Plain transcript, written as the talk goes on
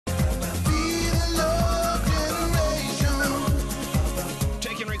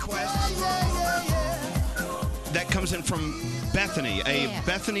present from Bethany,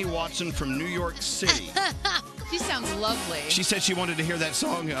 Bethany Watson from New York City. She sounds lovely. She said she wanted to hear that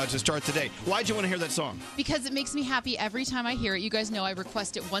song to start the day. Why'd you want to hear that song? Because it makes me happy every time I hear it. You guys know I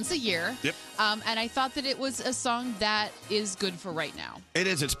request it once a year. Yep. And I thought that it was a song that is good for right now. It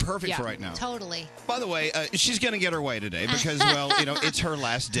is. It's perfect for right now. Totally. By the way, she's going to get her way today because, well, it's her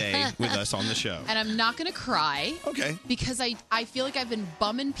last day with us on the show. And I'm not going to cry. Okay. Because I feel like I've been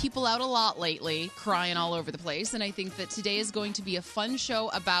bumming people out a lot lately, crying all over the place. And I think that today is going to be a fun show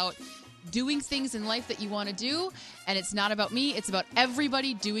about doing things in life that you want to do, and it's not about me, it's about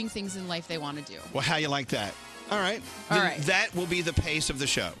everybody doing things in life they want to do. Well, how you like that? All right. All right. That will be the pace of the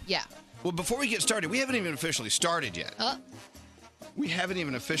show. Yeah. Well, before we get started, we haven't even officially started yet. We haven't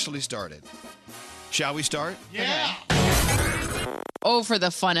even officially started. Shall we start? Yeah. Okay. Oh, for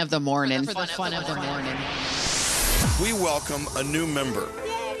the fun of the morning. For the fun of the morning. We welcome a new member.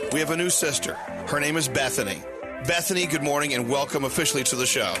 We have a new sister. Her name is Bethany. Bethany, good morning and welcome officially to the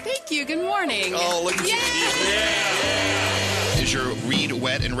show. Thank you. Good morning. Oh, look at you. Yeah. Is your reed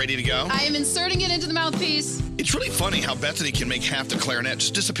wet and ready to go? I am inserting it into the mouthpiece. It's really funny how Bethany can make half the clarinet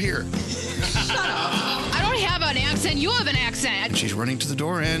just disappear. Shut up. I don't have an accent. You have an accent. She's running to the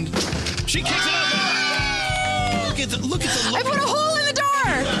door and she kicks it up. Look at the I put a hole in the door.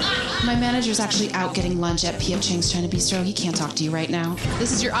 My manager's actually out getting lunch at P.F. Chang's China Bistro. He can't talk to you right now.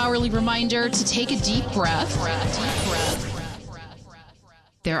 This is your hourly reminder to take a deep breath.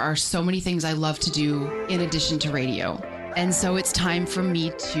 There are so many things I love to do in addition to radio. And so it's time for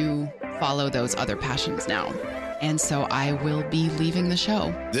me to follow those other passions now. And so I will be leaving the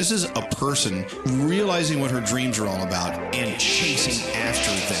show. This is a person realizing what her dreams are all about and chasing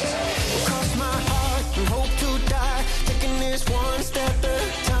after them.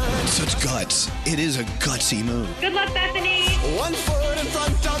 Such guts. It is a gutsy move. Good luck, Bethany. One foot in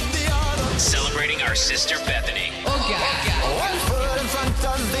front of the other. Celebrating our sister Bethany. Oh, God. One foot in front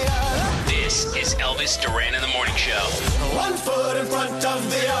of the other. This is Elvis Duran in the Morning Show. One foot in front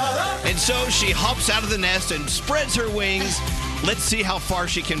of the other. And so she hops out of the nest and spreads her wings. Let's see how far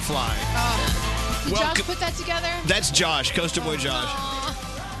she can fly. Did Josh put that together? That's Josh, Coaster Boy Josh. Aww.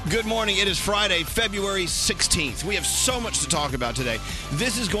 Good morning. It is Friday, February 16th. We have so much to talk about today.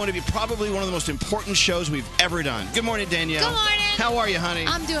 This is going to be probably one of the most important shows we've ever done. Good morning, Danielle. Good morning. How are you, honey?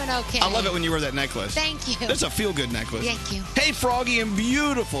 I'm doing okay. I love it when you wear that necklace. Thank you. That's a feel-good necklace. Thank you. Hey, Froggy in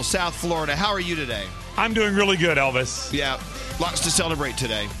beautiful South Florida. How are you today? I'm doing really good, Elvis. Yeah, lots to celebrate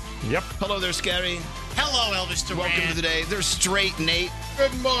today. Yep. Hello there, Scary. Hello, Elvis Duran. Welcome to the day. There's Straight Nate.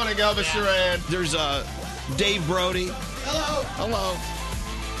 Good morning, Elvis Duran. There's Dave Brody. Hello. Hello.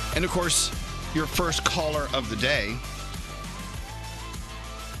 And, of course, your first caller of the day,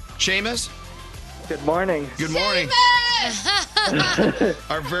 Seamus. Good morning. Good morning.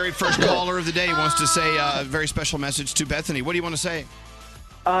 Our very first caller of the day wants to say a very special message to Bethany. What do you want to say?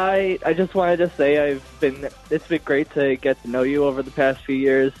 I just wanted to say it's been great to get to know you over the past few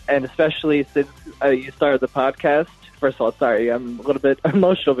years, and especially since you started the podcast. First of all, sorry, I'm a little bit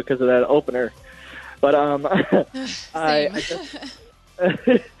emotional because of that opener. But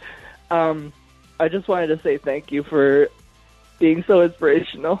I just wanted to say thank you for being so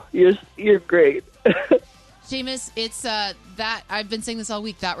inspirational. You're great. Seamus, it's that I've been saying this all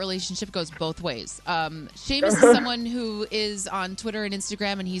week. That relationship goes both ways. Seamus is someone who is on Twitter and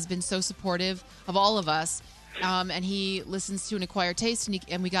Instagram, and he's been so supportive of all of us. And he listens to An Acquired Taste,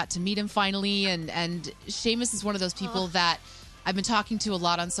 and we got to meet him finally. And Seamus is one of those people that I've been talking to a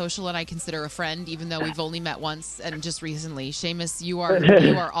lot on social, and I consider a friend, even though we've only met once and just recently. Seamus, you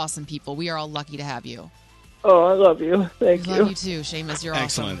are awesome people. We are all lucky to have you. Oh, I love you. Thank you. I love you too, Seamus. You're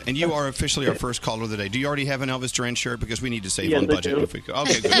Excellent. awesome. And you are officially our first caller of the day. Do you already have an Elvis Duran shirt? Because we need to save Yes, on budget I do. if we could.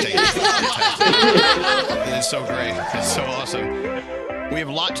 Okay, good. Thank you. Fantastic. It's so great. It's so awesome. We have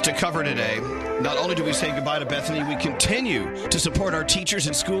lots to cover today. Not only do we say goodbye to Bethany, we continue to support our teachers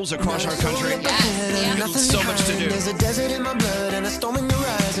in schools across our country. Yes. So much to do. There's a desert in my blood and a storm in the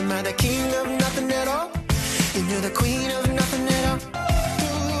rise. Am I the king of nothing at all? And you're the queen of nothing at all.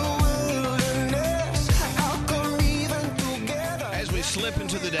 As we slip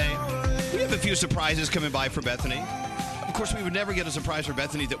into the day, we have a few surprises coming by for Bethany. Of course, we would never get a surprise for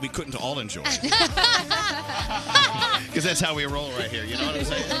Bethany that we couldn't all enjoy. Because that's how we roll right here, you know what I'm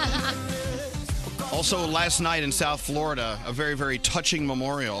saying? Also, last night in South Florida, a very, very touching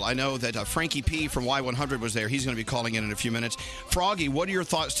memorial. I know that Frankie P. from Y100 was there. He's going to be calling in a few minutes. Froggy, what are your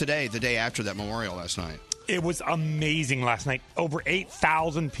thoughts today, the day after that memorial last night? It was amazing last night. Over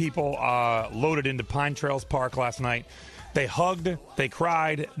 8,000 people loaded into Pine Trails Park last night. They hugged, they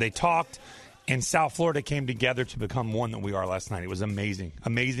cried, they talked, And South Florida came together to become one that we are last night. It was amazing.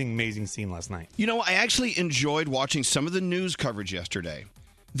 Amazing scene last night. You know, I actually enjoyed watching some of the news coverage yesterday.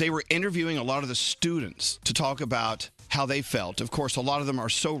 They were interviewing a lot of the students to talk about how they felt. Of course, a lot of them are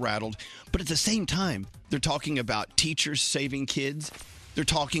so rattled, but at the same time, they're talking about teachers saving kids. They're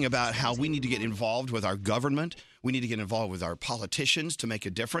talking about how we need to get involved with our government. We need to get involved with our politicians to make a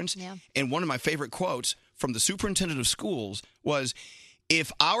difference. Yeah. And one of my favorite quotes from the superintendent of schools was, if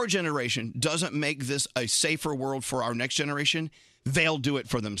our generation doesn't make this a safer world for our next generation, they'll do it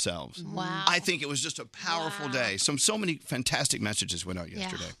for themselves. Wow. I think it was just a powerful day. So many fantastic messages went out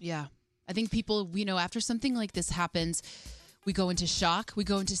yesterday. Yeah. I think people, after something like this happens, we go into shock, we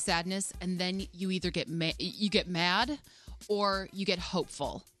go into sadness, and then you either get mad or you get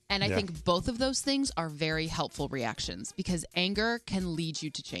hopeful. And I think both of those things are very helpful reactions because anger can lead you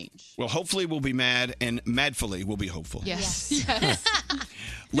to change. Well, hopefully we'll be mad, and madfully we'll be hopeful. Yes.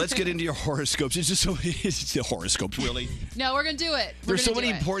 Let's get into your horoscopes. It's the horoscopes, really. No, we're going to do it. There's so many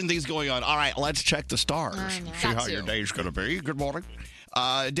important things going on. All right, let's check the stars. See how your day is going to be. Good morning.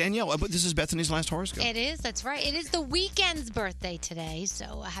 Danielle, this is Bethany's last horoscope. It is. That's right. It is the Weekend's birthday today.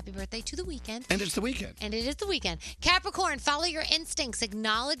 So happy birthday to the Weekend. And it's the weekend. And it is the weekend. Capricorn, follow your instincts.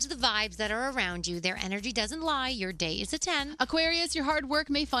 Acknowledge the vibes that are around you. Their energy doesn't lie. Your day is a 10. Aquarius, your hard work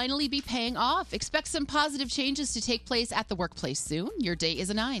may finally be paying off. Expect some positive changes to take place at the workplace soon. Your day is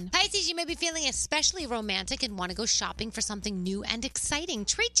a 9. Pisces, you may be feeling especially romantic and want to go shopping for something new and exciting.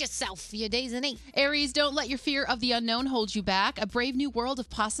 Treat yourself. Your day's an 8. Aries, don't let your fear of the unknown hold you back. A brave new world of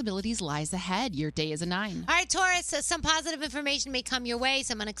possibilities lies ahead. Your day is a 9. All right, Taurus, some positive information may come your way.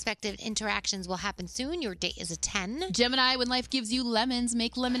 Some unexpected interactions will happen soon. Your day is a 10. Gemini, when life gives you lemons,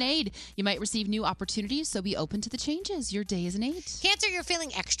 make lemonade. You might receive new opportunities, so be open to the changes. Your day is an 8. Cancer, you're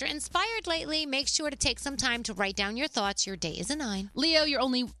feeling extra inspired lately. Make sure to take some time to write down your thoughts. Your day is a 9. Leo,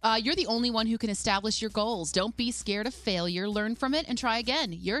 you're the only one who can establish your goals. Don't be scared of failure. Learn from it and try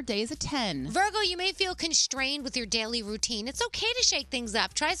again. Your day is a 10. Virgo, you may feel constrained with your daily routine. It's okay to shake things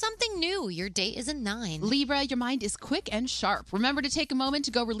up. Try something new. Your day is a 9. Libra, your mind is quick and sharp. Remember to take a moment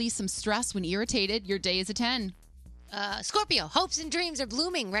to go release some stress when irritated. Your day is a 10. Scorpio, hopes and dreams are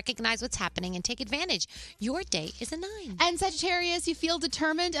blooming. Recognize what's happening and take advantage. Your day is a 9. And Sagittarius, you feel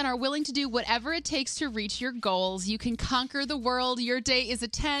determined and are willing to do whatever it takes to reach your goals. You can conquer the world. Your day is a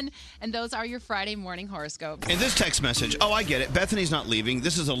 10. And those are your Friday morning horoscopes. In this text message, I get it. Bethany's not leaving.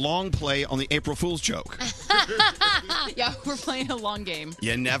 This is a long play on the April Fool's joke. Yeah, we're playing a long game.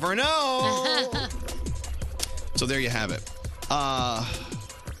 You never know. So there you have it.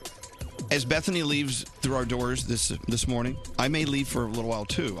 As Bethany leaves through our doors this morning, I may leave for a little while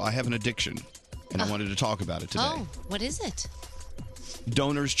too. I have an addiction, and I wanted to talk about it today. Oh, what is it?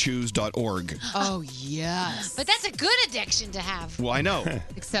 DonorsChoose.org. Oh, yes. But that's a good addiction to have. Well, I know.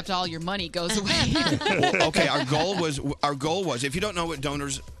 Except all your money goes away. Well, okay, our goal was, if you don't know what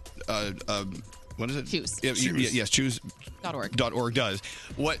donors, what is it? Choose. Yes, choose.org does.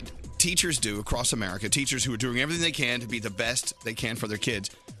 What teachers do across America, teachers who are doing everything they can to be the best they can for their kids,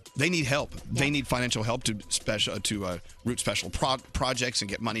 they need help. Yeah. They need financial help to root special projects and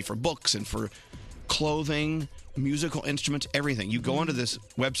get money for books and for clothing, musical instruments, everything. You go onto this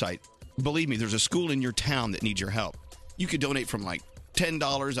website. Believe me, there's a school in your town that needs your help. You could donate from like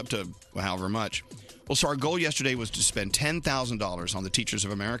 $10 up to however much. Well, so our goal yesterday was to spend $10,000 on the Teachers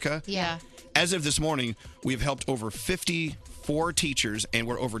of America. Yeah. As of this morning, we've helped over 54 teachers, and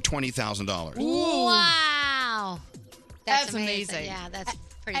we're over $20,000. Wow. That's amazing. Yeah, that's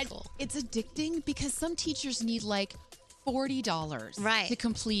pretty cool. It's addicting because some teachers need like $40 right. to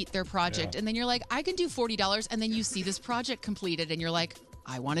complete their project. Yeah. And then you're like, I can do $40. And then you see this project completed and you're like,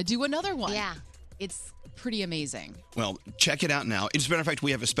 I want to do another one. Yeah. It's pretty amazing. Well, check it out now. As a matter of fact, we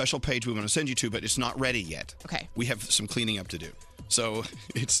have a special page we want to send you to, but it's not ready yet. Okay. We have some cleaning up to do. So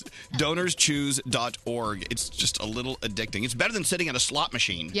it's donorschoose.org. It's just a little addicting. It's better than sitting at a slot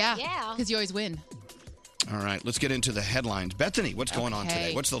machine. Yeah. Because you always win. All right, let's get into the headlines. Bethany, what's going on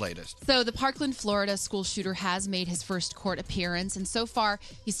today? What's the latest? So the Parkland, Florida school shooter has made his first court appearance, and so far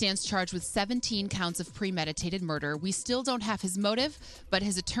he stands charged with 17 counts of premeditated murder. We still don't have his motive, but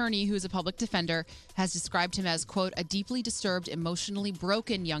his attorney, who is a public defender, has described him as, quote, a deeply disturbed, emotionally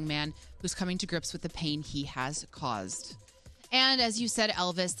broken young man who's coming to grips with the pain he has caused. And as you said,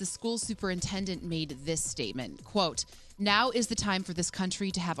 Elvis, the school superintendent made this statement, quote, now is the time for this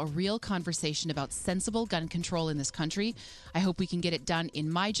country to have a real conversation about sensible gun control in this country. I hope we can get it done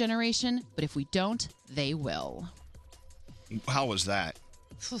in my generation, but if we don't, they will. How was that?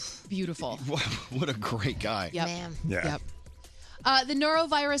 Beautiful. What a great guy. Yep. Man. Yeah. Yep. The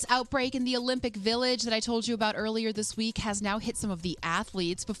norovirus outbreak in the Olympic Village that I told you about earlier this week has now hit some of the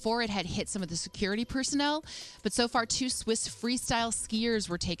athletes. Before, it had hit some of the security personnel. But so far, 2 Swiss freestyle skiers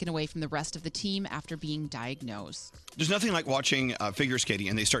were taken away from the rest of the team after being diagnosed. There's nothing like watching figure skating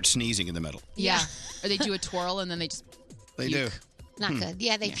and they start sneezing in the middle. Yeah. Or they do a twirl and then they just They puke. do. Not good.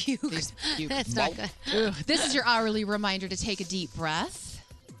 Yeah, they puke. That's not good. Ugh. This is your hourly reminder to take a deep breath.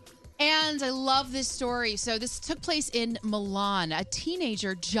 And I love this story. So this took place in Milan. A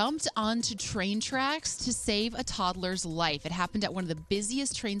teenager jumped onto train tracks to save a toddler's life. It happened at one of the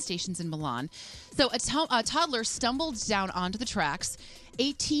busiest train stations in Milan. So a toddler stumbled down onto the tracks.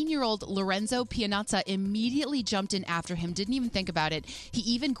 18-year-old Lorenzo Pianazza immediately jumped in after him, didn't even think about it. He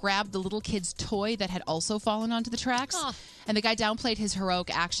even grabbed the little kid's toy that had also fallen onto the tracks. Oh. And the guy downplayed his heroic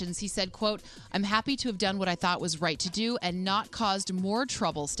actions. He said, quote, "I'm happy to have done what I thought was right to do and not caused more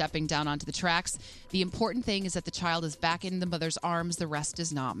trouble stepping down onto the tracks. The important thing is that the child is back in the mother's arms. The rest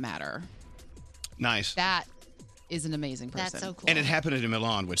does not matter." Nice. That is an amazing person. That's so cool. And it happened in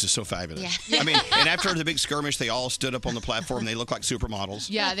Milan, which is so fabulous. Yeah. I mean, and after the big skirmish, they all stood up on the platform. They looked like supermodels.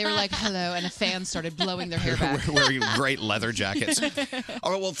 Yeah, they were like, hello, and a fan started blowing their hair back. Wearing great leather jackets.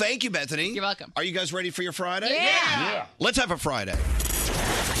 All right, well, thank you, Bethany. You're welcome. Are you guys ready for your Friday? Yeah. Let's have a Friday.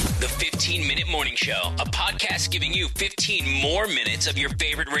 The 15-Minute Morning Show, a podcast giving you 15 more minutes of your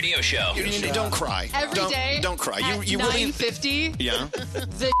favorite radio show. Don't cry. Every day Don't cry. At You really 9:50, Yeah.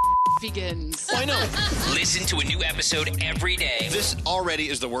 the begins. I know. Listen to a new episode every day. This already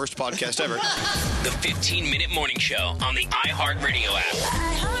is the worst podcast ever. The 15-Minute Morning Show on the iHeartRadio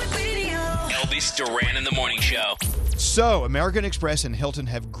app. Elvis Duran in the Morning Show. So, American Express and Hilton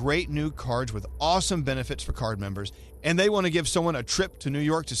have great new cards with awesome benefits for card members, and they want to give someone a trip to New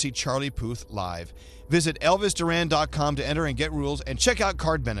York to see Charlie Puth live. Visit ElvisDuran.com to enter and get rules, and check out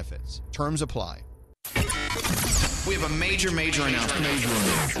card benefits. Terms apply. We have a major announcement.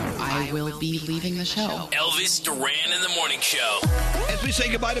 I will be leaving the show. Elvis Duran in the Morning Show. As we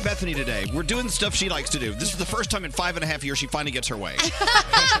say goodbye to Bethany today, we're doing the stuff she likes to do. This is the first time in 5.5 years she finally gets her way.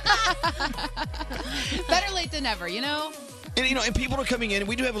 Better late than never, you know? And, and people are coming in, and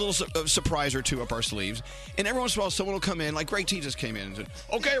we do have a little surprise or two up our sleeves. And every once in a while, someone will come in, like Greg T just came in and said,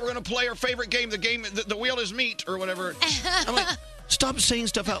 okay, we're going to play our favorite game, the wheel is meat, or whatever. I'm like, stop saying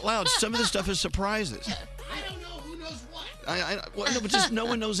stuff out loud. Some of the stuff is surprises. I don't know who knows what. No, but just no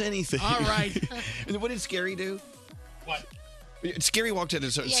one knows anything. All right. And what did Scary do? What? Scary walked in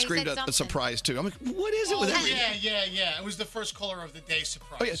and screamed a surprise, too. I'm like, what is it with everything? Yeah. It was the first caller of the day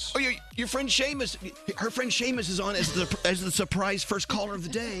surprise. Oh, yeah. Your friend Seamus, her friend Seamus is on as the surprise first caller of the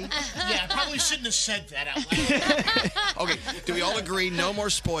day. Yeah, I probably shouldn't have said that out loud. Okay, do we all agree no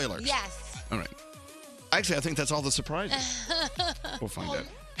more spoilers? Yes. All right. Actually, I think that's all the surprises. We'll find out.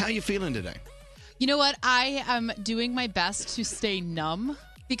 How are you feeling today? You know what? I am doing my best to stay numb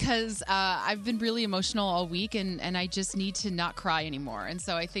because I've been really emotional all week and I just need to not cry anymore. And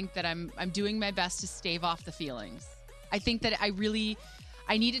so I think that I'm doing my best to stave off the feelings. I think that I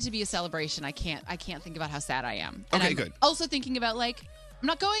need it to be a celebration. I can't think about how sad I am. And Okay, I'm good. Also thinking about I'm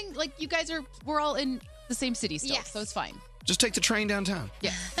not going, you guys we're all in the same city still, Yes. so it's fine. Just take the train downtown.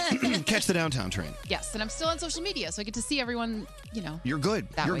 Yeah. Catch the downtown train. Yes, and I'm still on social media, so I get to see everyone, You're good.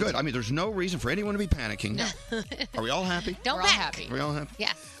 That You're way good. too. I mean, there's no reason for anyone to be panicking. No. Are we all happy? Don't We're all panic. happy. Are we all happy?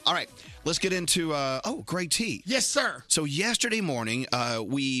 Yes. All right. Let's get into, Greg T. Yes, sir. So yesterday morning,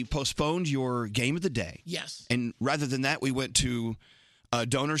 we postponed your game of the day. Yes. And rather than that, we went to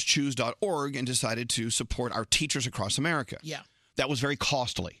DonorsChoose.org and decided to support our teachers across America. Yeah. That was very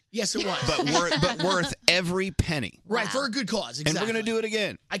costly, Yes, it was. but worth every penny. Right, for a good cause. Exactly. And we're going to do it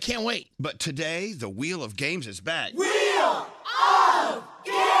again. I can't wait. But today, the Wheel of Games is back. Wheel of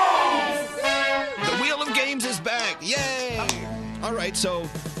Games! The Wheel of Games is back. Yay! All right, so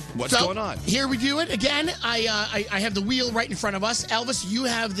what's going on? Here we do it again. I have the wheel right in front of us. Elvis, you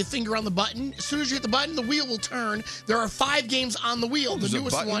have the finger on the button. As soon as you hit the button, the wheel will turn. There are 5 games on the wheel. The There's a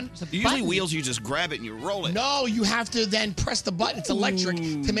newest button. one. Usually wheels, you just grab it and you roll it. No, you have to then press the button. It's electric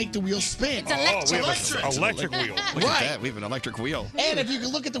to make the wheel spin. It's electric. We have an electric wheel. Look Right. at that. We have an electric wheel. And if you can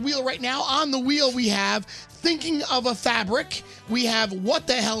look at the wheel right now, on the wheel we have thinking of a fabric. We have what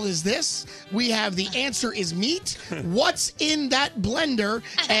the hell is this? We have the answer is meat. What's in that blender?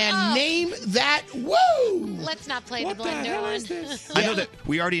 And name that. Woo! Let's not play the blender one. I know that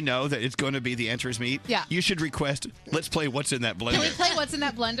we already know that it's going to be the answer is meat. Yeah. You should request, let's play what's in that blender. Can we play what's in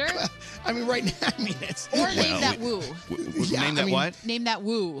that blender? I mean, right now, it's. Or name that woo. Yeah, Name that I mean- what? Name that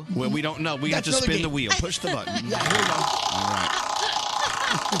woo. Well, we don't know. We have That's to another spin the game. wheel. Push the button. Yeah, here we go. All right.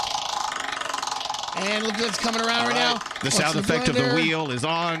 And look, it's coming around right now. The sound effect of the wheel is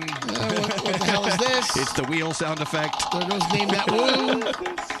on. What the hell is this? It's the wheel sound effect. There goes Name That Woo.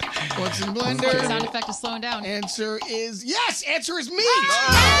 What's in the blender? The sound effect is slowing down. Answer is yes. Answer is meat.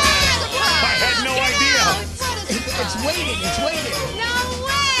 I had no idea. It's waiting. It's waiting. No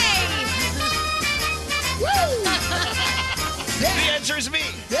way! Woo! The answer is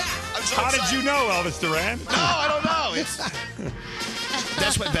meat. Yeah. How did you know, Elvis Duran? No, I don't know.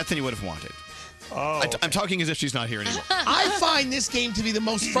 That's what Bethany would have wanted. Oh, I'm talking as if she's not here anymore. I find this game to be the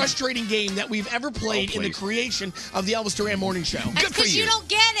most frustrating game that we've ever played in the creation of the Elvis Duran Morning Show. Good for you. You don't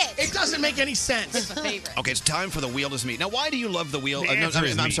get it. It doesn't make any sense. It's my favorite. Okay, it's time for the wheel is meat. Now, why do you love the wheel? The answer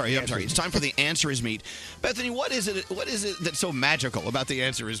is I'm meat. sorry. It's time for the answer is meat. Bethany, what is it that's so magical about the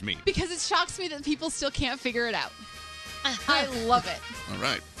answer is meat? Because it shocks me that people still can't figure it out. I love it. All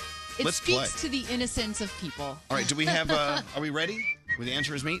right. It Let's play. speaks to the innocence of people. All right, do we have, are we ready with the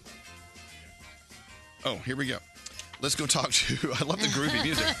answer is meat? Oh, here we go. Let's go talk to, I love the groovy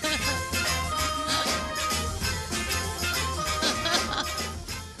music.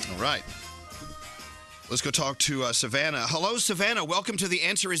 All right. Let's go talk to Savannah. Hello, Savannah. Welcome to The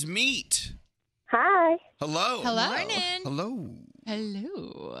Answer is Meat. Hi. Hello. Hello. Hello.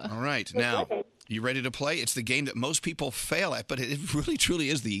 Hello. All right. Now, you ready to play? It's the game that most people fail at, but it really, truly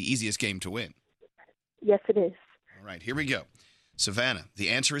is the easiest game to win. Yes, it is. All right, here we go. Savannah, the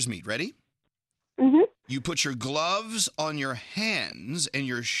answer is meat. Ready? Mm-hmm. You put your gloves on your hands and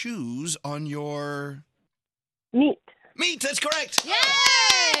your shoes on your... Meat. Meat, that's correct.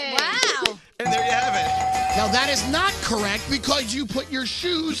 Yay! Wow. And there you have it. Now, that is not correct because you put your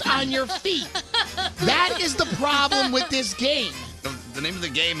shoes on your feet. That is the problem with this game. The name of the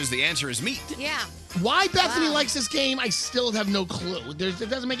game is The Answer is Meat. Yeah. Why Bethany likes this game, I still have no clue. It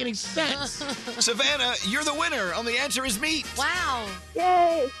doesn't make any sense. Savannah, you're the winner on The Answer is Meat. Wow.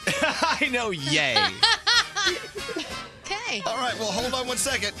 Yay. I know, yay. Okay. All right, well, hold on one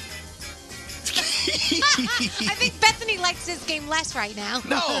second. I think Bethany likes this game less right now.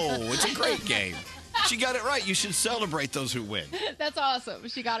 No, it's a great game. She got it right. You should celebrate those who win. That's awesome.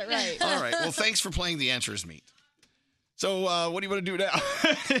 She got it right. All right. Well, thanks for playing The Answer is Meat. So, what do you want to do now?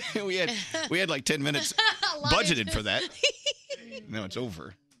 we had like 10 minutes budgeted for that. Now it's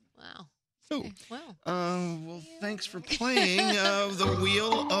over. Wow. So, Okay, well. Well, thanks for playing the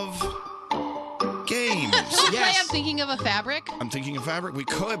Wheel of Games. Yes. I'm thinking of a fabric. I'm thinking of fabric. We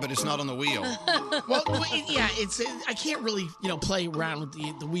could, but it's not on the wheel. Well, yeah, I can't really, play around with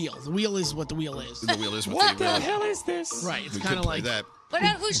the wheel. The wheel is what the wheel is. The wheel is what the hell is this? Right, it's We kind could of play like that. But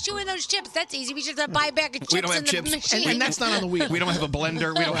who's chewing those chips? That's easy. We just have to buy a bag of chips We don't have in the chips. machine. And that's not on the wheel. We don't have a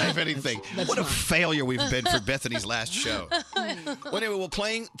blender. We don't have anything. That's What a fine. failure we've been for Bethany's last show. Well, anyway,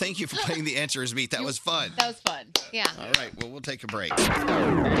 thank you for playing The Answer is Meat. That was fun. That was fun. Yeah. All right, well, we'll take a break.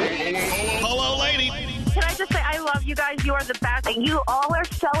 Hello, lady. Can I just say I love you guys. You are the best. You all are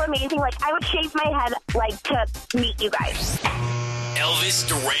so amazing. Like, I would shave my head, to meet you guys. Elvis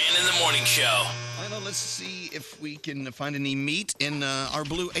Duran in the Morning Show. Let's see if we can find any meat in our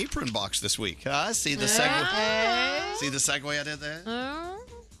Blue Apron box this week. See the segue? See the segue I did there?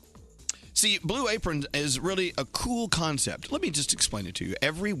 See, Blue Apron is really a cool concept. Let me just explain it to you.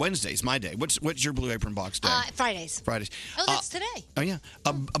 Every Wednesday's my day. What's your Blue Apron box day? Fridays. Fridays. Oh, that's today. Oh, yeah.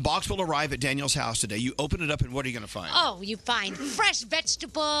 A box will arrive at Daniel's house today. You open it up, and what are you going to find? Oh, you find fresh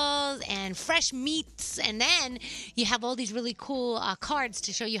vegetables and fresh meats, and then you have all these really cool cards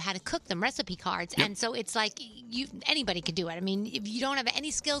to show you how to cook them, recipe cards. Yep. And so it's like anybody can do it. I mean, if you don't have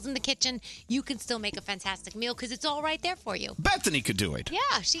any skills in the kitchen, you can still make a fantastic meal because it's all right there for you. Bethany could do it. Yeah,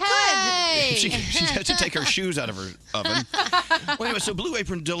 she could. She has to take her shoes out of her oven. Well, anyway, so Blue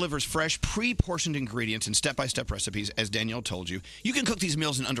Apron delivers fresh, pre-portioned ingredients and step-by-step recipes, as Danielle told you. You can cook these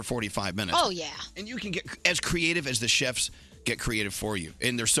meals in under 45 minutes. Oh, yeah. And you can get as creative as the chefs get creative for you.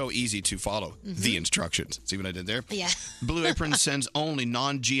 And they're so easy to follow the instructions. See what I did there? Yeah. Blue Apron sends only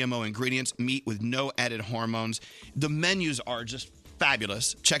non-GMO ingredients, meat with no added hormones. The menus are just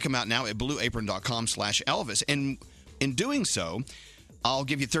fabulous. Check them out now at blueapron.com/Elvis. And in doing so, I'll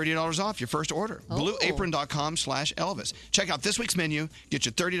give you $30 off your first order. Oh. Blueapron.com/Elvis. Check out this week's menu. Get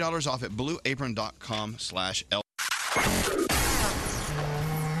you $30 off at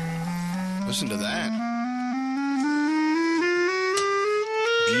blueapron.com/Elvis. Listen to that.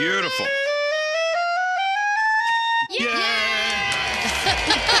 Beautiful.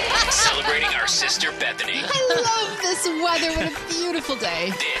 Celebrating our sister Bethany. I love this weather. What a beautiful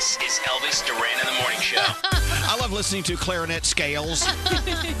day. This is Elvis Duran in the Morning Show. I love listening to clarinet scales.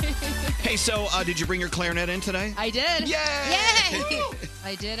 Hey, so did you bring your clarinet in today? I did. Yay!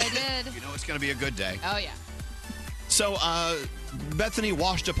 I did. You know it's going to be a good day. Oh, yeah. So, Bethany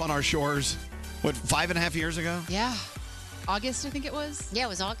washed up on our shores What, 5.5 years ago? Yeah. August, I think it was. Yeah, it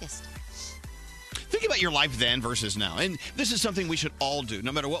was August. Think about your life then versus now. And this is something we should all do.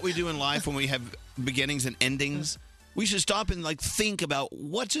 No matter what we do in life, when we have beginnings and endings, we should stop and think about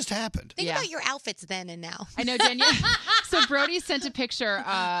what just happened. Think about your outfits then and now. I know, Danielle. So Brody sent a picture.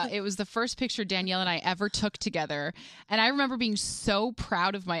 It was the first picture Danielle and I ever took together. And I remember being so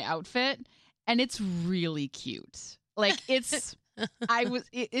proud of my outfit. And it's really cute. It's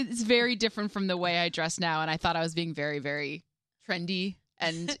very different from the way I dress now. And I thought I was being very, very trendy.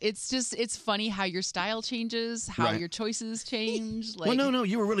 And it's funny how your style changes, how your choices change. Well, no,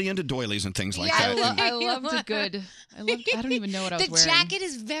 you were really into doilies and things like that. I don't even know what I was wearing. The jacket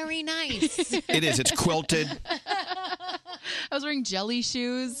is very nice. It is. It's quilted. I was wearing jelly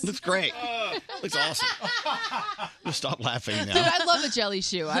shoes. Looks great. Looks awesome. Just stop laughing now. Dude, I love a jelly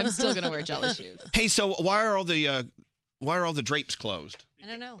shoe. I'm still going to wear jelly shoes. Hey, so why are all the drapes closed? I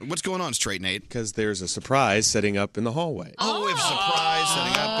don't know. What's going on, Straight Nate? Because there's a surprise setting up in the hallway. Oh, we have a surprise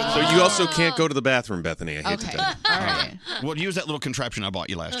setting up in the So you also can't go to the bathroom, Bethany. I hate to tell you. All right. Well, use that little contraption I bought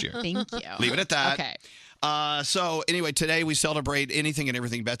you last year. Thank you. Leave it at that. Okay. So anyway, today we celebrate anything and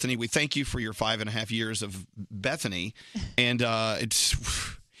everything Bethany. We thank you for your 5.5 years of Bethany. And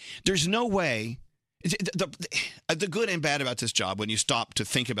there's no way... The good and bad about this job, when you stop to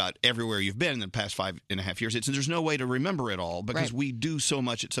think about everywhere you've been in the past 5.5 years, there's no way to remember it all because we do so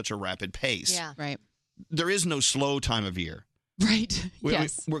much at such a rapid pace. Yeah. Right. There is no slow time of year. Right.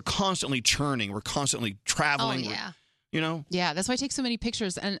 Yes. We're constantly churning. We're constantly traveling. Oh, yeah. Yeah, that's why I take so many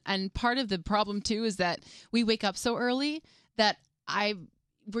pictures. And part of the problem, too, is that we wake up so early that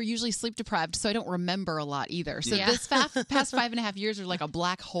we're usually sleep deprived, so I don't remember a lot either. So this past 5.5 years are like a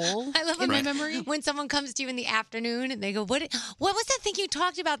black hole in my memory. When someone comes to you in the afternoon and they go, what was that thing you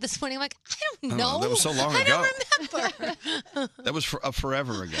talked about this morning? I'm like, I don't know. That was so long I ago. don't remember. That was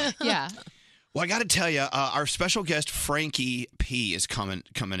forever ago. Yeah. Well, I got to tell you, our special guest, Frankie P, is coming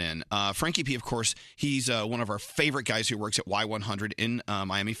in. Frankie P, of course, he's one of our favorite guys who works at Y100 in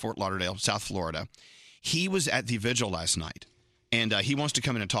Miami, Fort Lauderdale, South Florida. He was at the vigil last night. And he wants to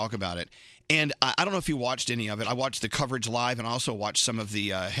come in and talk about it. And I don't know if you watched any of it. I watched the coverage live and also watched some of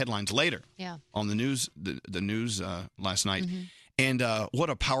the headlines later on the news last night. Mm-hmm. And what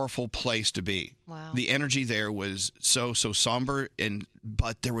a powerful place to be. Wow. The energy there was so somber,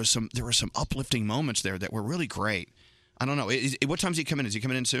 but there were some uplifting moments there that were really great. I don't know. What time is he coming in? Is he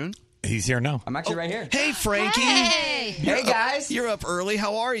coming in soon? He's here now. I'm actually right here. Hey, Frankie. Hey, guys. You're up early.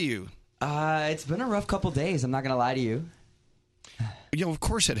 How are you? It's been a rough couple days. I'm not going to lie to you. Of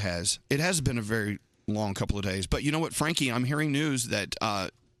course it has. It has been a very long couple of days. But you know what, Frankie? I'm hearing news that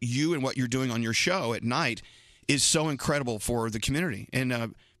you and what you're doing on your show at night is so incredible for the community.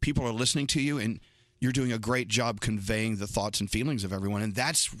 And people are listening to you, and you're doing a great job conveying the thoughts and feelings of everyone. And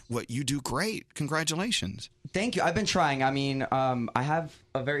that's what you do great. Congratulations. Thank you. I've been trying. I mean, I have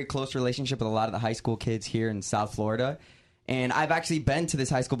a very close relationship with a lot of the high school kids here in South Florida. And I've actually been to this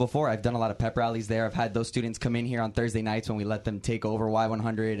high school before. I've done a lot of pep rallies there. I've had those students come in here on Thursday nights when we let them take over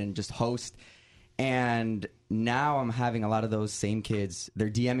Y100 and just host. And now I'm having a lot of those same kids. They're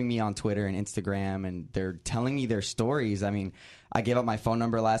DMing me on Twitter and Instagram, and they're telling me their stories. I mean, I gave up my phone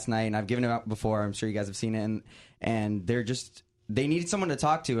number last night, and I've given it out before. I'm sure you guys have seen it. And they needed someone to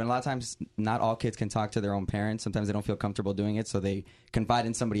talk to. And a lot of times, not all kids can talk to their own parents. Sometimes they don't feel comfortable doing it, so they confide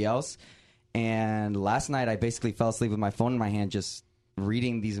in somebody else. And last night, I basically fell asleep with my phone in my hand, just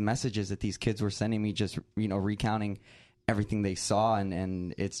reading these messages that these kids were sending me, just, recounting everything they saw.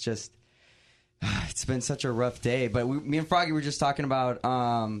 And it's just, it's been such a rough day. But me and Froggy were just talking about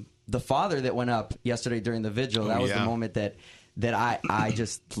the father that went up yesterday during the vigil. That was the moment that I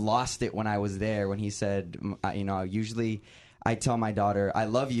just lost it when I was there, when he said, usually I tell my daughter, I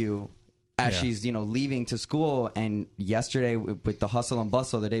love you, as she's, leaving to school. And yesterday, with the hustle and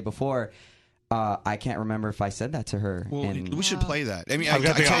bustle the day before, I can't remember if I said that to her. Well, we should play that. I mean,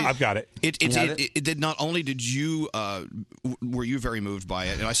 I've got it. It did not only did you were you very moved by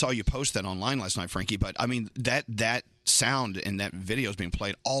it, and I saw you post that online last night, Frankie. But I mean that sound and that video is being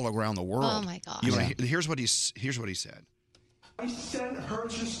played all around the world. Oh my gosh! Here's what he said. I sent her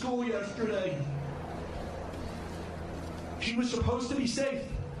to school yesterday. She was supposed to be safe.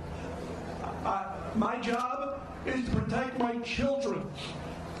 My job is to protect my children.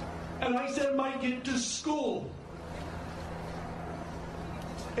 And I sent my kid to school.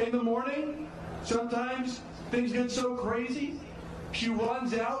 In the morning, sometimes things get so crazy, she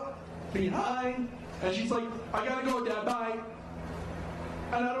runs out behind, and she's like, I gotta go, Dad, bye.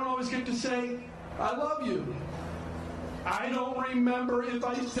 And I don't always get to say, I love you. I don't remember if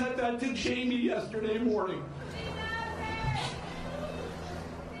I said that to Jamie yesterday morning.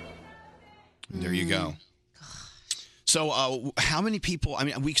 There you go. So, how many people? I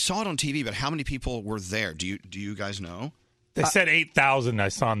mean, we saw it on TV, but how many people were there? Do you guys know? They said 8,000. I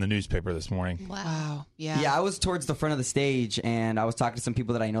saw in the newspaper this morning. Wow. Yeah. Yeah, I was towards the front of the stage, and I was talking to some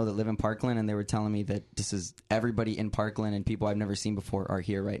people that I know that live in Parkland, and they were telling me that this is everybody in Parkland and people I've never seen before are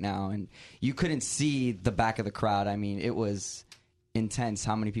here right now. And you couldn't see the back of the crowd. I mean, it was intense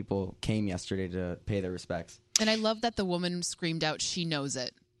how many people came yesterday to pay their respects. And I love that the woman screamed out, "She knows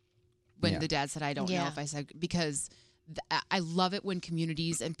it," when the dad said, "I don't know if I said," because I love it when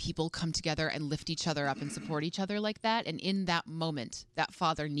communities and people come together and lift each other up and support each other like that. And in that moment, that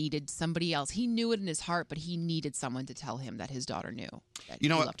father needed somebody else. He knew it in his heart, but he needed someone to tell him that his daughter knew that he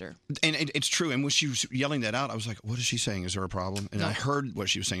loved her. And it's true. And when she was yelling that out, I was like, what is she saying? Is there a problem? And I heard what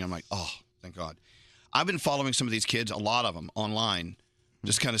she was saying. I'm like, oh, thank God. I've been following some of these kids, a lot of them, online,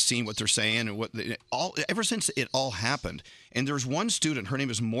 just kind of seeing what they're saying and ever since it all happened. And there's one student, her name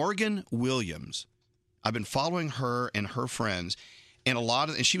is Morgan Williams. I've been following her and her friends, and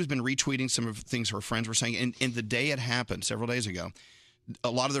she was been retweeting some of the things her friends were saying. And the day it happened, several days ago,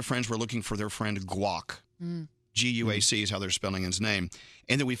 a lot of their friends were looking for their friend Guac. Guac is how they're spelling his name.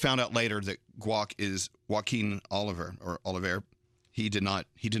 And then we found out later that Guac is Joaquin Oliver. He did not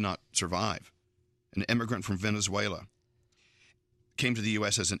survive. An immigrant from Venezuela. Came to the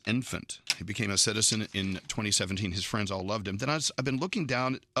U.S. as an infant. He became a citizen in 2017. His friends all loved him. Then I've been looking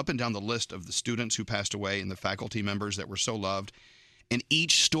up and down the list of the students who passed away and the faculty members that were so loved. And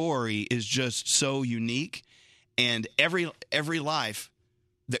each story is just so unique. And every life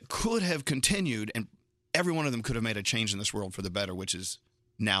that could have continued, and every one of them could have made a change in this world for the better, which is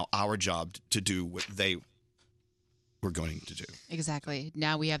now our job to do what they were going to do. Exactly.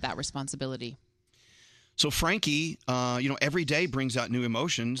 Now we have that responsibility. So Frankie, every day brings out new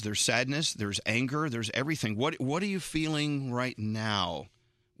emotions. There's sadness, there's anger, there's everything. What are you feeling right now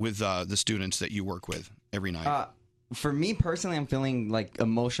with the students that you work with every night? For me personally, I'm feeling like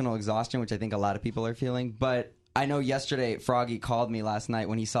emotional exhaustion, which I think a lot of people are feeling. But I know yesterday, Froggy called me last night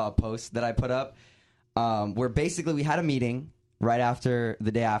when he saw a post that I put up where basically we had a meeting right after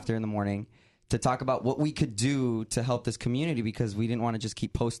the day after in the morning to talk about what we could do to help this community, because we didn't want to just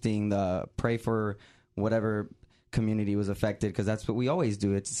keep posting the pray for whatever community was affected, because that's what we always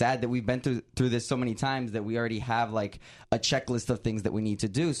do. It's sad that we've been through this so many times that we already have like a checklist of things that we need to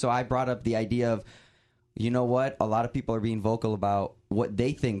do. So I brought up the idea of, you know what, a lot of people are being vocal about what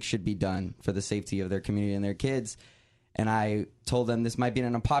they think should be done for the safety of their community and their kids. And I told them this might be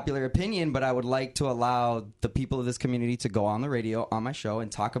an unpopular opinion, but I would like to allow the people of this community to go on the radio on my show and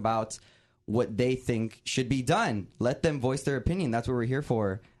talk about what they think should be done. Let them voice their opinion. That's what we're here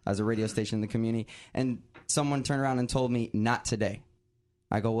for as a radio station in the community. And someone turned around and told me, not today.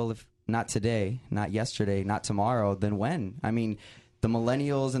 I go, well, if not today, not yesterday, not tomorrow, then when? I mean, the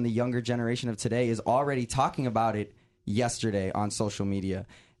millennials and the younger generation of today is already talking about it yesterday on social media.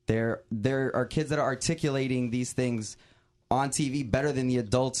 There are kids that are articulating these things on TV better than the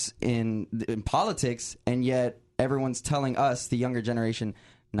adults in politics, and yet everyone's telling us, the younger generation,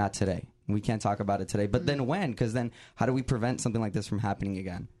 not today. We can't talk about it today. But then when? Because then how do we prevent something like this from happening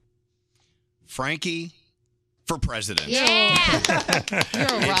again? Frankie for president. Yeah. You're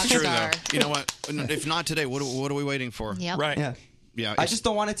a rock It's true, star. though. You know what? If not today, what are we waiting for? Yep. Right. Yeah. Yeah. I just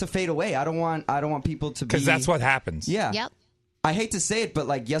don't want it to fade away. I don't want people to be... Because that's what happens. Yeah. Yep. I hate to say it, but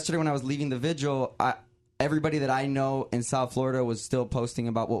like yesterday when I was leaving the vigil, everybody that I know in South Florida was still posting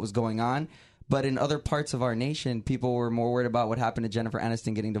about what was going on. But in other parts of our nation, people were more worried about what happened to Jennifer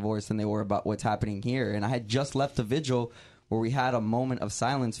Aniston getting divorced than they were about what's happening here. And I had just left the vigil where we had a moment of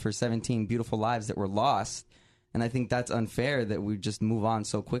silence for 17 beautiful lives that were lost. And I think that's unfair that we just move on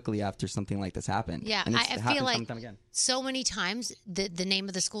so quickly after something like this happened. Yeah, and I it feel happens like time and time again. so many times the name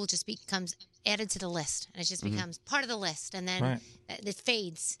of the school just becomes added to the list. And it just becomes part of the list. And then it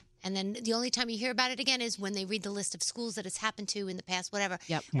fades. And then the only time you hear about it again is when they read the list of schools that it's happened to in the past, whatever.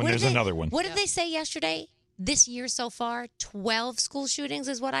 Yep. When there's another one. What did they say yesterday? This year so far, 12 school shootings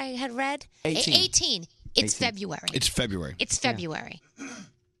is what I had read. 18. It's February. It's February. It's February.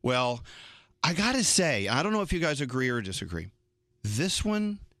 Well, I got to say, I don't know if you guys agree or disagree. This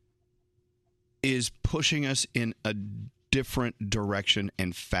one is pushing us in a different direction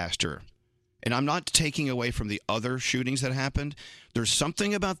and faster. And I'm not taking away from the other shootings that happened. There's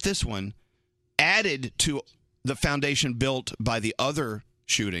something about this one added to the foundation built by the other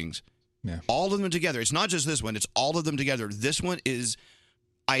shootings. Yeah. All of them together. It's not just this one. It's all of them together. This one is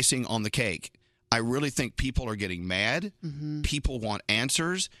icing on the cake. I really think people are getting mad. Mm-hmm. People want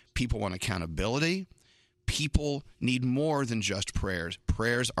answers. People want accountability. People need more than just prayers.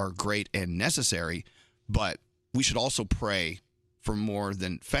 Prayers are great and necessary, but we should also pray for more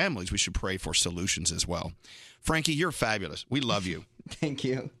than families. We should pray for solutions as well. Frankie, you're fabulous. We love you. Thank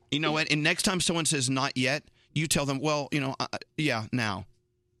you. You know what? And next time someone says not yet, you tell them, well, yeah, now.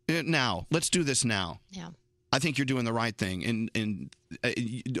 Now. Let's do this now. Yeah. I think you're doing the right thing. And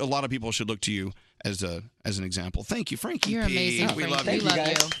a lot of people should look to you as an example. Thank you, Frankie. You're P. amazing, We Frankie. love We you. love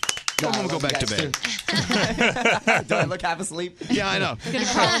you. I'm going to go back to bed. Do I look half asleep? Yeah, I know. Gonna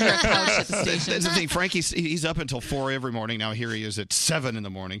crawl under a couch at the station. That's the thing. He's up until 4 every morning. Now here he is at 7 in the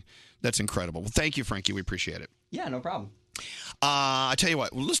morning. That's incredible. Well, thank you, Frankie. We appreciate it. Yeah, no problem. I tell you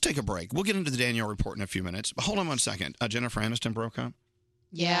what. Let's take a break. We'll get into the Danielle report in a few minutes. Hold on one second. Jennifer Aniston broke up.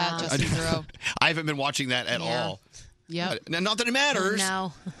 Yeah, Justin Theroux. I haven't been watching that at all. Yep. Not that it matters.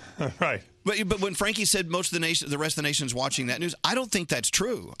 No. Right. But when Frankie said most of the rest of the nation's watching that news, I don't think that's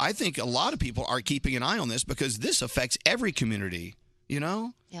true. I think a lot of people are keeping an eye on this because this affects every community. You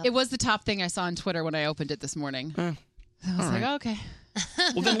know. It was the top thing I saw on Twitter when I opened it this morning. I was like, okay.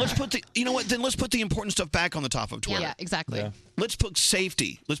 Well, then let's put the important stuff back on the top of Twitter. Yeah, exactly. Yeah. Let's put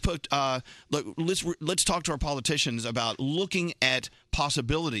safety. Let's put let's talk to our politicians about looking at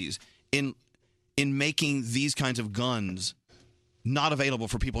possibilities in making these kinds of guns not available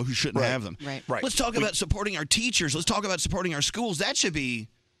for people who shouldn't have them. Right. Let's talk about supporting our teachers. Let's talk about supporting our schools. That should be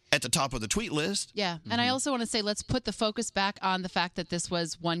at the top of the tweet list. Yeah. And I also want to say, let's put the focus back on the fact that this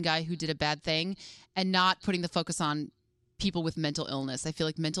was one guy who did a bad thing and not putting the focus on people with mental illness. I feel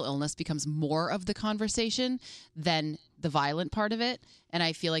like mental illness becomes more of the conversation than the violent part of it. And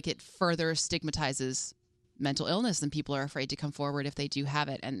I feel like it further stigmatizes mental illness and people are afraid to come forward if they do have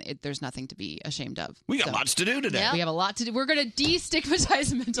it. And there's nothing to be ashamed of. We got lots to do today. We have a lot to do. We're going to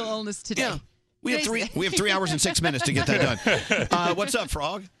destigmatize mental illness today. Yeah. We have 3 hours and 6 minutes to get that done. What's up,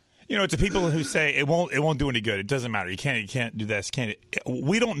 Frog? You know, to people who say it won't do any good. It doesn't matter. You can't do this.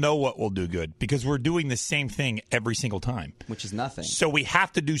 We don't know what will do good because we're doing the same thing every single time, which is nothing. So we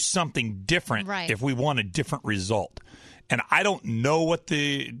have to do something different if we want a different result. And I don't know what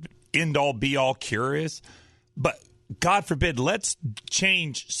the end all be all cure is, but God forbid, let's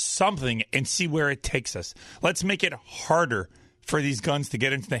change something and see where it takes us. Let's make it harder for these guns to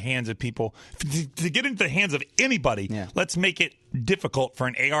get into the hands of people, to get into the hands of anybody. Yeah. Let's make it difficult for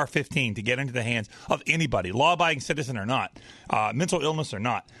an AR-15 to get into the hands of anybody, law-abiding citizen or not, mental illness or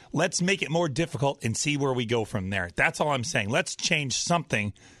not. Let's make it more difficult and see where we go from there. That's all I'm saying. Let's change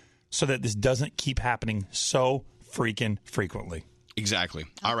something so that this doesn't keep happening so freaking frequently. Exactly.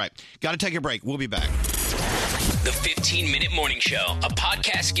 All right. Got to take a break. We'll be back. The 15-Minute Morning Show, a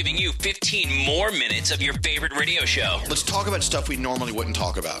podcast giving you 15 more minutes of your favorite radio show. Let's talk about stuff we normally wouldn't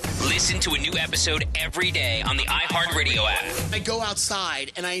talk about. Listen to a new episode every day on the iHeartRadio app. I go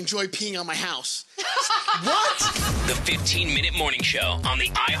outside and I enjoy peeing on my house. What? The 15-Minute Morning Show on the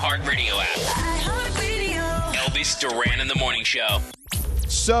iHeartRadio app. Elvis Duran in the Morning Show.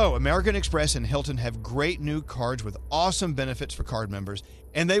 So, American Express and Hilton have great new cards with awesome benefits for card members,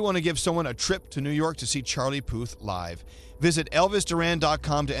 and they want to give someone a trip to New York to see Charlie Puth live. Visit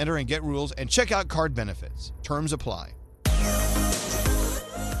ElvisDuran.com to enter and get rules, and check out card benefits. Terms apply.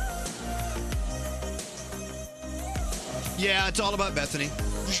 Yeah, it's all about Bethany.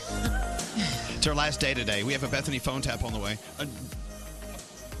 It's her last day today. We have a Bethany phone tap on the way.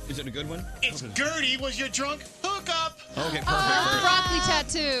 Is it a good one? It's Gertie was your drunk hookup. Okay, perfect. Broccoli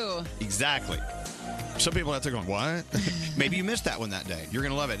tattoo. Exactly. Some people out there going, what? Maybe you missed that one that day. You're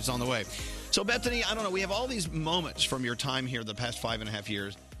going to love it. It's on the way. So, Bethany, I don't know. We have all these moments from your time here the past 5.5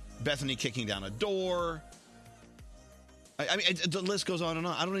 years. Bethany kicking down a door. I mean, the list goes on and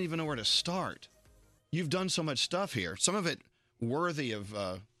on. I don't even know where to start. You've done so much stuff here. Some of it worthy of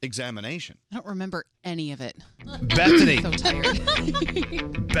examination. I don't remember any of it. Bethany. I'm so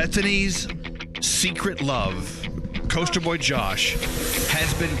tired. Bethany's secret love, Coaster Boy Josh,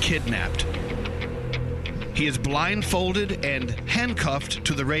 has been kidnapped. He is blindfolded and handcuffed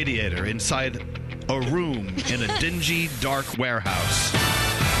to the radiator inside a room in a dingy, dark warehouse.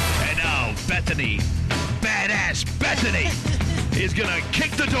 And now Bethany, badass Bethany, is going to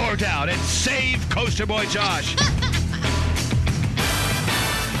kick the door down and save Coaster Boy Josh. All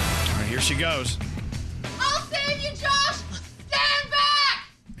right, here she goes. I'll save you, Josh! Stand back!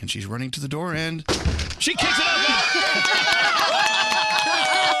 And she's running to the door and she kicks it up.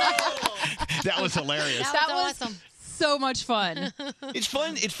 That was hilarious. That was awesome. So much fun. It's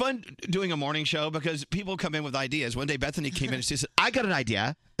fun. It's fun doing a morning show because people come in with ideas. One day Bethany came in and she said, I got an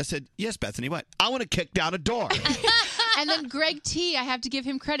idea. I said, yes, Bethany, what? I want to kick down a door. And then Greg T, I have to give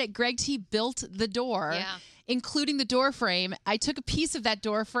him credit. Greg T built the door, including the door frame. I took a piece of that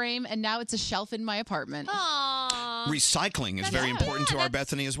door frame, and now it's a shelf in my apartment. Aww. recycling is very important to our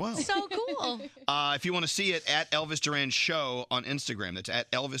Bethany as well. So cool. If you want to see it, at Elvis Duran Show on Instagram. That's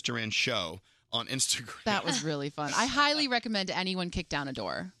at Elvis Duran Show on Instagram. That was really fun. I highly recommend anyone kick down a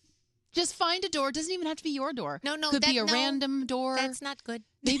door. Just find a door. It doesn't even have to be your door. No, Could be a random door. That's not good.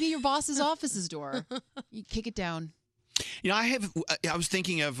 Maybe your boss's office's door. You kick it down. I was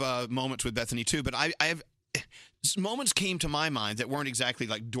thinking of moments with Bethany too, but I have moments came to my mind that weren't exactly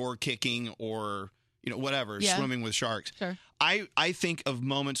like door kicking or whatever, swimming with sharks. Sure. I think of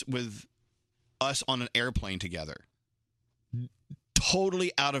moments with us on an airplane together.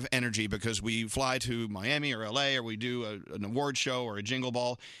 Totally out of energy because we fly to Miami or LA or we do an award show or a jingle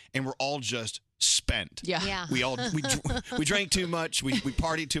ball and we're all just spent. Yeah. We drank too much, we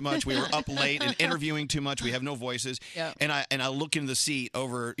partied too much, we were up late and interviewing too much, we have no voices. Yeah. And I look in the seat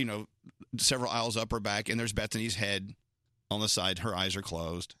over, several aisles up or back and there's Bethany's head on the side, her eyes are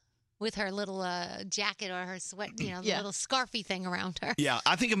closed. With her little jacket or her sweat, the little scarfy thing around her. Yeah,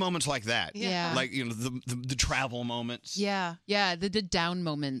 I think of moments like that. Yeah. Like, the travel moments. Yeah. The down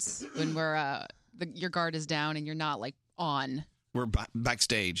moments when we're your guard is down and you're not like on. We're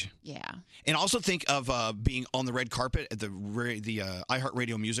backstage. Yeah. And also think of being on the red carpet at the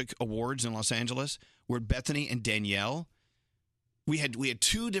iHeartRadio Music Awards in Los Angeles, where Bethany and Danielle, we had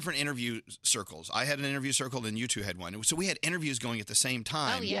two different interview circles. I had an interview circle, and you two had one. So we had interviews going at the same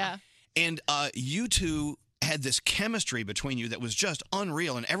time. Oh, yeah. And you two had this chemistry between you that was just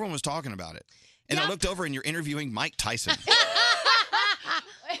unreal, and everyone was talking about it. And I looked over, and you're interviewing Mike Tyson.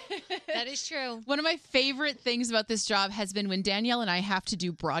 That is true. One of my favorite things about this job has been when Danielle and I have to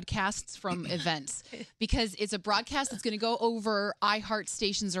do broadcasts from events because it's a broadcast that's going to go over iHeart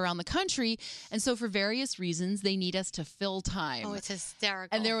stations around the country. And so for various reasons, they need us to fill time. Oh, it's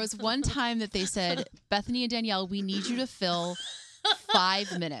hysterical. And there was one time that they said, Bethany and Danielle, we need you to fill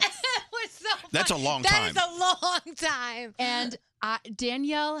 5 minutes. That's a long time. That is a long time. And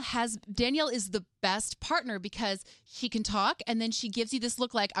Danielle is the best partner because she can talk and then she gives you this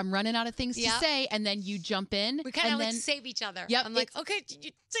look like I'm running out of things to say, and then you jump in. We kind of like save each other. Yep, I'm like, okay,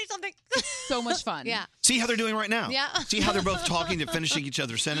 you say something. So much fun. Yeah. See how they're doing right now. Yeah. See how they're both talking, they're finishing each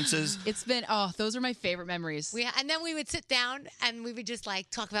other's sentences. It's been those are my favorite memories. And then we would sit down and we would just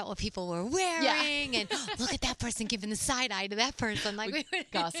like talk about what people were wearing and look at that person giving the side eye to that person. Like we would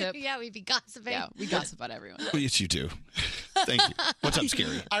gossip. Yeah, we'd be gossiping. Yeah, we gossip about everyone. Well, yes, you do. Thank you. What's up,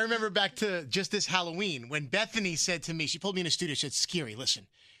 Scary? I remember back to just this Halloween when Bethany said to me, she pulled me in the studio, she said, Scary, listen,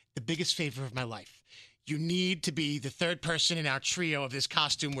 the biggest favor of my life. You need to be the third person in our trio of this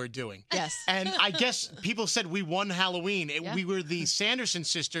costume we're doing. Yes. And I guess people said we won Halloween. We were the Sanderson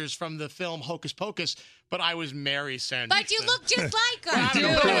sisters from the film Hocus Pocus, but I was Mary Sanderson. But you look just like her. I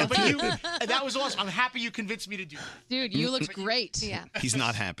don't know, but that was awesome. I'm happy you convinced me to do that. Dude, you looked great. Yeah. He's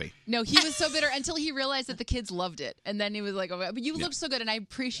not happy. No, he was so bitter until he realized that the kids loved it. And then he was like, but you looked so good, and I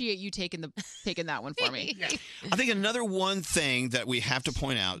appreciate you taking that one for me. I think another one thing that we have to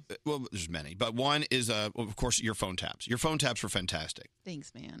point out, well, there's many, but one is, of course, your phone taps. Your phone taps were fantastic.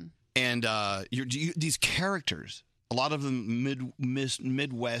 Thanks, man. And these characters, a lot of them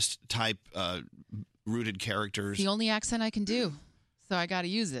Midwest type rooted characters. The only accent I can do, so I got to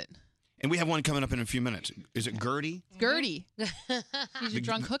use it. And we have one coming up in a few minutes. Is it Gertie? Gertie. She's your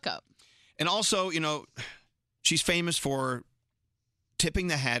drunk hookup. And also, she's famous for tipping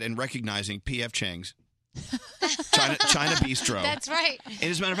the hat and recognizing P.F. Chang's China Bistro. That's right. And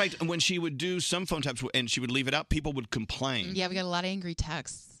as a matter of fact, when she would do some phone taps and she would leave it out, people would complain. Yeah, we got a lot of angry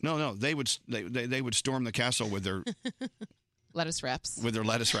texts. No, they would storm the castle with their lettuce wraps. With their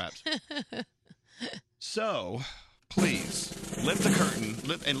lettuce wraps. So, please lift the curtain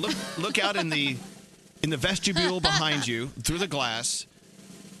and look out in the vestibule behind you through the glass.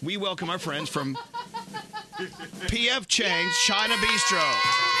 We welcome our friends from P.F. Chang's China Bistro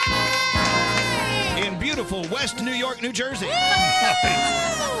in beautiful West New York, New Jersey. We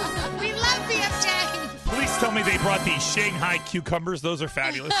love P.F. Chang's. Please tell me they brought these Shanghai cucumbers. Those are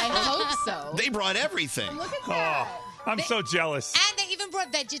fabulous. I hope so. They brought everything. Look at that. I'm so jealous. And they even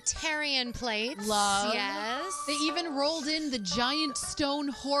brought vegetarian plates. Love. Yes. They even rolled in the giant stone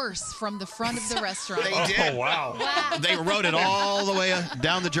horse from the front of the restaurant. They did. Oh, wow. They rode it all the way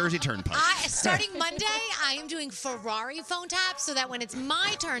down the Jersey Turnpike. Starting Monday, I am doing Ferrari phone taps so that when it's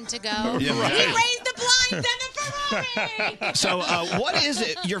my turn to go, Yeah, right. we raise the blinds and the Ferrari. So, what is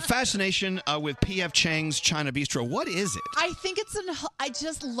it? Your fascination with P.F. Chang's China Bistro, what is it? I think I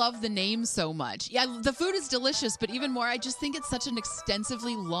just love the name so much. Yeah, the food is delicious, but even more, I just think it's such an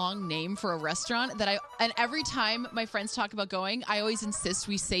extensively long name for a restaurant that and every time my friends talk about going, I always insist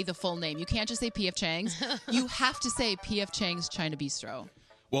we say the full name. You can't just say P.F. Chang's. You have to say P.F. Chang's China Bistro.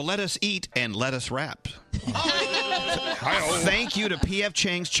 Well, let us eat and let us rap. Thank you to P.F.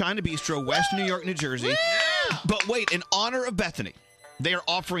 Chang's China Bistro, West New York, New Jersey. But wait, in honor of Bethany, they are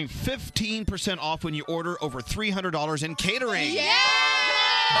offering 15% off when you order over $300 in catering. Yeah!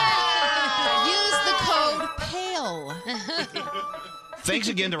 Use the code PALE. Thanks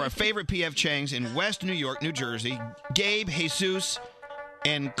again to our favorite P.F. Chang's in West New York, New Jersey, Gabe, Jesus,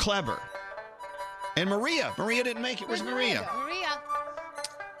 and Kleber. And Maria. Maria didn't make it. Where's Maria? Maria.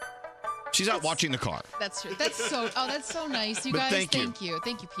 She's out watching the car. That's true. That's so nice. You But guys, thank you.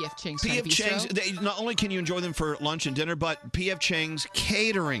 Thank you, P.F. Chang's. P.F. China Chang's, Bistro. not only can you enjoy them for lunch and dinner, but P.F. Chang's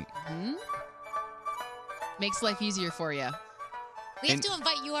catering. Makes life easier for you. We have to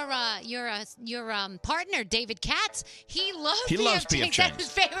invite your partner, David Katz. He loves He loves P.F. That's Chang's.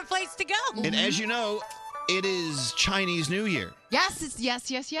 his favorite place to go. And as you know, it is Chinese New Year. Yes,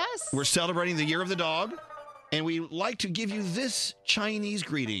 yes. We're celebrating the Year of the Dog, and we like to give you this Chinese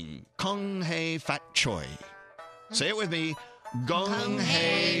greeting. Gong hei fat choi. Say it with me. Gong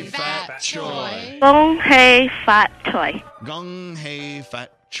hei fat choi. Gong hei fat choi. Gong hei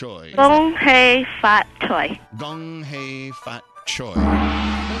fat choi. Gong hei fat choi. Gong hei fat choi. What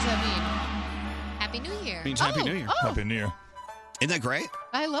does that mean? Happy New Year. Means Happy New Year. Happy New Year. Isn't that great?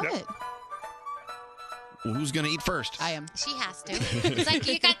 I love it. Well, who's going to eat first? I am. She has to. It's like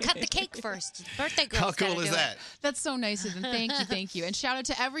you got to cut the cake first. Birthday girl. How cool is that? That's so nice of them. Thank you. And shout out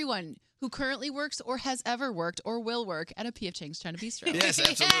to everyone who currently works or has ever worked or will work at a P.F. Chang's China Bistro. Yes,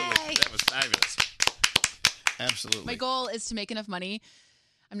 absolutely. That was fabulous. Absolutely. My goal is to make enough money.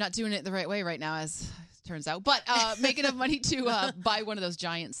 I'm not doing it the right way right now, as it turns out, but make enough money to buy one of those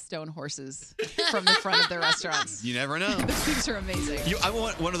giant stone horses from the front of their restaurants. You never know. Those things are amazing. I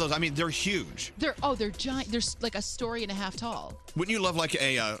want one of those. I mean, they're huge. They're giant. They're like a story and a half tall. Wouldn't you love like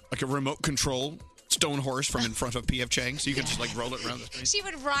a remote control stone horse from in front of P.F. Chang, so you can just like roll it around the street? She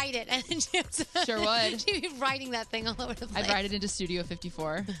would ride it. And Sure would. She'd be riding that thing all over the place. I'd ride it into Studio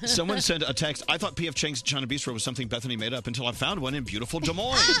 54. Someone sent a text. I thought P.F. Chang's China Bistro was something Bethany made up until I found one in beautiful Des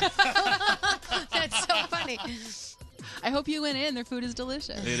Moines. That's so funny. I hope you went in. Their food is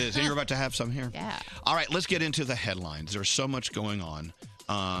delicious. It is. And you're about to have some here. Yeah. All right, let's get into the headlines. There's so much going on.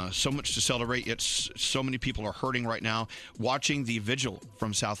 So much to celebrate, yet so many people are hurting right now. Watching the vigil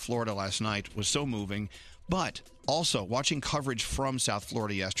from South Florida last night was so moving, but also watching coverage from South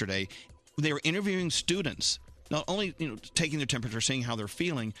Florida yesterday, they were interviewing students, not only taking their temperature, seeing how they're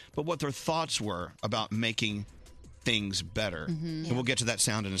feeling, but what their thoughts were about making things better. And we'll get to that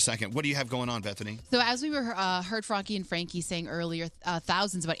sound in a second. What do you have going on, Bethany? So as we were heard Frankie and Frankie saying earlier, about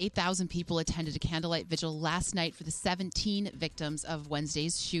 8,000 people attended a candlelight vigil last night for the 17 victims of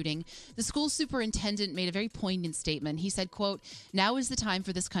Wednesday's shooting. The school superintendent made a very poignant statement. He said, quote, "Now is the time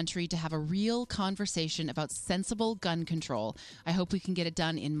for this country to have a real conversation about sensible gun control. I hope we can get it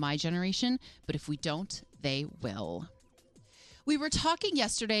done in my generation, but if we don't, they will." We were talking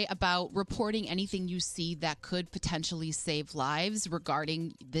yesterday about reporting anything you see that could potentially save lives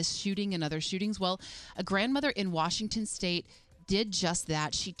regarding this shooting and other shootings. Well, a grandmother in Washington State did just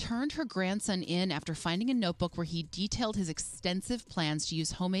that. She turned her grandson in after finding a notebook where he detailed his extensive plans to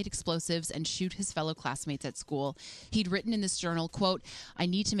use homemade explosives and shoot his fellow classmates at school. He'd written in this journal, quote, "I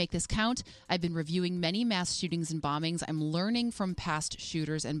need to make this count. I've been reviewing many mass shootings and bombings. I'm learning from past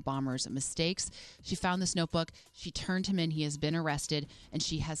shooters and bombers' mistakes." She found this notebook. She turned him in. He has been arrested, and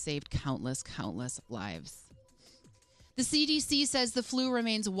she has saved countless lives. The CDC says the flu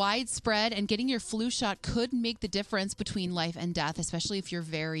remains widespread, and getting your flu shot could make the difference between life and death, especially if you're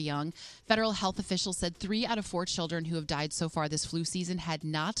very young. Federal health officials said 3 out of 4 children who have died so far this flu season had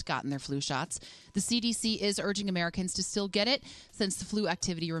not gotten their flu shots. The CDC is urging Americans to still get it, since the flu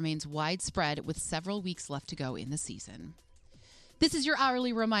activity remains widespread with several weeks left to go in the season. This is your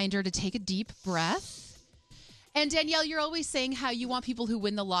hourly reminder to take a deep breath. And Danielle, you're always saying how you want people who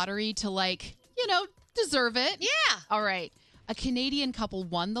win the lottery to, deserve it. Yeah. All right. A Canadian couple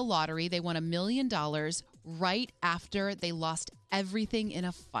won the lottery. They won $1 million right after they lost everything in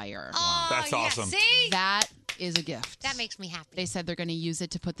a fire. Oh, That's awesome. See? That is a gift. That makes me happy. They said they're going to use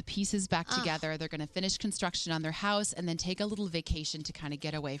it to put the pieces back together. They're going to finish construction on their house and then take a little vacation to kind of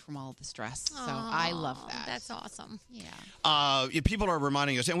get away from all the stress. So I love that. That's awesome. Yeah. People are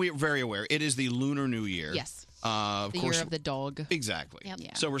reminding us, and we're very aware, it is the Lunar New Year. Yes. Of course, Year of the dog. Exactly. Yep.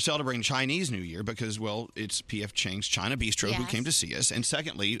 Yeah. So we're celebrating Chinese New Year because, well, it's P.F. Chang's China Bistro who Yes. came to see us. And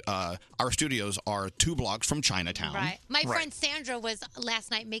secondly, our studios are 2 blocks from Chinatown. Right. My friend Sandra was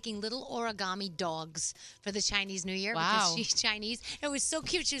last night making little origami dogs for the Chinese New Year because Wow. she's Chinese. It was so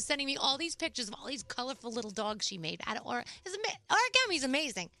cute. She was sending me all these pictures of all these colorful little dogs she made. Origami is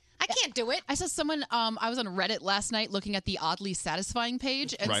amazing. I can't do it. I saw someone, I was on Reddit last night looking at the oddly satisfying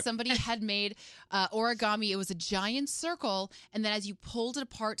page, and Right. somebody had made origami. It was a giant circle, and then as you pulled it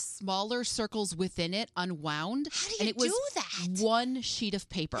apart, smaller circles within it unwound. How do you and it was do that? One sheet of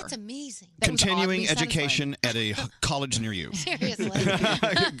paper. That's amazing. That was Continuing oddly education at a college near you. Seriously.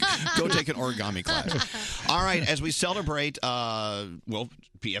 Go take an origami class. All right, as we celebrate,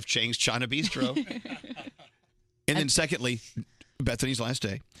 P.F. Chang's China Bistro. And then secondly, Bethany's last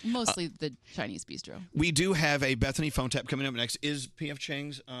day. Mostly the Chinese bistro. We do have a Bethany phone tap coming up next. Is P.F.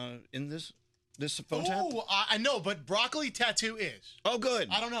 Chang's in this phone tap? Oh, I know, but broccoli tattoo is. Oh, good.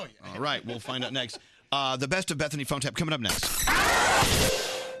 I don't know yet. All right, we'll find out next. The best of Bethany phone tap coming up next.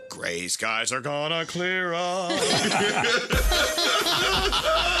 Gray skies are gonna clear up.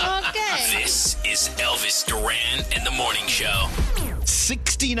 Okay. This is Elvis Duran and the Morning Show.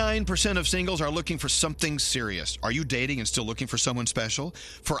 69% of singles are looking for something serious. Are you dating and still looking for someone special?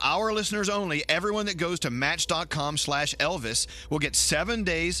 For our listeners only, everyone that goes to Match.com/Elvis will get 7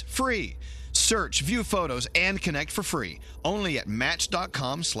 days free. Search, view photos, and connect for free. Only at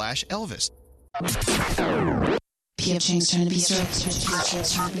Match.com/Elvis. P.F. Chang's trying to be straight.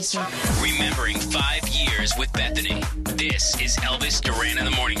 Remembering 5 years with Bethany. This is Elvis Duran and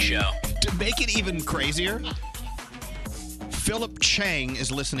the Morning Show. To make it even crazier, Philip Chang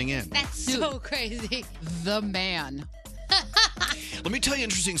is listening in. That's so crazy. The man. Let me tell you an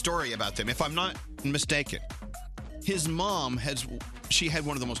interesting story about them, if I'm not mistaken. His mom had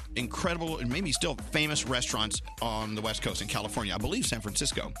one of the most incredible and maybe still famous restaurants on the West Coast in California, I believe San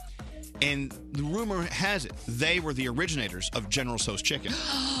Francisco. And the rumor has it they were the originators of General Tso's chicken.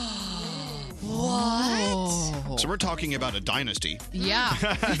 What? So we're talking about a dynasty. Yeah.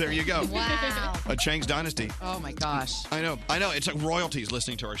 There you go. Wow. A Chang's dynasty. Oh my goch. I know. It's like royalties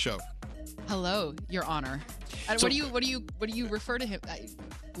listening to our show. Hello, Your Honor. So- What do you refer to him?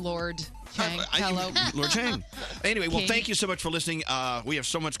 Lord Chang. Hello, Lord Chang. Anyway, well, King. thank you so much for listening. We have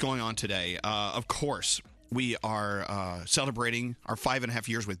so much going on today. Of course, we are celebrating our 5.5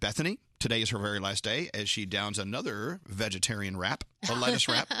 years with Bethany. Today is her very last day as she downs another vegetarian wrap, a lettuce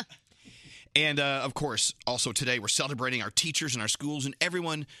wrap. And, of course, also today we're celebrating our teachers and our schools and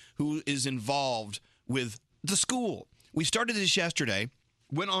everyone who is involved with the school. We started this yesterday,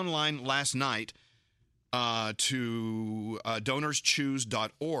 went online last night to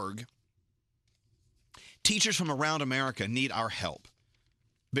donorschoose.org. Teachers from around America need our help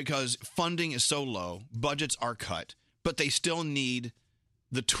because funding is so low, budgets are cut, but they still need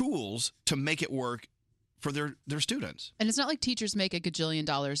the tools to make it work for their students. And it's not like teachers make $1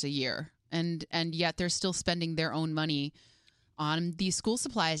 gajillion a year, and yet they're still spending their own money on these school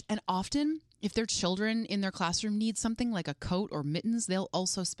supplies. And often, if their children in their classroom need something like a coat or mittens, they'll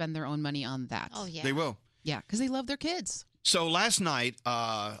also spend their own money on that. Oh, yeah. They will. Yeah, because they love their kids. So last night,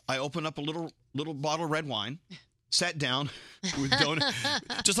 I opened up a little bottle of red wine, sat down with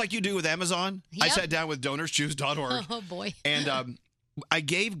just like you do with Amazon. I Yep. sat down with donorschoose.org. Oh, boy. And I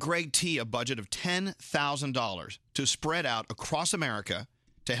gave Greg T a budget of $10,000 to spread out across America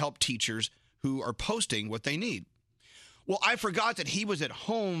to help teachers who are posting what they need. Well, I forgot that he was at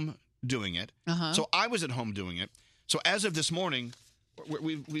home doing it. So I was at home doing it. So as of this morning,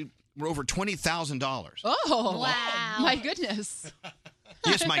 we're over $20,000. Oh, wow. My goodness.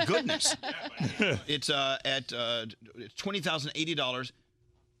 Yes, my goodness. It's at $20,080.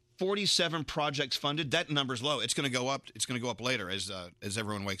 47 projects funded. That number's low. It's going to go up. It's going to go up later as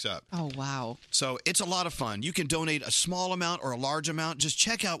everyone wakes up. Oh, wow. So it's a lot of fun. You can donate a small amount or a large amount. Just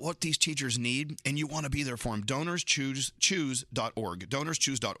check out what these teachers need, and you want to be there for them. Donorschoose.org.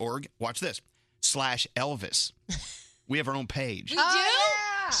 Donorschoose.org. Watch this. /Elvis. We have our own page. We do?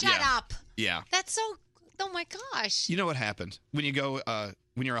 Shut up. Yeah. That's so. Oh my gosh. You know what happens when you go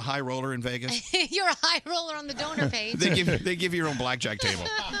when you're a high roller in Vegas? You're a high roller on the donor page. They give you your own blackjack table.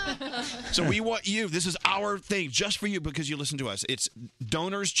 So we want you. This is our thing just for you because you listen to us. It's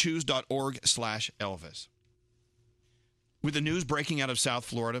donorschoose.org/Elvis. With the news breaking out of South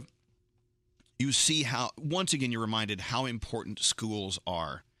Florida, you see how, once again, you're reminded how important schools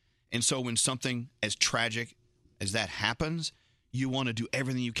are. And so when something as tragic as that happens, you want to do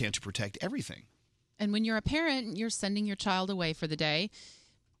everything you can to protect everything. And when you're a parent, you're sending your child away for the day.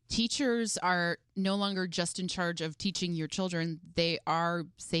 Teachers are no longer just in charge of teaching your children. They are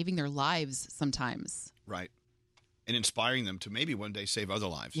saving their lives sometimes. Right. And inspiring them to maybe one day save other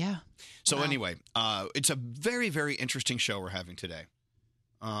lives. Yeah. So anyway, it's a very, very interesting show we're having today.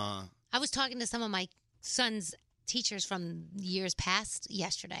 I was talking to some of my son's teachers from years past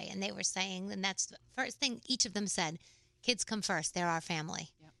yesterday, and they were saying, and that's the first thing each of them said, kids come first. They're our family.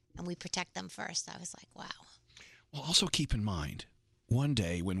 Yep. And we protect them first. I was like, wow. Well, also keep in mind, one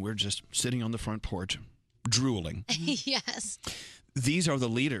day when we're just sitting on the front porch, drooling, Yes. these are the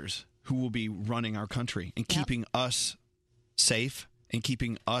leaders who will be running our country and keeping us safe and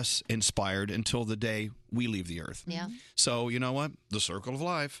keeping us inspired until the day we leave the earth. Yeah. So you know what? The circle of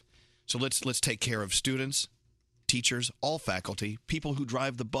life. So let's take care of students, teachers, all faculty, people who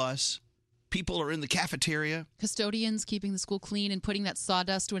drive the bus, people who are in the cafeteria. Custodians keeping the school clean and putting that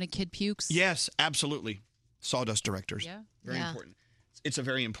sawdust when a kid pukes. Yes, absolutely. Sawdust directors. Yeah. Very important. It's a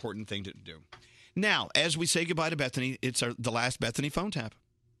very important thing to do. Now, as we say goodbye to Bethany, it's the last Bethany phone tap.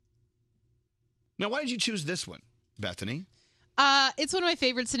 Now, why did you choose this one, Bethany? It's one of my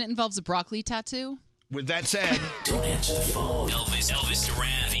favorites, and it involves a broccoli tattoo. With that said, don't answer the phone. Elvis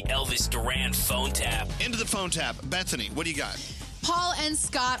Duran, the Elvis Duran phone tap. Into the phone tap. Bethany, what do you got? Paul and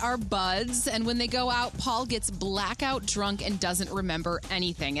Scott are buds, and when they go out, Paul gets blackout drunk and doesn't remember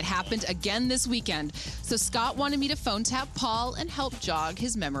anything. It happened again this weekend. So Scott wanted me to phone tap Paul and help jog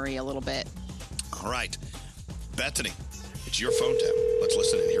his memory a little bit. All right. Bethany, it's your phone tap. Let's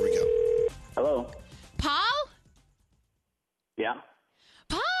listen in. Here we go. Hello. Paul? Yeah.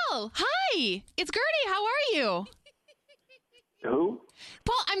 Paul, hi. It's Gertie. How are you? Who?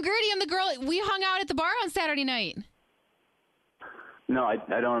 Paul, I'm Gertie. I'm the girl. We hung out at the bar on Saturday night. No, I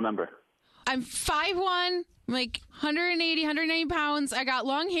don't remember. I'm 5'1", like 180, 190 pounds. I got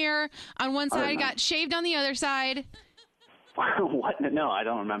long hair on one side, got shaved on the other side. What? No, I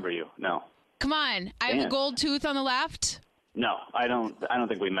don't remember you. No. Come on. I have a gold tooth on the left. No, I don't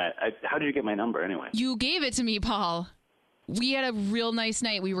think we met. How did you get my number anyway? You gave it to me, Paul. We had a real nice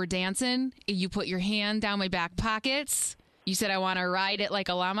night. We were dancing. You put your hand down my back pockets. You said, I want to ride it like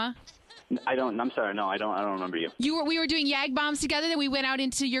a llama. I'm sorry. No, I don't remember you. We were doing Yag Bombs together. Then we went out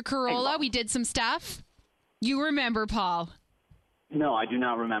into your Corolla. We did some stuff. You remember, Paul? No, I do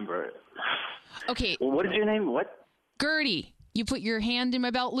not remember. Okay. Well, what is your name? What? Gertie. You put your hand in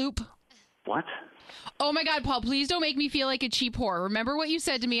my belt loop. What? Oh, my God, Paul, please don't make me feel like a cheap whore. Remember what you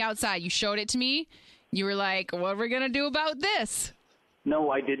said to me outside? You showed it to me. You were like, what are we going to do about this?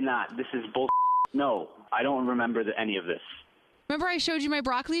 No, I did not. This is bull. No, I don't remember any of this. Remember I showed you my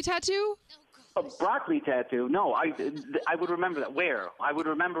broccoli tattoo? A broccoli tattoo? No, I would remember that. Where? I would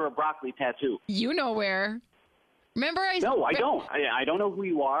remember a broccoli tattoo. You know where. Remember No, I don't. I don't know who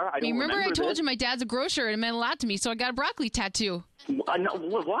you are. I don't remember I told this. you my dad's a grocer and it meant a lot to me, so I got a broccoli tattoo. No,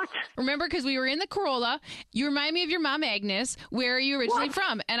 what? Remember, because we were in the Corolla, you remind me of your mom, Agnes. Where are you originally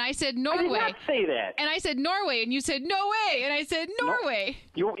from? And I said Norway. I did not say that. And I said Norway, and you said no way. And I said Norway.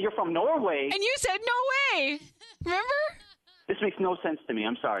 No, you're from Norway. And you said no way. Remember? This makes no sense to me.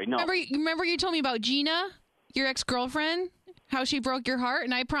 I'm sorry. No. Remember you told me about Gina, your ex-girlfriend, how she broke your heart,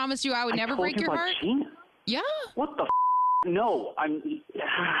 and I promised you I would never break your heart. Gina? Yeah. What the? No, I'm.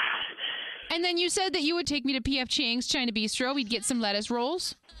 And then you said that you would take me to P.F. Chang's China Bistro. We'd get some lettuce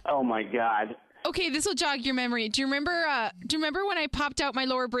rolls. Oh my God. Okay, this will jog your memory. Do you remember when I popped out my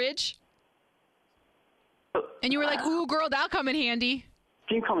lower bridge? And you were like, "Ooh, girl, that'll come in handy."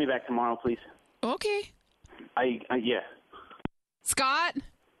 Can you call me back tomorrow, please? Okay. Yeah. Scott?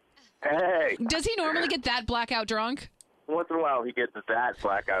 Hey. Does he normally get that blackout drunk? Once in a while, he gets that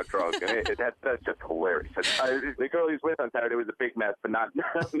blackout drunk, and that's just hilarious. The girl he's with on Saturday was a big mess, but not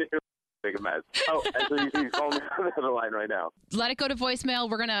nearly as big a mess. Oh, and so he's calling me on the other line right now. Let it go to voicemail.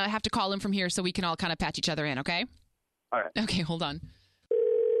 We're going to have to call him from here so we can all kind of patch each other in, okay? All right. Okay, hold on.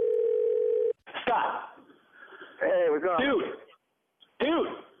 Scott. Hey, what's going on? Dude,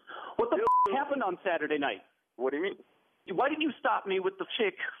 what the happened on Saturday night? What do you mean? Why didn't you stop me with the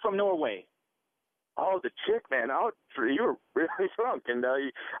chick from Norway? Oh, the chick, man. Oh, you were really drunk, and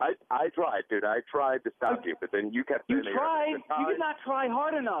I tried, dude. I tried to stop you, but then you kept. You tried. You did not try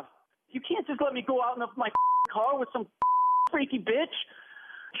hard enough. You can't just let me go out in my car with some freaky bitch.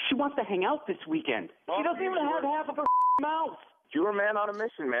 She wants to hang out this weekend. She doesn't even have half of her mouth. You were a man on a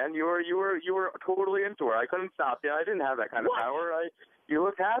mission, man. You were totally into her. I couldn't stop you. I didn't have that kind of power. You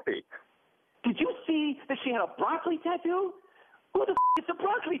looked happy. Did you see that she had a broccoli tattoo? Who the gets a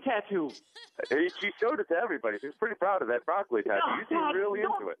broccoli tattoo? She showed it to everybody. She was pretty proud of that broccoli tattoo. You seemed really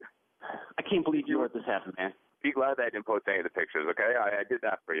into it. I can't believe you let this happen, man. Be glad that I didn't post any of the pictures, okay? I did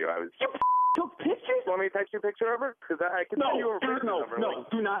that for you. You took pictures? Want me to text you a picture of her? Because I can send you a picture of her.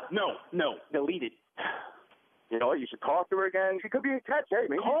 No, delete it. You know what? You should talk to her again. She could be a catch. Hey,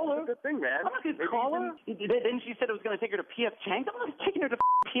 maybe call her. It's a good thing, man. I'm not going to call her. Then she said I was going to take her to P.F. Chang's. I'm not taking her to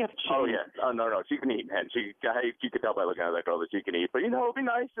P.F. Chang's. Oh, yeah. Oh, no. She can eat, man. You could tell by looking at that girl that she can eat. But, you know, it'd be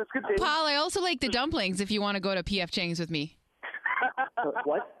nice. It's good. Paul, I also like the dumplings if you want to go to P.F. Chang's with me.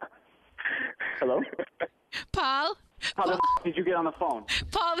 What? Hello? Paul? How the did you get on the phone?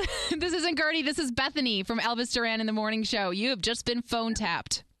 Paul, this isn't Gertie. This is Bethany from Elvis Duran in the Morning Show. You have just been phone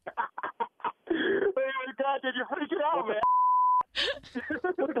tapped. Oh my God, did you freak it out, man?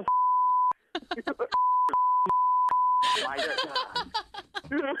 What the my God.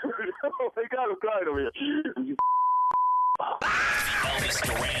 Oh my God, I'm crying over here. You Elvis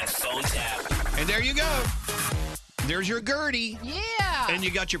Duran phone tap. And there you go. There's your Gertie. Yeah. And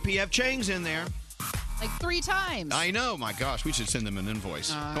you got your PF Chang's in there. Like 3 times. I know. My gosh, we should send them an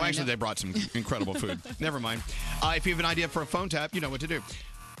invoice. I Actually, know. they brought some incredible food. Never mind. If you have an idea for a phone tap, you know what to do.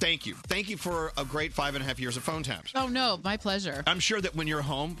 Thank you. Thank you for a great 5.5 years of phone taps. Oh, no. My pleasure. I'm sure that when you're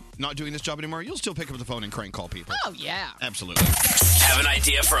home, not doing this job anymore, you'll still pick up the phone and crank call people. Oh, yeah. Absolutely. Have an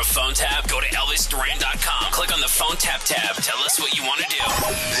idea for a phone tap? Go to ElvisDuran.com. Click on the phone tap tab. Tell us what you want to do.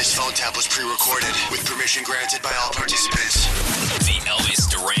 This phone tap was pre-recorded with permission granted by all participants. The Elvis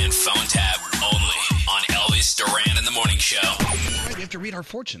Duran phone tap only on Elvis Duran in the Morning Show. All right, we have to read our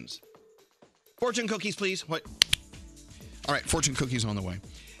fortunes. Fortune cookies, please. What? All right, fortune cookies on the way.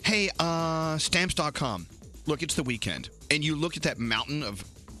 Hey, Stamps.com. Look, it's the weekend. And you look at that mountain of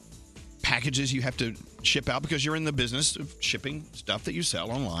packages you have to ship out because you're in the business of shipping stuff that you sell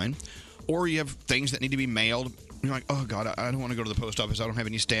online. Or you have things that need to be mailed. You're like, oh, God, I don't want to go to the post office. I don't have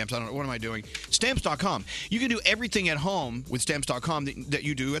any stamps. I don't know. What am I doing? Stamps.com. You can do everything at home with Stamps.com that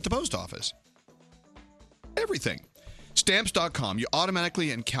you do at the post office. Everything. Stamps.com. You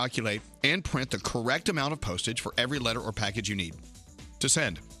automatically and calculate and print the correct amount of postage for every letter or package you need to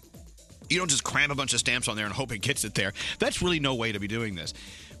send. You don't just cram a bunch of stamps on there and hope it gets it there. That's really no way to be doing this.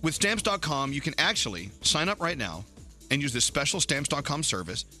 With Stamps.com, you can actually sign up right now and use this special Stamps.com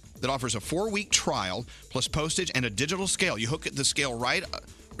service that offers a 4-week trial plus postage and a digital scale. You hook the scale right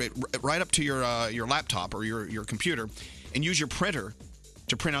up to your laptop or your computer and use your printer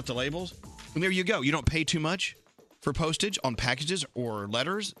to print out the labels. And there you go. You don't pay too much for postage on packages or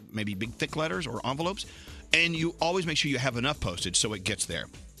letters, maybe big, thick letters or envelopes. And you always make sure you have enough postage so it gets there.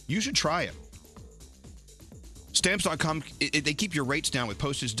 You should try it. Stamps.com, they keep your rates down with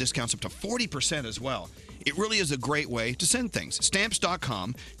postage discounts up to 40% as well. It really is a great way to send things.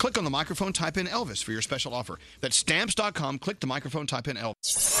 Stamps.com, click on the microphone, type in Elvis for your special offer. That's Stamps.com, click the microphone, type in Elvis.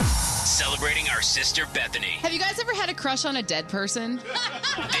 Celebrating our sister Bethany. Have you guys ever had a crush on a dead person?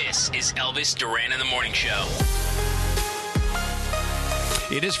 This is Elvis Duran in the Morning Show.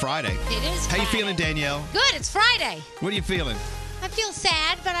 It is Friday. It is How you Friday. feeling, Danielle? Good. It's Friday. What are you feeling? I feel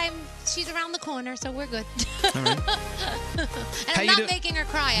sad, but she's around the corner, so we're good. All right. And How I'm you not do- making her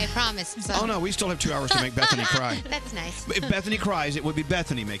cry, I promise. So. Oh, no, we still have 2 hours to make Bethany cry. That's nice. If Bethany cries, it would be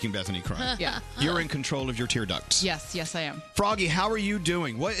Bethany making Bethany cry. Yeah. You're in control of your tear ducts. Yes, I am. Froggy, how are you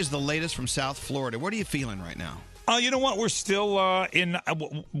doing? What is the latest from South Florida? What are you feeling right now? You know what? We're still in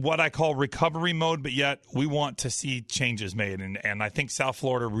what I call recovery mode, but yet we want to see changes made. And I think South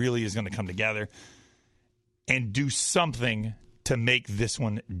Florida really is going to come together and do something to make this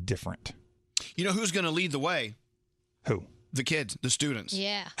one different. You know who's going to lead the way? Who? The kids, the students.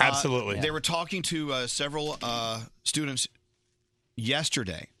 Yeah. Absolutely. They were talking to several students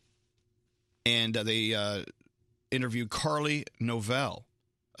yesterday, and they interviewed Carly Novell,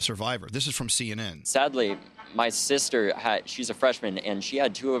 a survivor. This is from CNN. Sadly, my sister she's a freshman, and she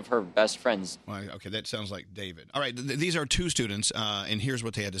had 2 of her best friends. Well, okay, that sounds like David. All right, these are 2 students, and here's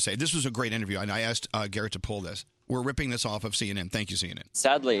what they had to say. This was a great interview, and I asked Garrett to pull this. We're ripping this off of CNN. Thank you, CNN.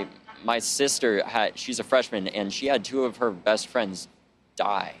 Sadly, my sister she's a freshman, and she had 2 of her best friends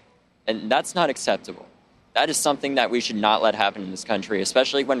die. And that's not acceptable. That is something that we should not let happen in this country,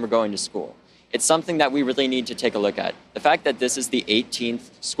 especially when we're going to school. It's something that we really need to take a look at. The fact that this is the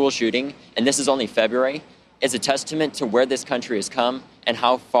 18th school shooting, and this is only February, is a testament to where this country has come and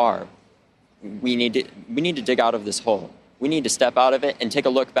how far we need to dig out of this hole. We need to step out of it and take a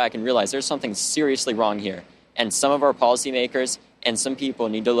look back and realize there's something seriously wrong here. And some of our policymakers and some people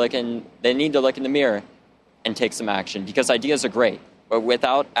need to look in the mirror and take some action, because ideas are great, but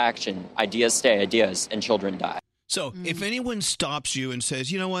without action, ideas stay ideas and children die. So if anyone stops you and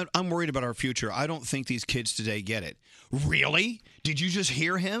says, you know what, I'm worried about our future, I don't think these kids today get it. Really? Did you just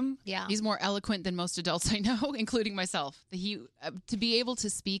hear him? Yeah. He's more eloquent than most adults I know, including myself. To be able to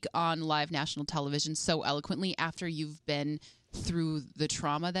speak on live national television so eloquently after you've been through the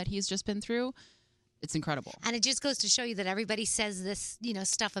trauma that he's just been through, it's incredible. And it just goes to show you that everybody says this,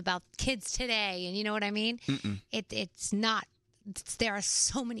 stuff about kids today, and you know what I mean? It's not. There are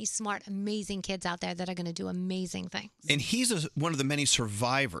so many smart, amazing kids out there that are going to do amazing things. And he's one of the many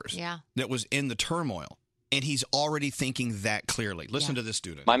survivors that was in the turmoil. And he's already thinking that clearly. Listen to this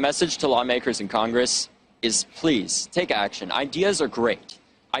student. My message to lawmakers in Congress is please take action. Ideas are great,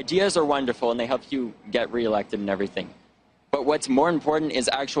 Ideas are wonderful and they help you get reelected and everything. But what's more important is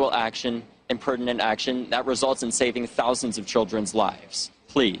actual action and pertinent action that results in saving thousands of children's lives.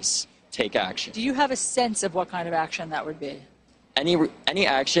 Please take action. Do you have a sense of what kind of action that would be? Any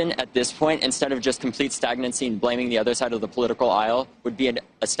action at this point, instead of just complete stagnancy and blaming the other side of the political aisle, would be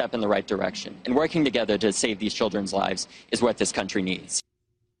a step in the right direction. And working together to save these children's lives is what this country needs.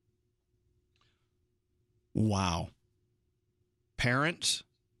 Wow. Parents,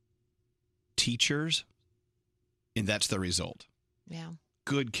 teachers, and that's the result. Yeah.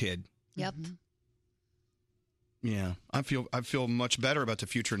 Good kid. Yep. Yeah. I feel much better about the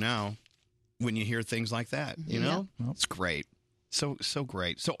future now when you hear things like that, you know? It's great. So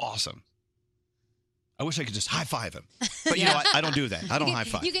great. So awesome. I wish I could just high five him. But you know what? I don't do that. I don't high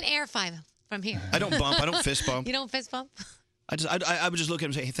five. You can air five him from here. I don't bump. I don't fist bump. You don't fist bump? I would just look at him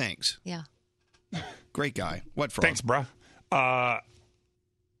and say, hey, thanks. Yeah. Great guy. What for? Thanks, bruh.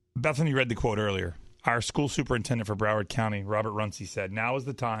 Bethany read the quote earlier. Our school superintendent for Broward County, Robert Runcie, said, now is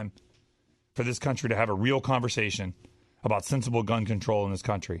the time for this country to have a real conversation about sensible gun control in this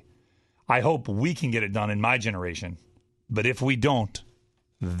country. I hope we can get it done in my generation, but if we don't,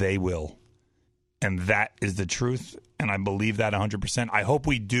 they will. And that is the truth, and I believe that 100%. I hope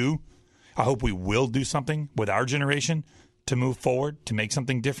we do. I hope we will do something with our generation to move forward, to make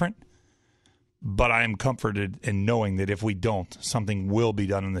something different. But I am comforted in knowing that if we don't, something will be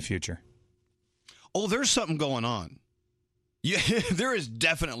done in the future. Oh, there's something going on. Yeah, there is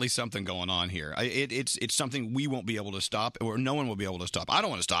definitely something going on here. It's something we won't be able to stop, or no one will be able to stop. I don't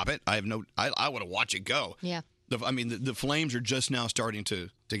want to stop it. I want to watch it go. Yeah. The flames are just now starting to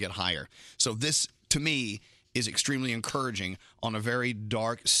get higher. So this, to me, is extremely encouraging on a very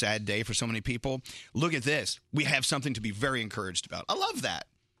dark, sad day for so many people. Look at this. We have something to be very encouraged about. I love that.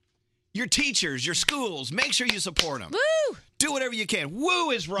 Your teachers, your schools, make sure you support them. Woo! Do whatever you can.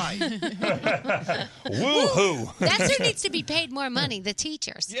 Woo is right. Woo-hoo. That's who needs to be paid more money, the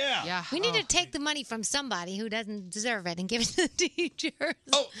teachers. Yeah. We need to take the money from somebody who doesn't deserve it and give it to the teachers.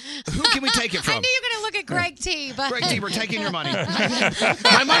 Oh, who can we take it from? I knew you were going to look at Greg T. But Greg T, we're taking your money.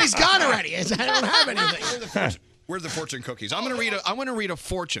 My money's gone already. I don't have anything. Where are the fortune cookies? I want to read a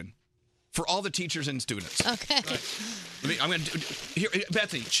fortune for all the teachers and students. Okay. I'm going to here,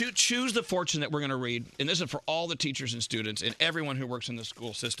 Bethany, choose the fortune that we're going to read, and this is for all the teachers and students and everyone who works in the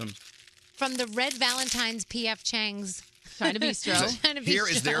school system. From the Red Valentine's P.F. Chang's China Bistro. Here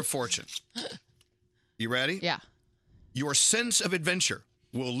is their fortune. You ready? Yeah. Your sense of adventure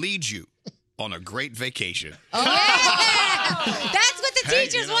will lead you on a great vacation. Oh, yeah! That's what the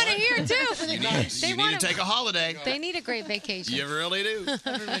teachers want to hear, too. You need to take a holiday. They need a great vacation. You really do.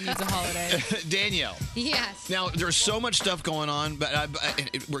 Everyone needs a holiday. Danielle. Yes. Now, there's so much stuff going on, but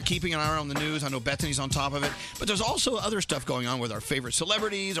we're keeping an eye on the news. I know Bethany's on top of it. But there's also other stuff going on with our favorite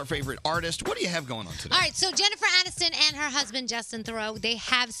celebrities, our favorite artists. What do you have going on today? All right, so Jennifer Aniston and her husband, Justin Theroux, they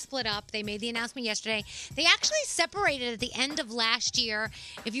have split up. They made the announcement yesterday. They actually separated at the end of last year.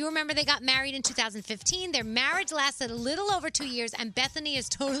 If you remember, they got married in 2015. Their marriage lasted a little over 2 years, and Bethany is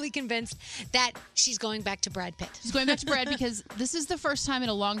totally convinced that she's going back to Brad Pitt. She's going back to Brad because this is the first time in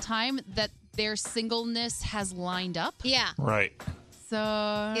a long time that their singleness has lined up. Yeah. Right.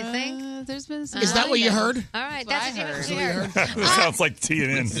 So you think there's been some Is that what you heard? All right, that's what you heard. Sounds like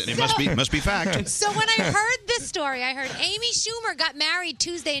TNN. It must be fact. So when I heard this story, I heard Amy Schumer got married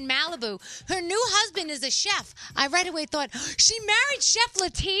Tuesday in Malibu. Her new husband is a chef. I right away thought, she married Chef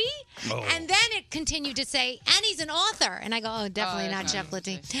Lattee? Oh. And then it continued to say, and he's an author. And I go, oh, definitely not Chef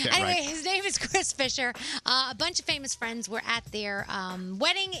Lattee. Yeah, Anyway, right. his name is Chris Fisher. A bunch of famous friends were at their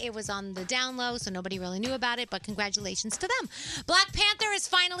wedding. It was on the down low, so nobody really knew about it, but congratulations to them. Black Panther is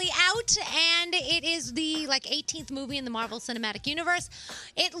finally out, and it is the 18th movie in the Marvel Cinematic Universe.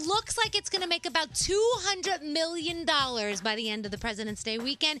 It looks like it's going to make about $200 million by the end of the President's Day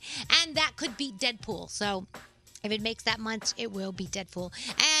weekend, and that could beat Deadpool. So if it makes that much, it will beat Deadpool.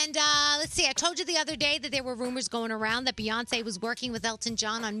 And let's see, I told you the other day that there were rumors going around that Beyonce was working with Elton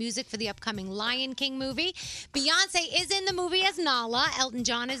John on music for the upcoming Lion King movie. Beyonce is in the movie as Nala. Elton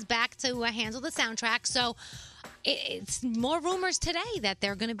John is back to handle the soundtrack. So it's more rumors today that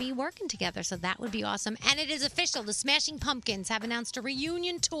they're going to be working together, so that would be awesome. And it is official. The Smashing Pumpkins have announced a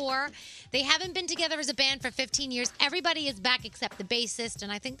reunion tour. They haven't been together as a band for 15 years. Everybody is back except the bassist,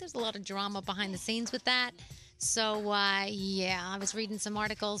 and I think there's a lot of drama behind the scenes with that. So, yeah, I was reading some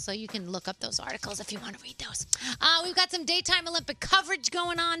articles, so you can look up those articles if you want to read those. We've got some daytime Olympic coverage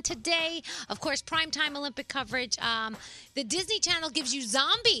going on today. Of course, primetime Olympic coverage. The Disney Channel gives you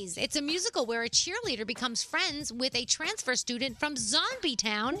Zombies. It's a musical where a cheerleader becomes friends with a transfer student from Zombie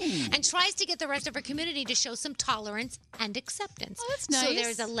Town and tries to get the rest of her community to show some tolerance and acceptance. Oh, that's nice. So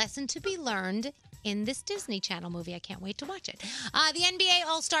there's a lesson to be learned in this Disney Channel movie. I can't wait to watch it. The NBA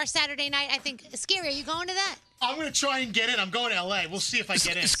All-Star Saturday night, I think. Scary, are you going to that? I'm going to try and get in. I'm going to L.A. We'll see if I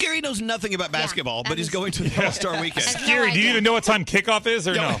get in. Scary knows nothing about basketball, but he's going to the All-Star Weekend. Scary, do you even know what time kickoff is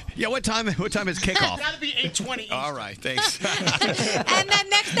or no? Yeah, what time is kickoff? That'll be 8:20. All right, thanks. And then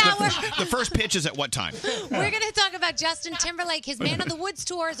next hour, The first pitch is at what time? we're going to talk about Justin Timberlake. His Man of the Woods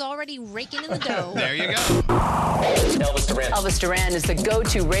tour is already raking in the dough. There you go. Elvis Duran. Elvis Duran is the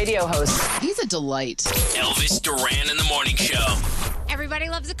go-to radio host. He's a delight. Elvis Duran in the morning show. Everybody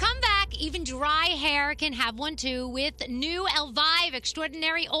loves a comeback. Even dry hair can have one too with new Elvive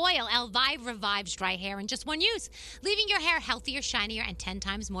Extraordinary Oil. Elvive revives dry hair in just one use, leaving your hair healthier, shinier, and 10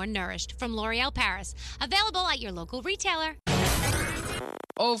 times more nourished. From L'Oreal Paris. Available at your local retailer.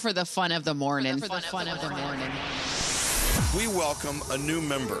 Oh, for the fun of the morning. For the fun of the morning. We welcome a new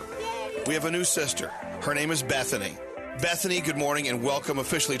member. We have a new sister. Her name is Bethany. Bethany, good morning and welcome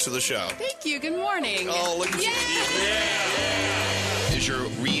officially to the show. Thank you. Good morning. Oh, look at you. Is your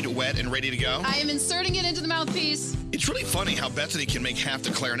reed wet and ready to go? I am inserting it into the mouthpiece. It's really funny how Bethany can make half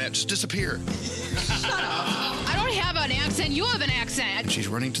the clarinet just disappear. I don't have an accent. You have an accent. She's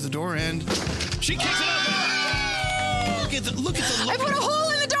running to the door and she kicks it up. Look at the I put a hole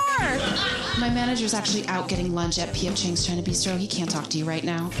in the door. My manager's actually out getting lunch at P.F. Chang's China Bistro. He can't talk to you right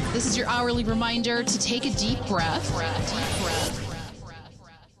now. This is your hourly reminder to take a deep breath.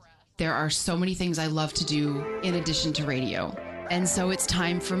 There are so many things I love to do in addition to radio. And so it's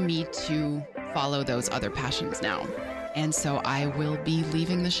time for me to follow those other passions now. And so I will be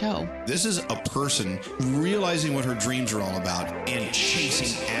leaving the show. This is a person realizing what her dreams are all about and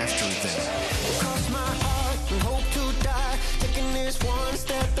chasing after them.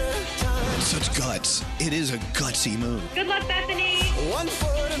 Such guts. It is a gutsy move. Good luck, Bethany. One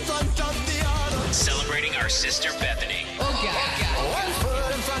foot in front of the other. Celebrating our sister Bethany. Oh, God. One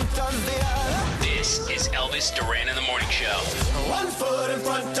foot in front of the other. This is Elvis Duran in the morning show. One foot in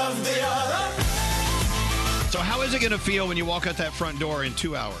front of the other. So how is it going to feel when you walk out that front door in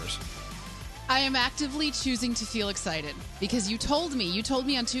 2 hours? I am actively choosing to feel excited because you told me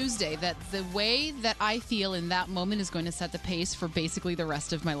on Tuesday that the way that I feel in that moment is going to set the pace for basically the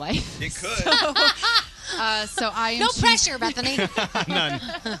rest of my life. It could. So I am No pressure, Bethany. None.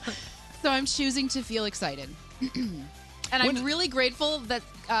 So I'm choosing to feel excited. And I'm really grateful that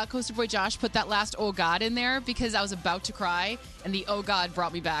Coaster Boy Josh put that last "Oh God" in there because I was about to cry, and the "Oh God"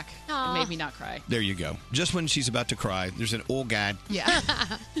 brought me back and made me not cry. There you go. Just when she's about to cry, there's an "Oh God." Yeah.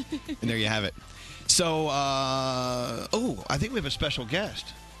 And there you have it. So, I think we have a special guest.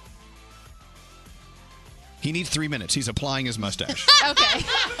 He needs 3 minutes. He's applying his mustache. Okay.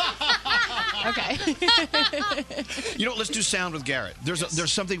 Okay. You know what? Let's do sound with Garrett.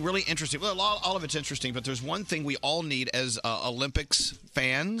 There's something really interesting. Well, all of it's interesting, but there's one thing we all need as Olympics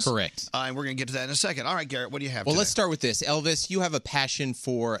fans. Correct. And we're going to get to that in a second. All right, Garrett, what do you have Well, today? let's start with this. Elvis, you have a passion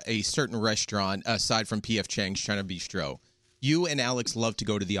for a certain restaurant aside from P.F. Chang's China Bistro. You and Alex love to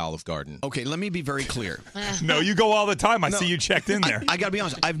go to the Olive Garden. Okay, let me be very clear. No, you go all the time. I see you checked in there. I got to be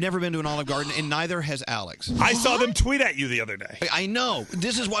honest. I've never been to an Olive Garden, and neither has Alex. I saw them tweet at you the other day. I know.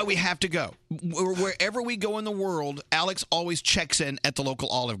 This is why we have to go. Wherever we go in the world, Alex always checks in at the local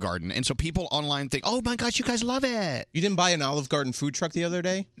Olive Garden. And so people online think, oh, my gosh, you guys love it. You didn't buy an Olive Garden food truck the other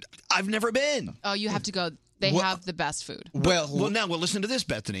day? I've never been. Oh, you have to go. They have the best food. Well, now, listen to this,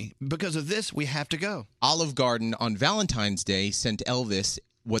 Bethany. Because of this, we have to go. Olive Garden on Valentine's Day sent Elvis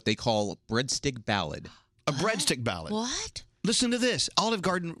what they call breadstick ballad. A breadstick ballad. What? Listen to this. Olive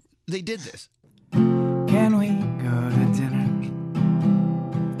Garden, they did this. Can we go to dinner?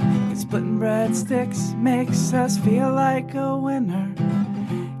 'Cause splitting breadsticks makes us feel like a winner.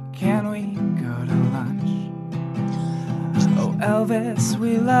 Can we go to lunch? Oh, Elvis,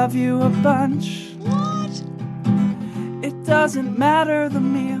 we love you a bunch. What? It doesn't matter the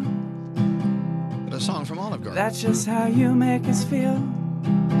meal. But a song from Olive Garden. That's just how you make us feel.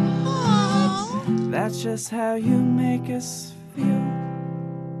 Aww. That's just how you make us feel.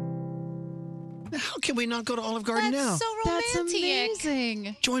 How can we not go to Olive Garden now? That's so romantic. That's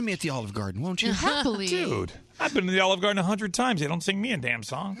amazing. Join me at the Olive Garden, won't you? Happily. Dude. I've been to the Olive Garden 100 times. They don't sing me a damn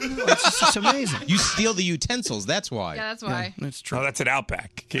song. It's just amazing. You steal the utensils. That's why. Yeah, that's why. That's true. No, that's at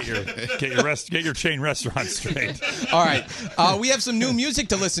Outback. Get your chain restaurant straight. All right. We have some new music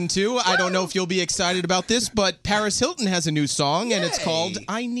to listen to. I don't know if you'll be excited about this, but Paris Hilton has a new song, and it's called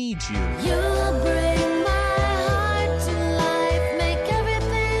I Need You.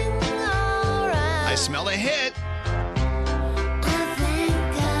 I smell a hit.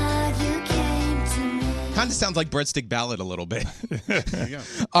 Kind of sounds like Breadstick Ballad a little bit. There you go.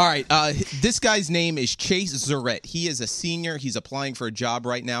 All right. This guy's name is Chase Zarette. He is a senior. He's applying for a job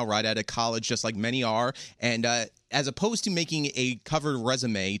right now, right out of college, just like many are. And as opposed to making a cover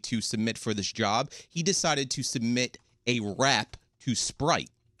resume to submit for this job, he decided to submit a rap to Sprite.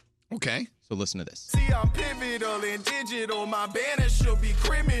 Okay. So listen to this. See, I'm pivotal and digital. My banner should be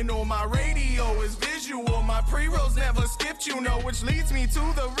criminal. My radio is visual. My pre-rolls never skipped, which leads me to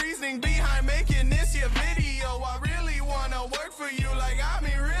the reasoning behind making this your video. I really want to work for you, really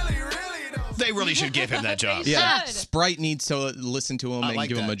though. They really should give him that job. Yeah, Sprite needs to listen to him and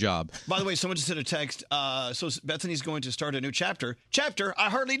give him a job. By the way, someone just sent a text. So Bethany's going to start a new chapter. I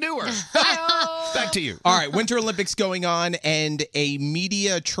hardly knew her. Back to you. All right, Winter Olympics going on, and a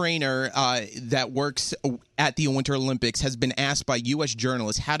media trainer that works at the Winter Olympics has been asked by U.S.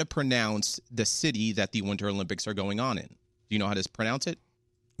 journalists how to pronounce the city that the Winter Olympics are going on in. Do you know how to pronounce it?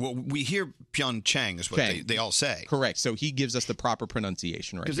 Well, we hear Pyeongchang is what they all say. Correct. So he gives us the proper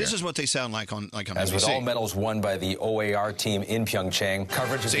pronunciation right here. Because this is what they sound like on As BBC. with all medals won by the OAR team in Pyeongchang,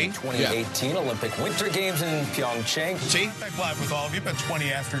 coverage of the 2018 Olympic Winter Games in Pyeongchang. See? Back live with all of you, about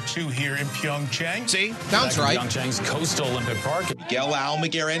 20 after 2 here in Pyeongchang. See? Sounds right. Pyeongchang's Coastal Olympic Park. Miguel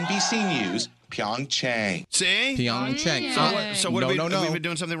Almaguer, NBC News, Pyeongchang. See? Pyeongchang. So what have we been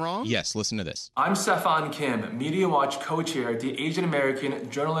doing something wrong? Yes, listen to this. I'm Stefan Kim, Media Watch co-chair at the Asian American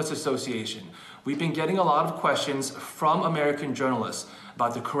Journalists Association. We've been getting a lot of questions from American journalists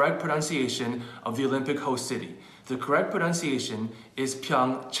about the correct pronunciation of the Olympic host city. The correct pronunciation is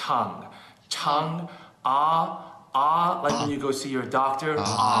Pyeongchang. Chang, like when you go see your doctor.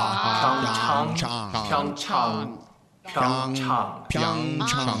 Pyeongchang. Pyeongchang. Pyeongchang.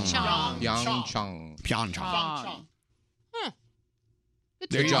 Pyeongchang.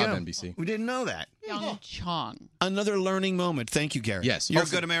 There Good you job, go. NBC. We didn't know that. Pyeongchang. Another learning moment. Thank you, Gary. Yes. You're a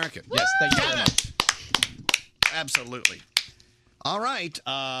good American. Yes, thank you very much. Absolutely. All right.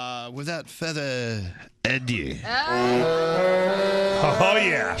 Without further ado. Oh,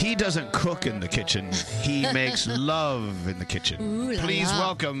 yeah. He doesn't cook in the kitchen. He makes love in the kitchen. Ooh la Please la.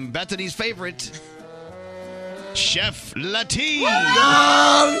 welcome Bethany's favorite, Chef Latif.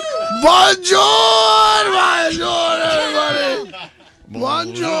 Bonjour, everybody.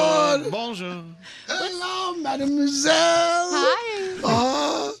 Bonjour. Hello, mademoiselle.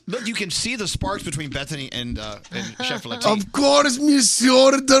 Hi. Look, you can see the sparks between Bethany and Chef Latif. Of course,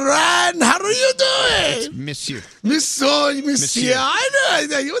 Monsieur Duran. How are you doing? Monsieur. Monsieur. I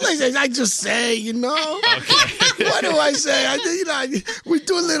know. I just say, Okay. What do I say? We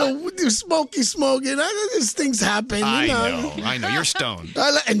do smoking. These things happen. I know. You're stoned.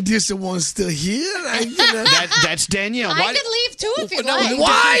 And this one's still here. That's Danielle. I could leave too if you like.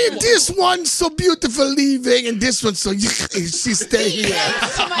 Why this one so beautiful leaving and this one so she stay here?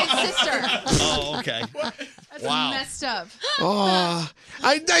 That's to my sister. Oh, okay. That's Wow. messed up. Oh,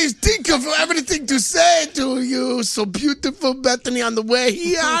 I think of everything to say to you. So beautiful, Bethany, on the way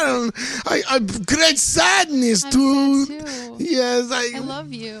here. I great sadness too. Yes, I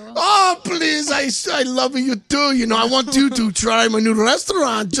love you. Oh, please, I love you too. I want you to try my new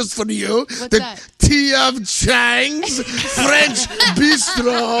restaurant just for you. What's the that? T.F. Chang's French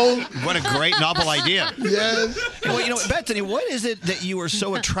Bistro. What a great novel idea. Yes. Well, Bethany, what is it that you are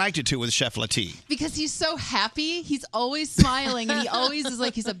so attracted to with Chef Latif? Because he's so happy. He's always smiling, and he always is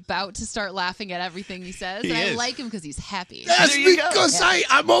like he's about to start laughing at everything he says. He and is. I like him because he's happy. That's because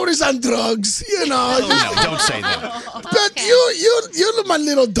I'm always on drugs, Oh, no, don't say that. But you're my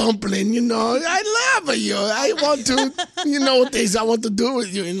little dumpling, I love you. I want to, things I want to do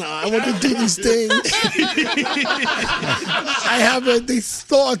with you, I want to do these things. I have these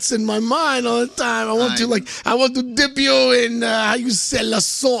thoughts in my mind all the time. I want to dip you in, how you say, la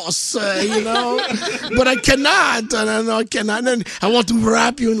sauce, but I cannot. I cannot. And I want to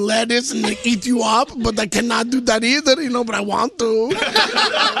wrap you in lettuce and eat you up, but I cannot do that either, but I want to.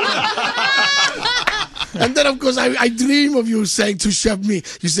 And then, of course, I dream of you saying to Chef me,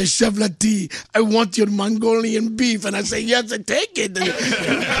 you say, Chef Lati, I want your Mongolian beef. And I say, yes, I take it.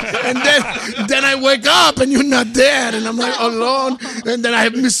 And then I wake up and you're not there. And I'm like, alone. And then I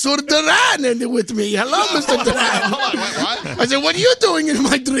have Mr. Duran with me. Hello, Mr. Duran. I said, what are you doing in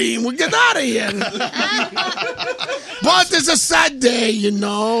my dream? Well, get out of here. But it's a sad day, you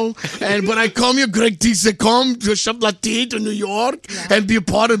know. But I come here, Greg T said, come to Chef Lati to New York and be a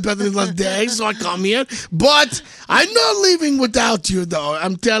part of Bethany's Last Day. So I come here. But I'm not leaving without you, though.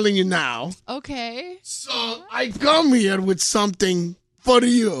 I'm telling you now. Okay. So I come here with something for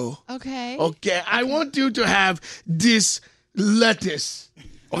you. Okay. Okay. I want you to have this lettuce.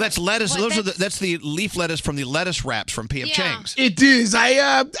 Oh, that's lettuce. That's the leaf lettuce from the lettuce wraps from P.F. Chang's. It is.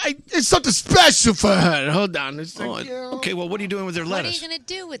 It's something special for her. Hold on a second. Okay, well, what are you doing with your lettuce? What are you going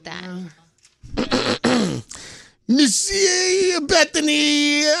to do with that? Monsieur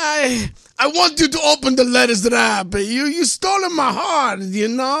Bethany, I want you to open the lettuce wrap. You stolen my heart, you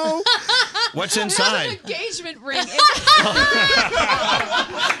know? What's inside? An engagement ring.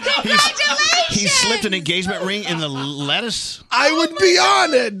 Congratulations! He slipped an engagement ring in the lettuce? I would be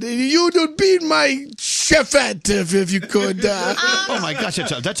honored. You would be my chefette if you could. Oh, my gosh,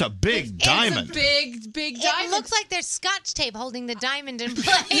 that's a big diamond. Big diamond. It looks like there's scotch tape holding the diamond in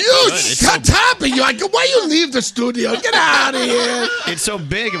place. You shut up! Why you leave the studio? Get out of here! It's so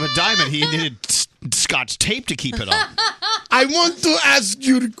big of a diamond, he needed scotch tape to keep it on. I want to ask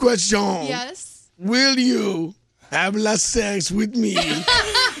you the question. Yes. Will you have last sex with me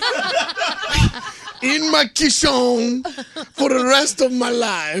in my kitchen for the rest of my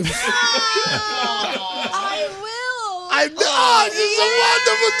life? I will. This is a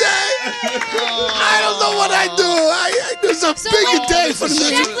wonderful day. I don't know what I do. There's a big day for me.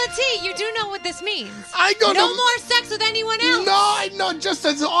 Chef Lati, you do know what this means. No more sex with anyone else. No, I know. Just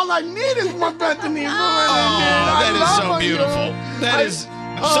as all I need is my Bethany. That is so beautiful. That is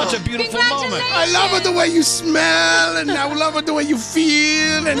such a beautiful moment. I love it the way you smell, and I love it the way you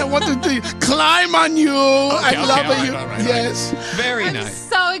feel, and I want to climb on you. I love it. Yes. Very I'm nice.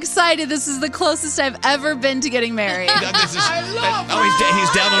 so excited. This is the closest I've ever been to getting married. He's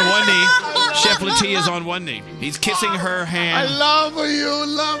down on one knee. Chef Lati is on one knee. He's kissing her hand. I love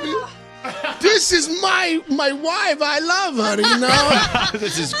you. This is my wife. I love her, you know.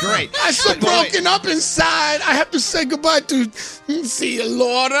 This is great. I'm so broken up inside. I have to say goodbye to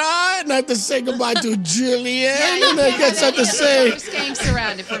Laura, and I have to say goodbye to Julian, and I guess I have to say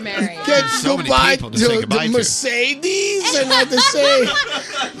around if we're married. Goodbye to the Mercedes, and I have to say,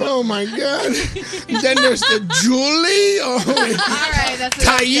 oh my God. Then there's the Julie, All right, that's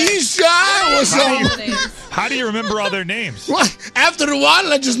Taisha. How do you remember all their names? Well, after a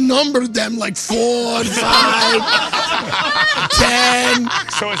while, I just numbered them like 4, 5, 10.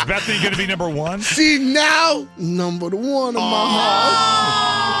 So is Bethany going to be number 1? See, now, number 1 in my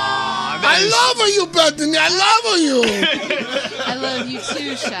heart. I love you, Bethany. I love you. I love you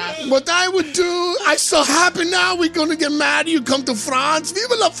too, Chef. What I would do, I'm so happy now. We're going to get married. You come to France.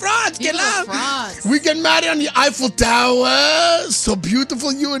 Vive la France. Vive la France. We get married on the Eiffel Tower. So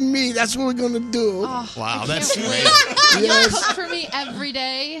beautiful, you and me. That's what we're going to do. Wow, that's great. You cook for me every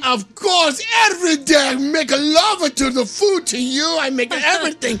day? Of course, every day. I make a love to the food to you. I make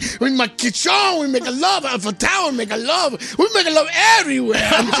everything. In my kitchen, we make a love. Eiffel Tower, we make a love. We make a love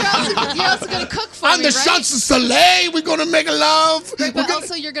everywhere. You're also going to cook for me, on the Champs-Élysées, we're going to make a love. Right, but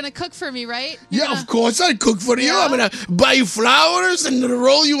also you're going to cook for me, right? Of course, I cook for you. I'm going to buy you flowers and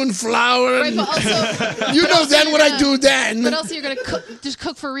roll you in flour. Right, but also... you know then what I do then. But also you're going to just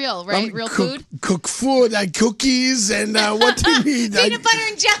cook for real, right? Real food? Cook food, like cookies and what do you need? Peanut butter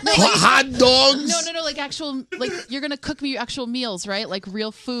and jelly. Hot dogs. No, like actual, like you're going to cook me actual meals, right? Like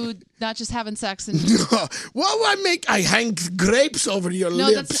real food, not just having sex. And I hang grapes over your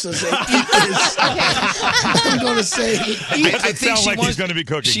lips as I eat this. I'm going to say, I think he's going to be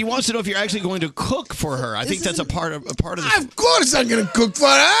cooking. She wants to know if you're actually going to cook for her. I think that's a part of the. Of course, I'm going to cook for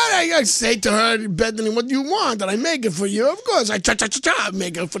her. I say to her, Bethany, what do you want? And I make it for you. Of course, I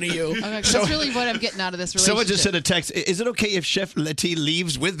make it for you. Okay, that's really what I'm getting out of this relationship. Someone just sent a text. Is it okay if Chef Lati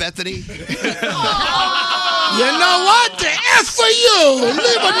leaves with Bethany? You know what? The F for you.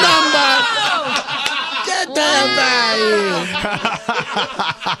 Leave a number. Get the hell out of here.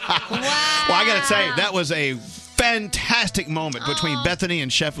 Well, I got to say, that was a fantastic moment between Bethany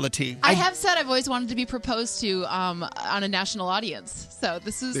and Chef Lati. I have said I've always wanted to be proposed to on a national audience. So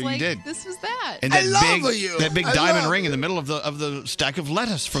this is this was that. And that big diamond ring in the middle of the stack of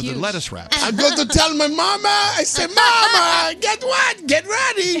lettuce for the lettuce wraps. I go to tell my mama. I say, Mama, get what? Get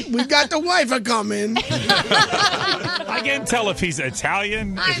ready. We got the wife coming. I can't tell if he's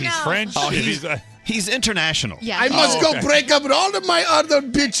Italian, if he's French, if he's. He's international. Yeah. I must go break up with all of my other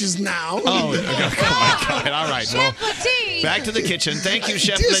bitches now. Oh my God. All right. Well, Latif. back to the kitchen. Thank you,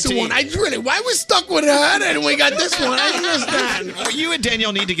 Chef This Latif. one, why we stuck with her and we got this one? I don't understand. Well, you and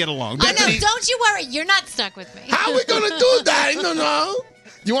Danielle need to get along. Oh, no, don't you worry. You're not stuck with me. How are we going to do that? No.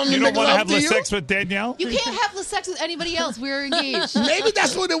 You want me You to don't make want to love have to less you? sex with Danielle? You can't have the sex with anybody else. We're engaged. Maybe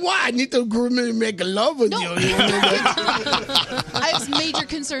that's what it was. I need to make love with you. I have major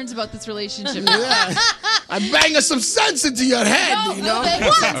concerns about this relationship. Yeah. I'm banging some sense into your head, you know?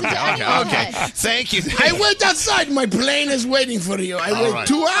 Okay. Thank you. I wait outside. My plane is waiting for you. I All wait right.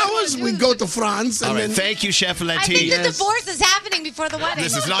 2 hours. We go to France. All And right. then Thank you, Chef Latif. I think the divorce is happening before the wedding.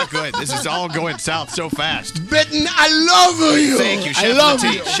 This is not good. This is all going south so fast. Bitten, I love you. Thank you, I Chef love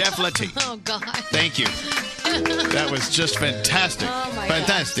Latif. you. Chef Latif. Oh, God. Thank you. That was just fantastic. Oh, my God.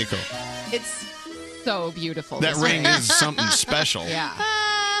 Fantastico. It's so beautiful. That this ring ring. is something special. Yeah.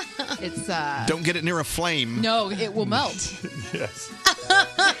 It's Don't get it near a flame. No, it will melt. Yes.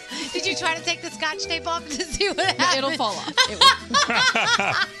 Did you try to take the scotch tape off to see what happens? It'll fall off.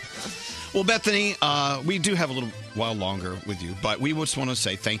 Well, Bethany, we do have a little while longer with you, but we just want to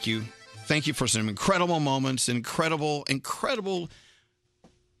say thank you. Thank you for some incredible moments, incredible,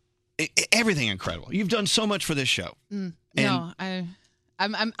 everything incredible. You've done so much for this show.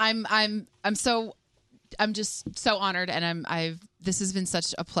 I'm just so honored, and this has been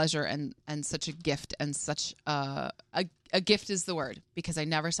such a pleasure and such a gift, and such a gift is the word, because I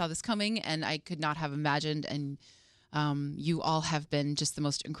never saw this coming, and I could not have imagined. And you all have been just the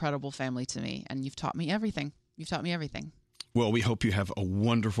most incredible family to me, and you've taught me everything. Well, we hope you have a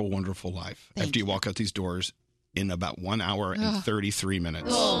wonderful, wonderful life after you walk out these doors in about 1 hour and 33 minutes.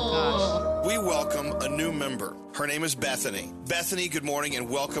 Oh, gosh. We welcome a new member. Her name is Bethany. Bethany, good morning and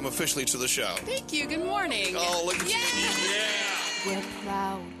welcome officially to the show. Thank you. Good morning. Oh, look at you. We're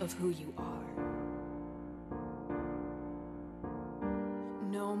proud of who you are.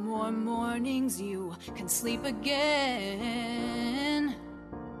 No more mornings you can sleep again.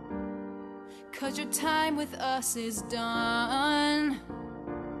 'Cause your time with us is done.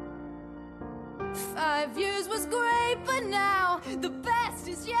 5 years was great, but now the best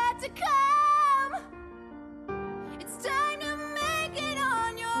is yet to come. It's time to make it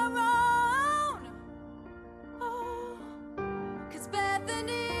on your own. Oh, 'cause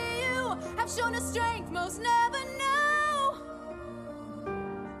Bethany, you have shown a strength most never knew.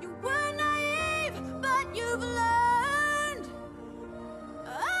 You were naive, but you've learned.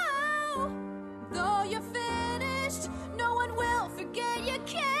 Oh, though you're finished, no one will forget you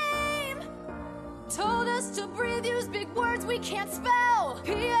came. Told us to breathe, use big words we can't spell.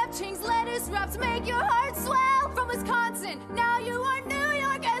 PF Chang's lettuce wraps make your heart swell. From Wisconsin, now you are New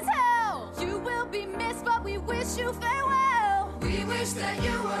York as hell. You will be missed, but we wish you farewell. We wish that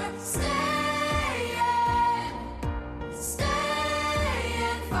you were staying.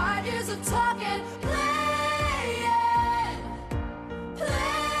 5 years of talking, playing.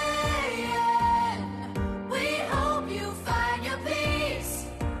 We hope you find your peace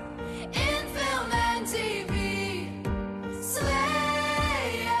in film and TV.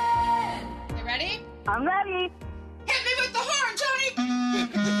 Slaying. You ready? I'm ready. Hit me with the horn, Tony!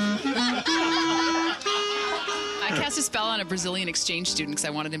 I cast a spell on a Brazilian exchange student because I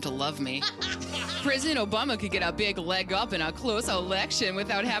wanted him to love me. President Obama could get a big leg up in a close election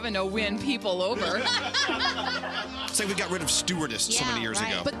without having to win people over. It's like we got rid of stewardess so many years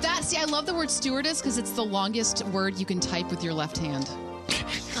ago. But I love the word stewardess because it's the longest word you can type with your left hand.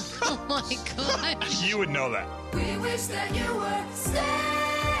 Oh, my God. You would know that. We wish that you were staying.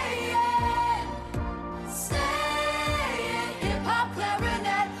 Hip-hop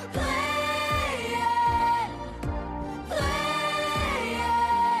clarinet playing.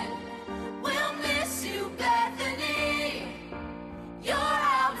 We'll miss you, Bethany. You're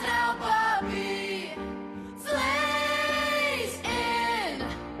out now, Bobby. Flays in.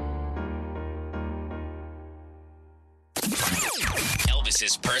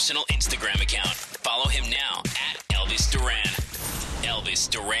 Elvis's personal Instagram account. Follow him now at Elvis Duran. Elvis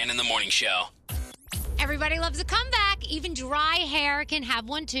Duran in the Morning Show. Everybody loves a comeback. Even dry hair can have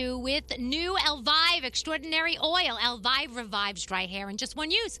one, too, with new Elvive Extraordinary Oil. Elvive revives dry hair in just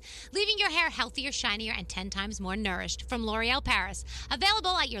one use, leaving your hair healthier, shinier, and 10 times more nourished. From L'Oreal Paris.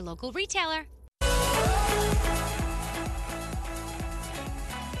 Available at your local retailer.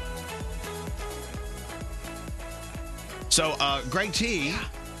 So, Greg T,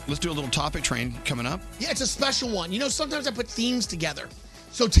 let's do a little topic train coming up. Yeah, it's a special one. You know, sometimes I put themes together.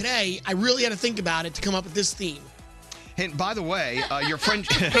 So today, I really had to think about it to come up with this theme. And by the way, your friend,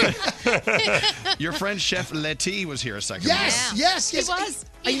 your friend Chef Letty was here a second ago. Yes. He was.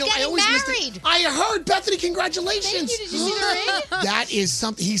 I He's always missed married. it. I heard, Bethany, congratulations. Thank you. Did you see the ring? That is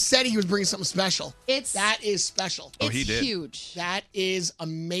something. He said he was bringing something special. That is special. Oh, he did. Huge. That is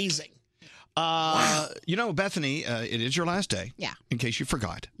amazing. You know, Bethany, it is your last day. Yeah. In case you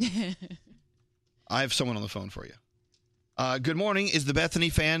forgot. I have someone on the phone for you. Good morning. Is the Bethany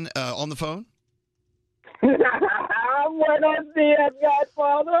fan on the phone? Buenos dias,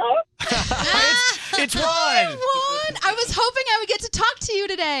 Godfather. It's Juan. Juan, I was hoping I would get to talk to you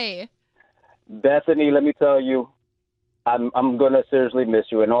today. Bethany, let me tell you, I'm going to seriously miss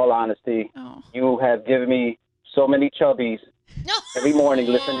you. In all honesty, you have given me so many chubbies every morning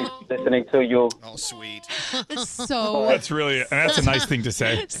listening to you. Oh, sweet. That's a nice thing to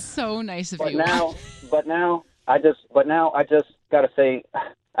say. So nice of But you. But now I just gotta say,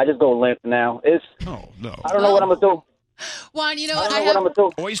 I just go limp now. I don't know what I'm gonna do. Juan, you know I what? don't know what I'm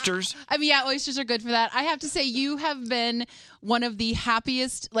gonna do. Oysters. I mean, yeah, oysters are good for that. I have to say, you have been one of the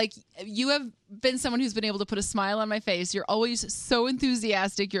happiest. Like, you have been someone who's been able to put a smile on my face. You're always so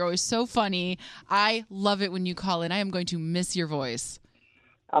enthusiastic. You're always so funny. I love it when you call in. I am going to miss your voice.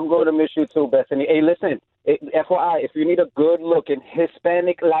 I'm going to miss you too, Bethany. Hey, listen, FYI, if you need a good-looking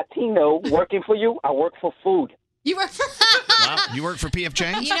Hispanic Latino working for you, I work for food. You work for Wow, you work for P.F.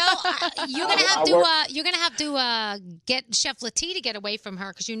 Chang's? You know, you're gonna have to get Chef Letty to get away from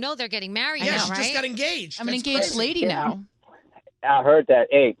her because you know they're getting married. Yeah, now, she right? just got engaged. I'm an engaged lady now. I heard that.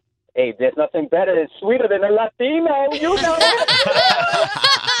 Hey, there's nothing better and sweeter than a Latino. You know that.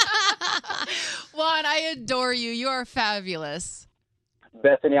 Juan, I adore you. You are fabulous.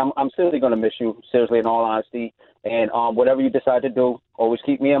 Bethany, I'm seriously going to miss you, seriously, in all honesty. And whatever you decide to do, always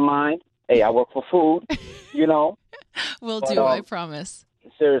keep me in mind. Hey, I work for food, you know. Will do, I promise.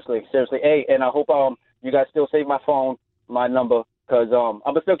 Seriously. Hey, and I hope you guys still save my number, because I'm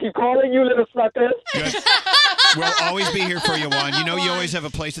going to still keep calling you, little suckers. We'll always be here for you, Juan. You know you always have a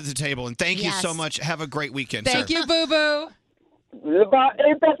place at the table. And thank you so much. Have a great weekend, Thank you, boo-boo.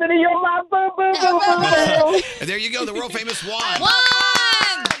 Hey, Bethany, you're my boo-boo. And there you go, the world-famous Juan.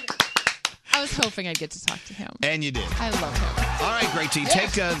 I was hoping I'd get to talk to him. And you did. I love him. All right, Great T, take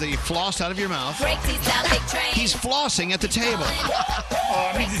the floss out of your mouth. He's flossing at the table.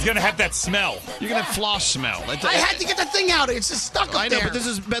 Oh, it means he's going to have that smell. You're going to have floss smell. I had to get the thing out. It's just stuck up I know, there. but this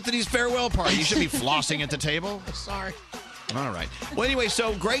is Bethany's farewell party. You should be flossing at the table. Sorry. All right. Well, anyway,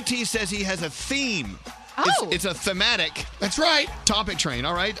 so Great T says he has a theme. Oh. It's a thematic. That's right. Topic train.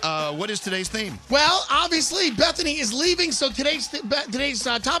 All right. What is today's theme? Well, obviously, Bethany is leaving, so today's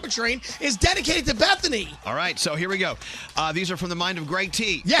topic train is dedicated to Bethany. All right. So here we go. These are from the mind of Great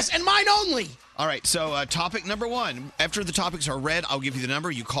T. Yes, and mine only. All right. So topic number one. After the topics are read, I'll give you the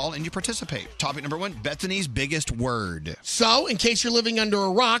number. You call and you participate. Topic number one, Bethany's biggest word. So, in case you're living under a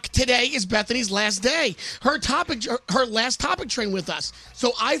rock, today is Bethany's last day. Her last topic train with us.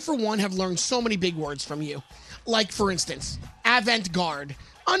 So I, for one, have learned so many big words from you. Like, for instance, avant-garde.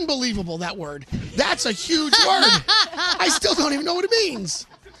 Unbelievable, that word. That's a huge word. I still don't even know what it means.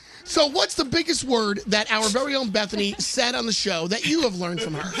 So what's the biggest word that our very own Bethany said on the show that you have learned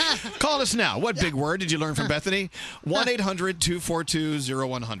from her? Call us now. What big word did you learn from Bethany?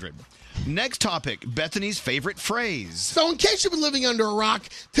 1-800-242-0100. Next topic, Bethany's favorite phrase. So in case you've been living under a rock,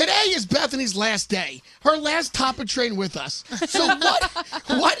 today is Bethany's last day. Her last topic train with us. So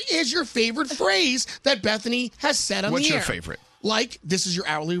what is your favorite phrase that Bethany has said on What's the air? your favorite? Like, this is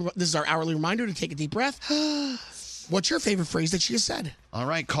our hourly reminder to take a deep breath. What's your favorite phrase that she has said? All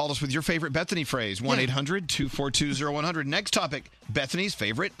right, call us with your favorite Bethany phrase. 1-800-242-0100. Next topic, Bethany's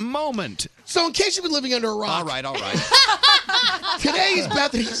favorite moment. So in case you've been living under a rock. All right. Today is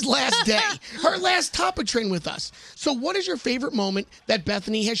Bethany's last day. Her last topic train with us. So what is your favorite moment that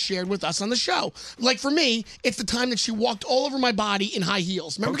Bethany has shared with us on the show? Like for me, it's the time that she walked all over my body in high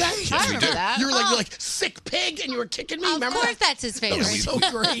heels. Remember that? Yes, I remember that. You were like sick pig and you were kicking me. Remember Of course that? that's his favorite. That was so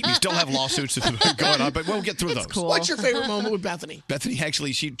great. We still have lawsuits going on, but we'll get through those. Cool. What's your favorite moment with Bethany? Bethany,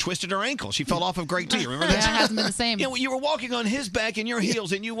 actually, she twisted her ankle. She fell off of Great T. Remember that? Yeah, it hasn't been the same. You were walking on his back in your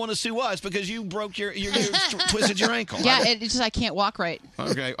heels, and you want to sue us because you broke you twisted your ankle. Yeah, it's just I can't walk right.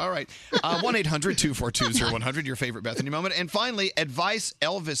 Okay, all right. 1-800-242-0100, your favorite Bethany moment. And finally, advice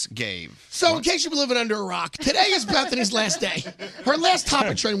Elvis gave. So in case you've been living under a rock, today is Bethany's last day. Her last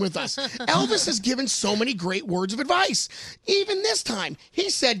topic train with us. Elvis has given so many great words of advice. Even this time, he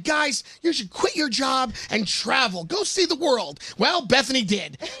said, guys, you should quit your job and travel. Go see the world. Well, Bethany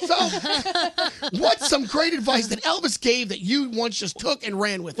did. So what's some great advice that Elvis gave that you once just took and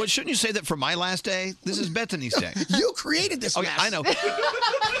ran with? Well, shouldn't you say that for my last day? This is Bethany's day. You created this Okay, mess. I know.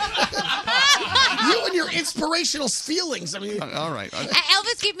 You and your inspirational feelings. I mean, all right.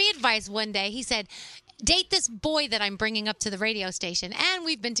 Elvis gave me advice one day. He said, date this boy that I'm bringing up to the radio station, and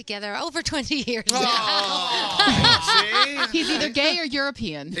we've been together over 20 years now. He's either gay or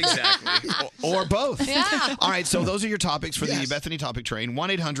European. Exactly. Or both. Yeah. All right, so those are your topics for the Bethany Topic Train.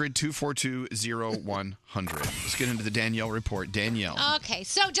 1-800-242-0100. Let's get into the Danielle report. Danielle. Okay,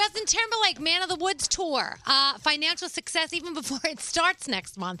 so Justin Timberlake, Man of the Woods tour. Financial success even before it starts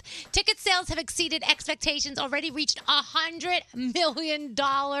next month. Ticket sales have exceeded expectations, already reached $100 million,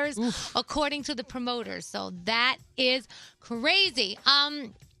 according to the promoters. So that is crazy.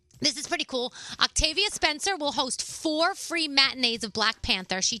 This is pretty cool. Octavia Spencer will host 4 free matinees of Black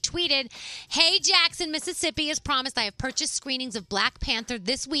Panther. She tweeted, "Hey, Jackson, Mississippi, as promised, I have purchased screenings of Black Panther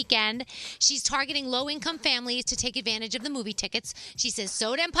this weekend." She's targeting low-income families to take advantage of the movie tickets. She says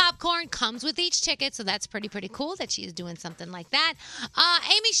soda and popcorn comes with each ticket, so that's pretty cool that she is doing something like that.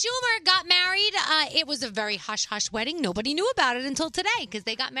 Amy Schumer got married. It was a very hush-hush wedding. Nobody knew about it until today because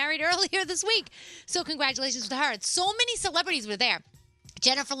they got married earlier this week. So congratulations to her. So many celebrities were there.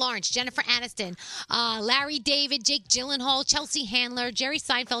 Jennifer Lawrence, Jennifer Aniston, Larry David, Jake Gyllenhaal, Chelsea Handler, Jerry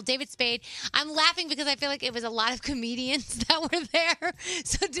Seinfeld, David Spade. I'm laughing because I feel like it was a lot of comedians that were there.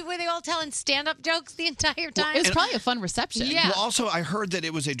 So were they all telling stand-up jokes the entire time? It was probably a fun reception. Yeah. Well, also, I heard that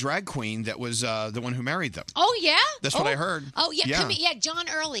it was a drag queen that was the one who married them. Oh, yeah? That's what I heard. Oh, yeah. Yeah. John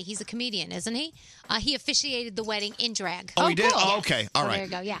Early. He's a comedian, isn't he? He officiated the wedding in drag. Oh, he did? Cool. Oh, okay. All So right. There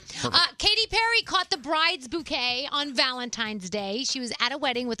you go, yeah. Perfect. Katy Perry caught the bride's bouquet on Valentine's Day. She was at a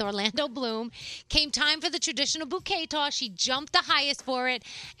wedding with Orlando Bloom. Came time for the traditional bouquet toss. She jumped the highest for it,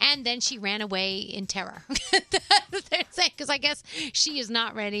 and then she ran away in terror. They're saying, because I guess she is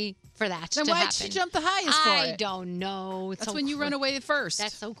not ready for that Then to why'd happen. she jump the highest for I it? don't know. It's That's so when you run away first.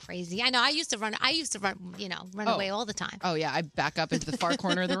 That's so crazy. I know. I used to run, run away all the time. Oh, yeah. I back up into the far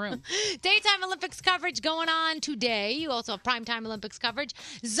corner of the room. Daytime Olympics coverage going on today. You also have primetime Olympics coverage.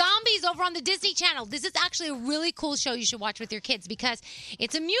 Zombies over on the Disney Channel. This is actually a really cool show you should watch with your kids because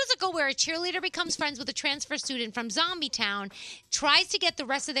it's a musical where a cheerleader becomes friends with a transfer student from Zombie Town, tries to get the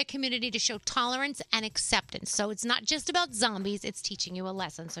rest of their community to show tolerance and acceptance. So it's not just about zombies, it's teaching you a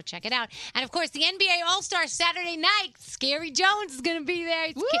lesson. So check it out. And of course, the NBA All-Star Saturday night. Scary Jones is going to be there.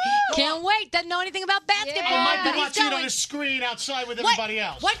 Can't wait. Doesn't know anything about basketball. I might but be he's watching it on going. a screen outside with everybody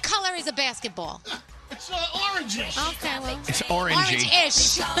else. What color is a basketball? It's orangish. Okay, well. It's orangey.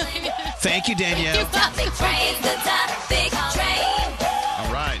 Orange-ish. Thank you, Danielle.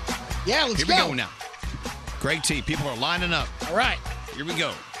 All right. Yeah, let's Here we go now. Greg T. People are lining up. All right. Here we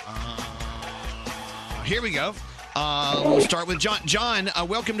go. Here we go. We'll start with John. John,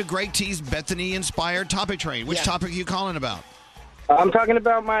 welcome to Greg T's Bethany Inspired Topic Train. Which topic are you calling about? I'm talking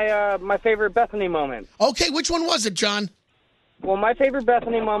about my favorite Bethany moment. Okay, which one was it, John? Well, my favorite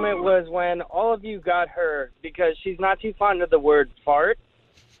Bethany moment was when all of you got her, because she's not too fond of the word fart,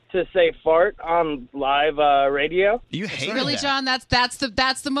 to say fart on live radio. You hate Really, that. John? That's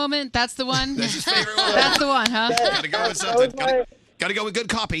the moment? That's the one? That's his favorite one. That's the one, huh? Gotta go with something. Gotta go with good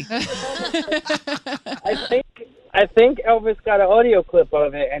copy. I think Elvis got an audio clip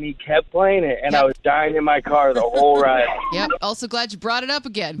of it, and he kept playing it, and I was dying in my car the whole ride. Yep. Also glad you brought it up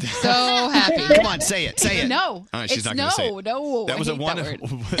again. So happy. Come on, say it. Say it. No. All right, she's It's not going to say it. no. That was I a hate one. that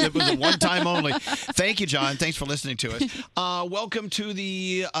word. It was a one time only. Thank you, John. Thanks for listening to us. Welcome to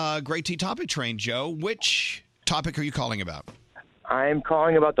the Great T Topic Train, Joe. Which topic are you calling about? I'm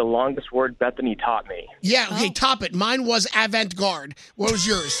calling about the longest word Bethany taught me. Yeah, okay, top it. Mine was avant-garde. What was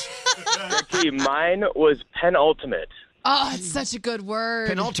yours? Okay, mine was penultimate. Oh, it's such a good word.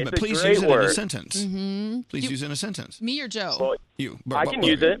 Penultimate. It's a Please great use it in a word. sentence. Mm-hmm. Please use it in a sentence. Me or Joe? Well, You. I can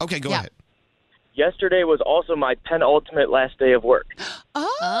use it. Okay, go ahead. Yesterday was also my penultimate last day of work.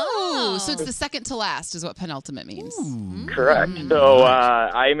 Oh, so it's the second to last is what penultimate means. Correct. So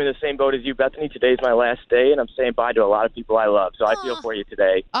I am in the same boat as you, Bethany. Today's my last day, and I'm saying bye to a lot of people I love. So I feel for you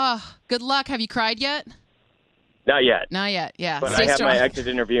today. Oh, good luck. Have you cried yet? Not yet. Not yet, yeah. But Stay I have strong. my exit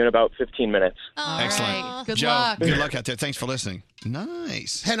interview in about 15 minutes. Excellent. Good Joe, luck. good luck out there. Thanks for listening.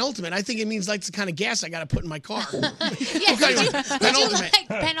 Nice. Penultimate. I think it means like the kind of gas I got to put in my car. Yes, would you like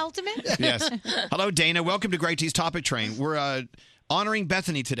penultimate? Yes. Hello, Dana. Welcome to Great T's Topic Train. We're honoring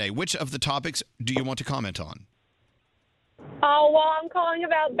Bethany today. Which of the topics do you want to comment on? Oh, well, I'm calling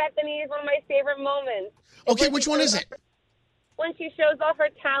about Bethany. It's one of my favorite moments. Okay, which one is it? When she shows off her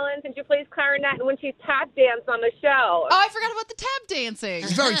talents and she plays clarinet and when she tap danced on the show. Oh, I forgot about the tap dancing.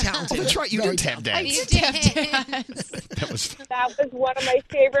 She's very talented. Oh, that's right. You did tap dance. I did tap dance. That was That was one of my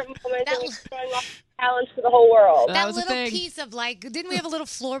favorite moments. And we showing off challenge to the whole world. That little piece of didn't we have a little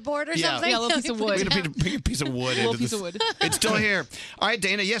floorboard or something? Yeah, a little piece of wood. We had a piece of wood. Little into piece this. of wood. It's still here. All right,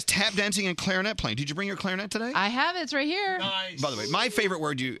 Dana. Yes, tap dancing and clarinet playing. Did you bring your clarinet today? I have it. It's right here. By the way, my favorite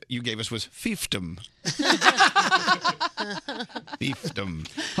word you gave us was fiefdom. Fiefdom.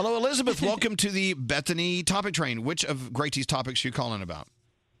 Hello, Elizabeth. Welcome to the Bethany Topic Train. Which of Great T's topics are you calling about?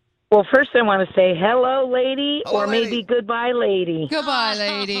 Well, first I want to say hello, lady, or maybe goodbye, lady. Goodbye,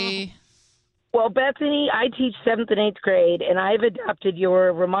 lady. Well, Bethany, I teach 7th and 8th grade, and I've adopted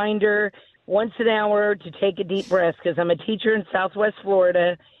your reminder once an hour to take a deep breath because I'm a teacher in Southwest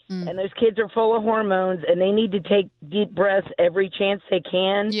Florida, and those kids are full of hormones, and they need to take deep breaths every chance they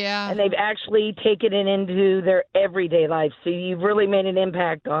can. Yeah. And they've actually taken it into their everyday life. So you've really made an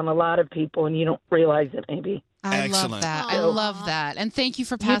impact on a lot of people, and you don't realize it maybe. I Excellent. love that. I love that. And thank you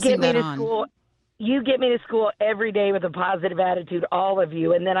for You get passing me that to on. school. You get me to school every day with a positive attitude, all of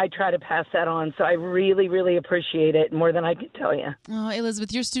you, and then I try to pass that on. So I really, really appreciate it more than I can tell you. Oh,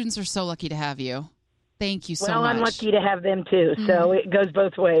 Elizabeth, your students are so lucky to have you. Thank you so much. Well, I'm lucky to have them too, so it goes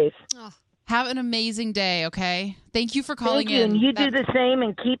both ways. Have an amazing day, okay? Thank you for calling Thank you, in. and you do the same,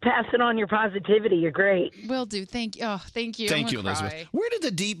 and keep passing on your positivity. You're great. Will do. Thank you. Oh, thank you. Thank I'm you, gonna Elizabeth. cry. Where did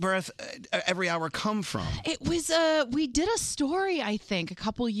the deep breath every hour come from? It was we did a story I think a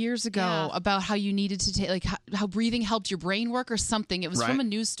couple years ago about how you needed to take how breathing helped your brain work or something. It was from Right. a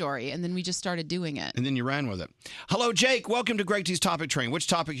news story, and then we just started doing it. And then you ran with it. Hello, Jake. Welcome to Greg T's Topic Train. Which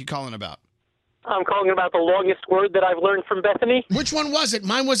topic are you calling about? I'm calling about the longest word that I've learned from Bethany. Which one was it?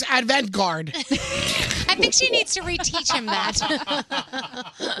 Mine was avant-garde. I think she needs to reteach him that.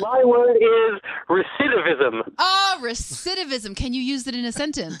 My word is recidivism. Oh, recidivism. Can you use it in a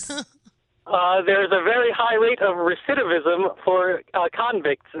sentence? There's a very high rate of recidivism for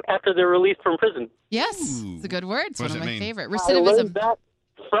convicts after they're released from prison. Yes, it's a good word. It's What one does of it my mean? favorite. I Recidivism. learned that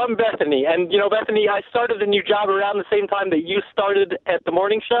from Bethany. And, Bethany, I started a new job around the same time that you started at the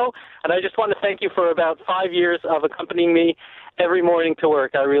morning show. And I just want to thank you for about 5 years of accompanying me every morning to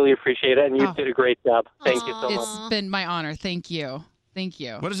work. I really appreciate it. And you did a great job. Thank you so much. It's been my honor. Thank you. Thank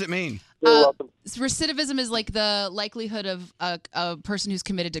you. What does it mean? Recidivism is like the likelihood of a person who's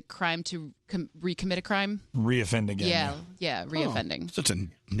committed a crime to recommit a crime. Reoffend again. Yeah, reoffending. Such a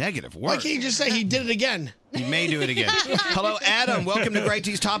negative word. Why can't you just say he did it again? He may do it again. Hello, Adam. Welcome to Greg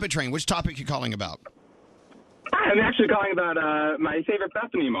T's Topic Train. Which topic are you calling about? I'm actually calling about my favorite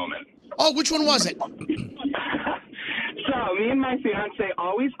Bethany moment. Oh, which one was it? So, me and my fiance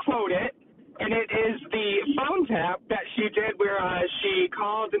always quote it, and it is the phone tap that she did where she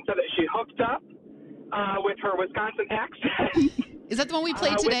called and said that she hooked up with her Wisconsin accent. Is that the one we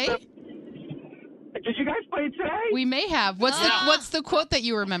played today? Did you guys play it today? We may have. What's the quote that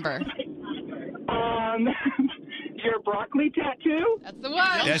you remember? Your broccoli tattoo? That's the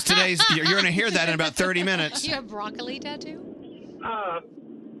one. That's today's. You're going to hear that in about 30 minutes. You have broccoli tattoo? Oh.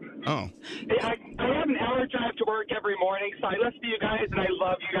 I have an hour drive to work every morning, so I listen to you guys, and I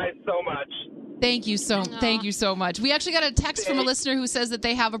love you guys so much. Thank you so much. We actually got a text from a listener who says that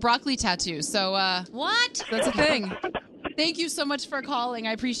they have a broccoli tattoo. So what? That's a thing. Thank you so much for calling.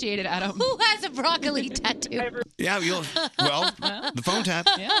 I appreciate it, Adam. Who has a broccoli tattoo? Yeah, the phone tap.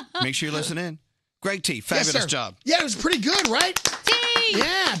 Yeah. Make sure you listen in. Greg T, Yes, fabulous sir. job. Yeah, it was pretty good, right?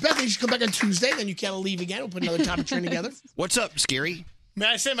 Yeah, Bethany, you should come back on Tuesday, then you can't leave again. We'll put another topic train together. What's up, Scary? May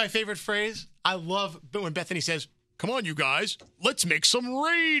I say my favorite phrase? I love when Bethany says, "Come on, you guys, let's make some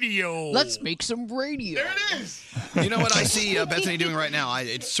radio." Let's make some radio. There it is. You know what I see Bethany doing right now?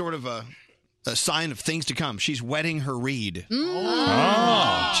 It's sort of a sign of things to come. She's wetting her reed.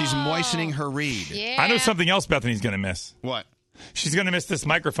 Oh. She's moistening her reed. I know something else Bethany's going to miss. What? She's going to miss this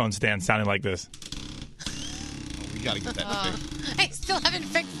microphone stand sounding like this. We got to get that fixed. I still haven't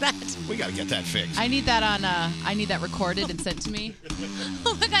fixed that. We got to get that fixed. I need that I need that recorded and sent to me.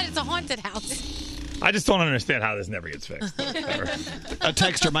 Oh my God, it's a haunted house. I just don't understand how this never gets fixed. A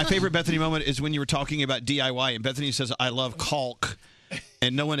texter, my favorite Bethany moment is when you were talking about DIY, and Bethany says, "I love caulk,"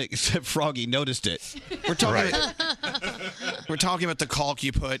 and no one except Froggy noticed it. We're talking about the caulk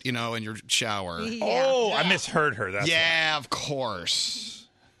you put, in your shower. Oh, I misheard her. That's yeah, of course.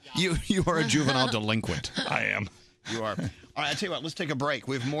 You are a juvenile delinquent. I am. You are. All right, I tell you what, let's take a break.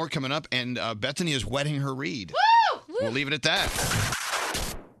 We have more coming up, and Bethany is wetting her reed. Woo! We'll leave it at that.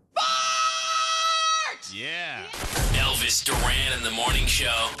 Yeah. Elvis Duran in the Morning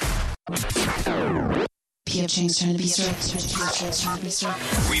Show. PF Chang's trying to be straight.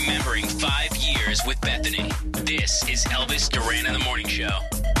 Remembering 5 years with Bethany. This is Elvis Duran in the Morning Show.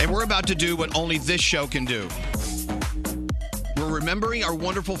 And we're about to do what only this show can do. We're remembering our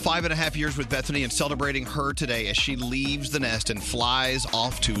wonderful 5.5 years with Bethany and celebrating her today as she leaves the nest and flies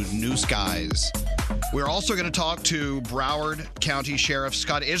off to new skies. We're also going to talk to Broward County Sheriff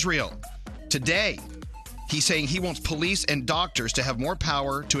Scott Israel. Today, he's saying he wants police and doctors to have more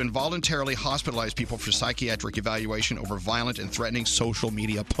power to involuntarily hospitalize people for psychiatric evaluation over violent and threatening social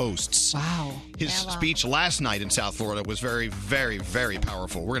media posts. Wow. His speech last night in South Florida was very, very, very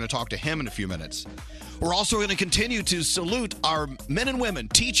powerful. We're going to talk to him in a few minutes. We're also going to continue to salute our men and women,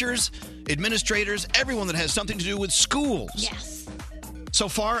 teachers, administrators, everyone that has something to do with schools. Yes. So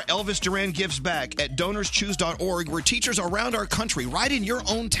far, Elvis Duran gives back at donorschoose.org, where teachers around our country, right in your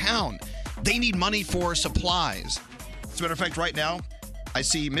own town, they need money for supplies. As a matter of fact, right now, I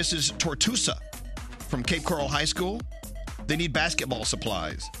see Mrs. Tortusa from Cape Coral High School. They need basketball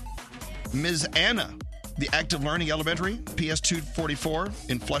supplies. Ms. Anna, the Active Learning Elementary, PS 244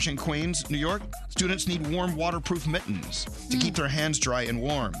 in Flushing, Queens, New York. Students need warm, waterproof mittens to keep their hands dry and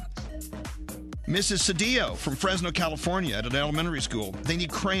warm. Mrs. Cedillo from Fresno, California at an elementary school. They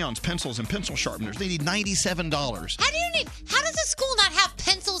need crayons, pencils, and pencil sharpeners. They need $97. How does a school not have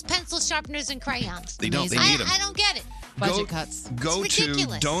pencils, pencil sharpeners, and crayons? They don't. They need them. I don't get it. Budget cuts. Go It's to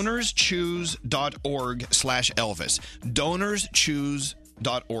ridiculous. donorschoose.org/Elvis.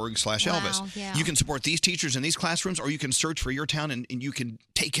 Donorschoose.org/Elvis. Wow, yeah. You can support these teachers in these classrooms, or you can search for your town and you can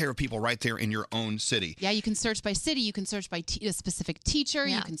take care of people right there in your own city. Yeah, you can search by city. You can search by a specific teacher.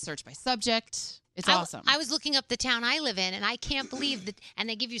 Yeah. You can search by subject. It's awesome. I was looking up the town I live in, and I can't believe that. And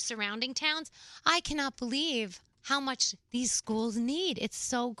they give you surrounding towns. I cannot believe how much these schools need. It's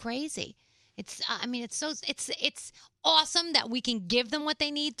so crazy. It's awesome that we can give them what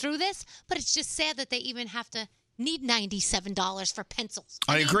they need through this, but it's just sad that they even have to need $97 for pencils.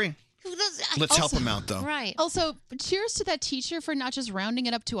 I agree. Who does? Let's help them out, though. Right. Also, cheers to that teacher for not just rounding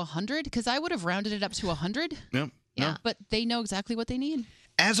it up to 100, because I would have rounded it up to 100. Yeah. But they know exactly what they need.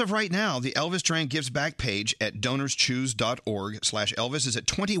 As of right now, the Elvis Duran Gives Back page at donorschoose.org/Elvis is at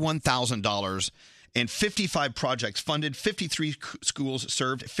 $21,000 and 55 projects funded, 53 schools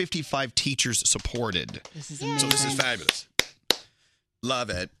served, 55 teachers supported. This is So amazing. this is fabulous. Love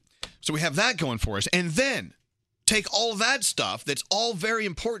it. So we have that going for us. And then take all that stuff that's all very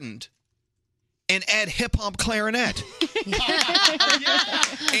important and add hip-hop clarinet.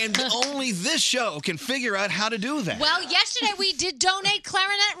 And only this show can figure out how to do that. Well, yesterday we did donate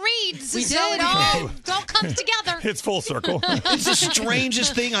clarinet reeds. We so did. it all comes together. It's full circle. It's the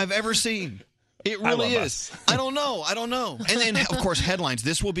strangest thing I've ever seen. It really love is. I don't know. And then, of course, headlines.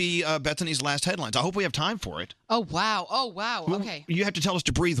 This will be Bethany's last headlines. I hope we have time for it. Oh, wow. Okay. You have to tell us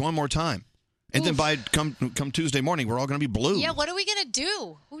to breathe one more time. And then by come Tuesday morning, we're all going to be blue. Yeah, what are we going to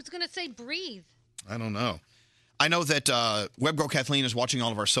do? Who's going to say breathe? I don't know. I know that Web Girl Kathleen is watching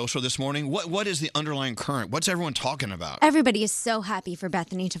all of our social this morning. What is the underlying current? What's everyone talking about? Everybody is so happy for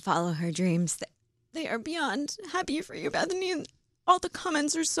Bethany to follow her dreams. They are beyond happy for you, Bethany. And all the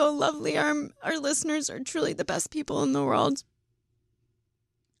comments are so lovely. Our listeners are truly the best people in the world.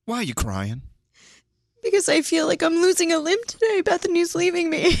 Why are you crying? Because I feel like I'm losing a limb today. Bethany's leaving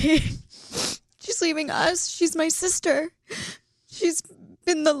me. She's leaving us. She's my sister. She's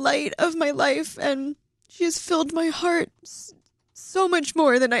been the light of my life, and she has filled my heart so much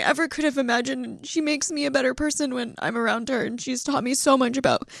more than I ever could have imagined. She makes me a better person when I'm around her, and she's taught me so much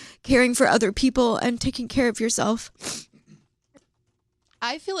about caring for other people and taking care of yourself.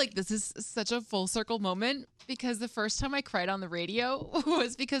 I feel like this is such a full circle moment because the first time I cried on the radio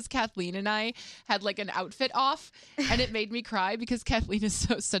was because Kathleen and I had like an outfit off, and it made me cry because Kathleen is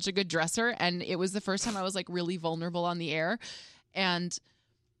such a good dresser, and it was the first time I was like really vulnerable on the air. And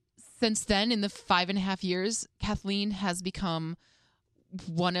since then, in the 5.5 years, Kathleen has become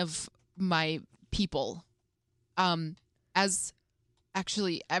one of my people. As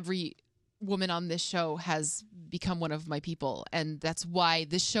actually every woman on this show has become one of my people, and that's why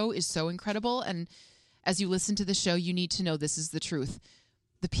this show is so incredible. And as you listen to the show, you need to know this is the truth.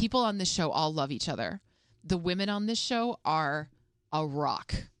 The people on this show all love each other. The women on this show are a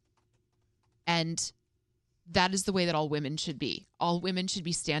rock, and that is the way that all women should be. All women should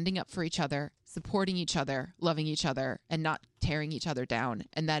be standing up for each other, supporting each other, loving each other, and not tearing each other down.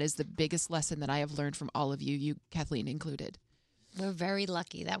 And that is the biggest lesson that I have learned from all of you, Kathleen included. We're very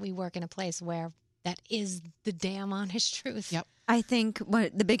lucky that we work in a place where that is the damn honest truth. Yep. I think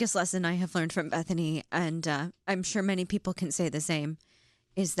what the biggest lesson I have learned from Bethany, and I'm sure many people can say the same,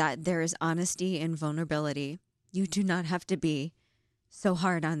 is that there is honesty and vulnerability. You do not have to be so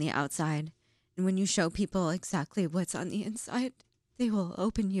hard on the outside. And when you show people exactly what's on the inside, they will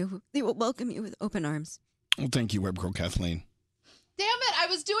welcome you with open arms. Well, thank you, Web Girl Kathleen. Damn it, I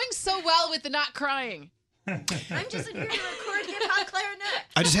was doing so well with the not crying. I'm just here to record hip-hop clarinet.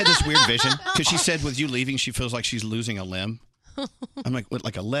 I just had this weird vision because she said with you leaving, she feels like she's losing a limb. I'm like, what,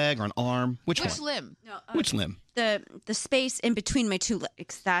 like a leg or an arm? Which one? limb? No, Which limb? The space in between my two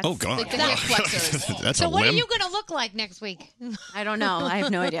legs. That's Oh, God. the hip flexors. That's So a what limb? are you going to look like next week? I don't know. I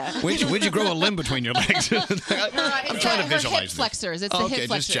have no idea. Where'd you grow a limb between your legs? I'm trying to visualize hip this. flexors. It's the hip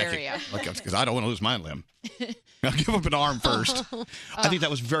flexor area. Okay, because I don't want to lose my limb. I'll give up an arm first. I think that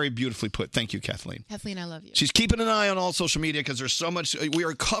was very beautifully put. Thank you, Kathleen. Kathleen, I love you. She's keeping an eye on all social media because there's so much. We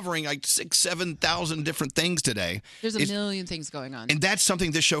are covering like 7,000 different things today. There's a million things going on. And that's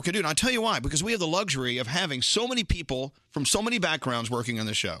something this show can do. And I'll tell you why. Because we have the luxury of having so many people from so many backgrounds working on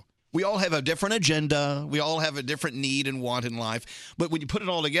the show. We all have a different agenda. We all have a different need and want in life. But when you put it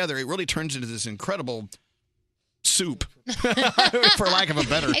all together, it really turns into this incredible soup, for lack of a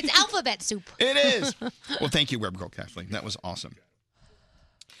better. It's alphabet soup. It is. Well, thank you, Web Girl Kathleen. That was awesome.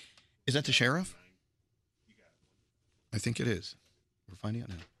 Is that the sheriff? I think it is. We're finding out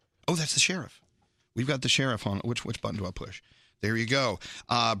now. Oh, that's the sheriff. We've got the sheriff on. Which button do I push? There you go.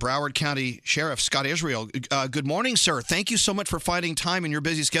 Broward County Sheriff Scott Israel. Good morning, sir. Thank you so much for finding time in your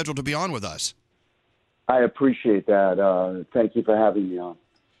busy schedule to be on with us. I appreciate that. Thank you for having me on.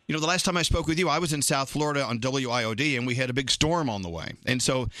 You know, the last time I spoke with you, I was in South Florida on WIOD, and we had a big storm on the way. And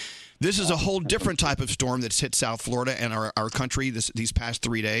so this is a whole different type of storm that's hit South Florida and our country these past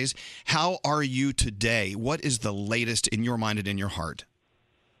 3 days. How are you today? What is the latest in your mind and in your heart?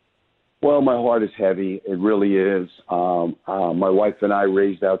 Well, my heart is heavy. It really is. My wife and I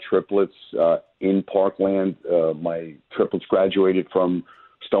raised our triplets in Parkland. My triplets graduated from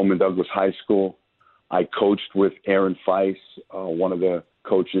Stoneman Douglas High School. I coached with Aaron Feist, one of the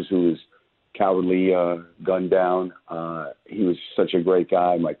coaches who was cowardly gunned down. He was such a great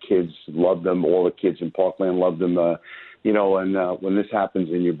guy. My kids loved him. All the kids in Parkland loved him. And when this happens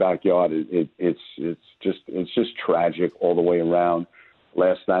in your backyard, it's just tragic all the way around.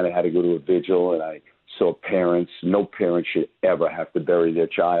 Last night I had to go to a vigil, and I saw parents. No parent should ever have to bury their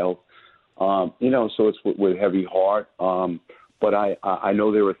child. So it's with heavy heart. But I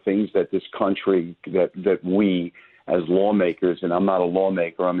know there are things that this country, that we as lawmakers, and I'm not a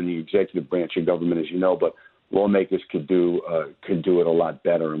lawmaker, I'm in the executive branch of government, as you know, but lawmakers could do it a lot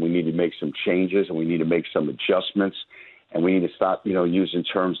better. And we need to make some changes, and we need to make some adjustments, and we need to stop, using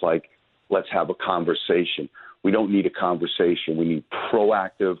terms like, let's have a conversation. We don't need a conversation. We need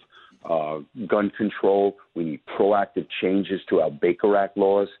proactive gun control. We need proactive changes to our Baker Act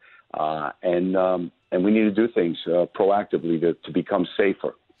laws, and we need to do things proactively to become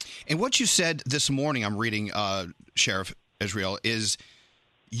safer. And what you said this morning, I'm reading, Sheriff Israel, is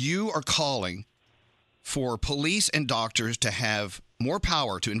you are calling for police and doctors to have more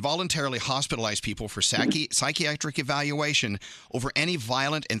power to involuntarily hospitalize people for psychiatric evaluation over any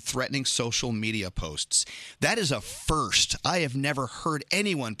violent and threatening social media posts. That is a first. I have never heard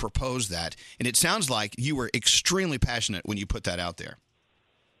anyone propose that, and it sounds like you were extremely passionate when you put that out there.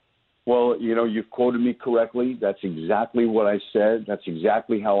 Well, you've quoted me correctly. That's exactly what I said. That's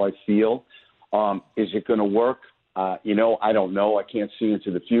exactly how I feel. Is it going to work? I don't know. I can't see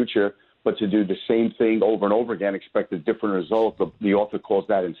into the future. But to do the same thing over and over again, expect a different result. The author calls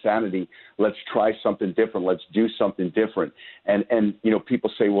that insanity. Let's try something different. Let's do something different. And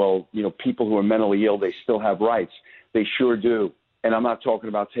people say, well, people who are mentally ill, they still have rights. They sure do. And I'm not talking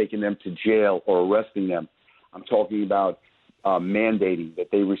about taking them to jail or arresting them. I'm talking about mandating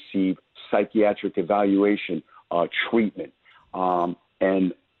that they receive psychiatric evaluation, treatment.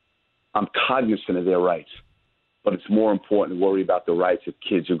 And I'm cognizant of their rights. But it's more important to worry about the rights of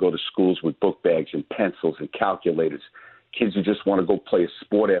kids who go to schools with book bags and pencils and calculators, kids who just want to go play a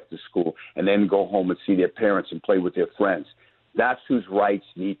sport after school and then go home and see their parents and play with their friends. That's whose rights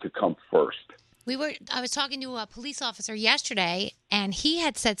need to come first. I was talking to a police officer yesterday, and he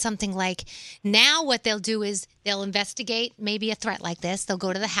had said something like, now what they'll do is they'll investigate maybe a threat like this. They'll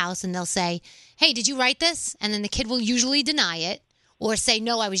go to the house and they'll say, hey, did you write this? And then the kid will usually deny it. Or say,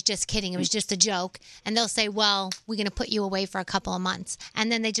 no, I was just kidding. It was just a joke. And they'll say, well, we're going to put you away for a couple of months.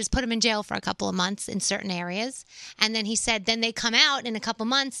 And then they just put them in jail for a couple of months in certain areas. And then he said, then they come out in a couple of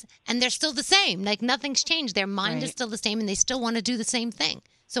months and they're still the same. Like nothing's changed. Their mind is still the same and they still want to do the same thing.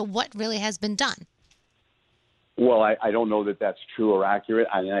 So what really has been done? Well, I don't know that that's true or accurate.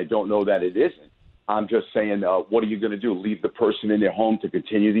 And I don't know that it isn't. I'm just saying, what are you going to do? Leave the person in their home to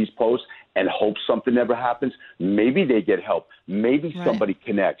continue these posts and hope something never happens? Maybe they get help. Maybe somebody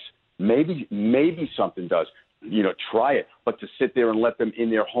connects. Maybe something does. try it. But to sit there and let them in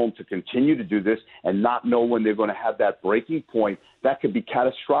their home to continue to do this and not know when they're going to have that breaking point, that could be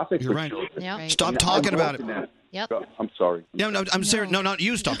catastrophic for children. Yep. Stop talking about it. Yep. I'm sorry. No, I'm serious. No, not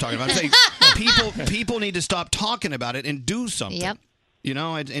you. Stop talking about it. I'm saying people need to stop talking about it and do something. Yep.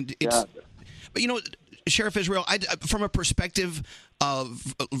 And it's. But Sheriff Israel, from a perspective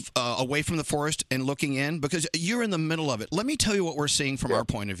of away from the forest and looking in, because you're in the middle of it. Let me tell you what we're seeing from our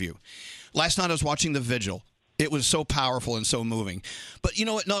point of view. Last night I was watching the vigil. It was so powerful and so moving. But you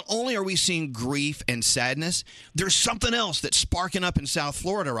know what? Not only are we seeing grief and sadness, there's something else that's sparking up in South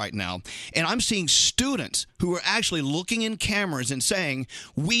Florida right now. And I'm seeing students who are actually looking in cameras and saying,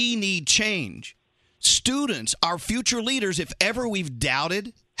 we need change. Students, our future leaders, if ever we've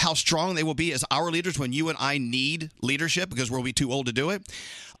doubted how strong they will be as our leaders when you and I need leadership because we'll be too old to do it,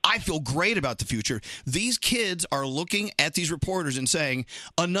 I feel great about the future. These kids are looking at these reporters and saying,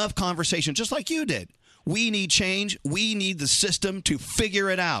 enough conversation, just like you did. We need change. We need the system to figure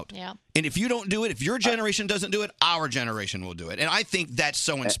it out. Yeah. And if you don't do it, if your generation doesn't do it, our generation will do it. And I think that's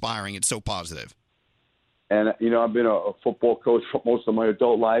so inspiring. It's so positive. And, I've been a football coach for most of my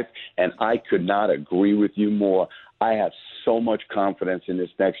adult life, and I could not agree with you more. I have so much confidence in this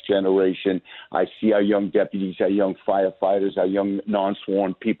next generation. I see our young deputies, our young firefighters, our young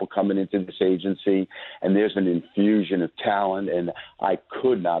non-sworn people coming into this agency, and there's an infusion of talent, and I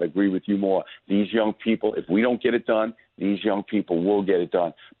could not agree with you more. These young people, if we don't get it done, these young people will get it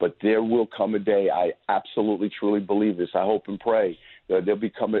done. But there will come a day, I absolutely, truly believe this, I hope and pray,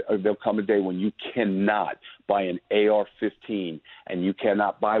 there'll come a day when you cannot buy an AR-15 and you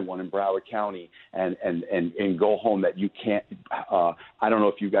cannot buy one in Broward County and go home, that you can't I don't know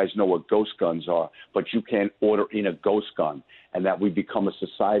if you guys know what ghost guns are, but you can't order in a ghost gun, and that we become a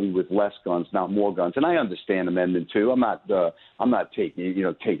society with less guns, not more guns. And I understand Amendment 2. I'm not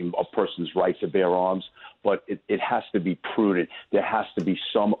taking a person's right to bear arms, but it has to be prudent. There has to be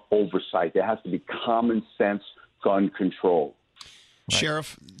some oversight. There has to be common sense gun control. Right.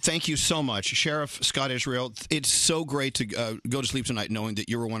 Sheriff, thank you so much. Sheriff Scott Israel, it's so great to go to sleep tonight knowing that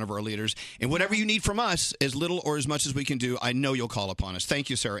you were one of our leaders. And whatever you need from us, as little or as much as we can do, I know you'll call upon us. Thank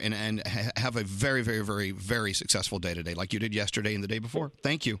you, sir, and have a very, very, very, very successful day today, like you did yesterday and the day before.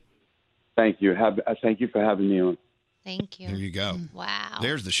 Thank you. Thank you. Thank you for having me on. Thank you. There you go. Wow.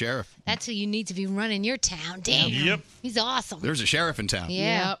 There's the sheriff. That's who you need to be running your town. Damn. Yep. He's awesome. There's a sheriff in town.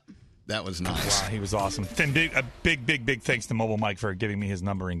 Yeah. Yep. That was nice. Wow, he was awesome. And a big thanks to Mobile Mike for giving me his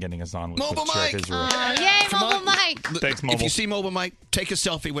number and getting us on with Mobile Sheriff Mike! Israel. Yay, Mobile Mike! Thanks, Mobile. If you see Mobile Mike, take a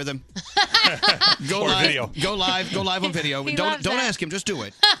selfie with him. Go Or live. video. Go live on video. He Don't loves that. ask him. Just do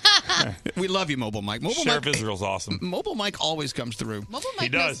it. We love you, Mobile Mike. Sheriff Israel's awesome. Mobile Mike always comes through. Mobile Mike He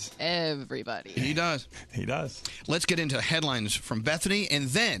does. knows everybody. He does. He does. Let's get into headlines from Bethany, and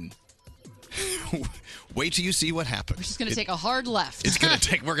then wait till you see what happens. We're just going to take a hard left.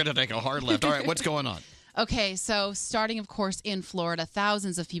 We're gonna take a hard left. All right, what's going on? Okay, so starting, of course, in Florida,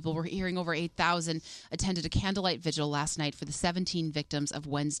 thousands of people, we're hearing over 8,000, attended a candlelight vigil last night for the 17 victims of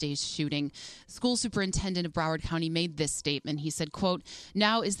Wednesday's shooting. School superintendent of Broward County made this statement. He said, quote,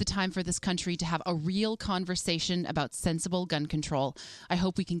 "Now is the time for this country to have a real conversation about sensible gun control. I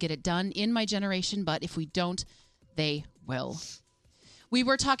hope we can get it done in my generation, but if we don't, they will." We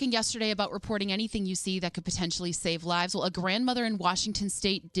were talking yesterday about reporting anything you see that could potentially save lives. Well, a grandmother in Washington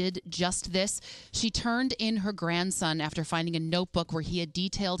State did just this. She turned in her grandson after finding a notebook where he had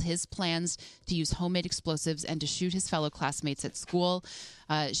detailed his plans to use homemade explosives and to shoot his fellow classmates at school.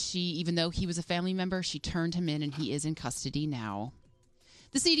 Even though he was a family member, she turned him in, and he is in custody now.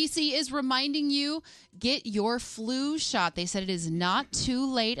 The CDC is reminding you, get your flu shot. They said it is not too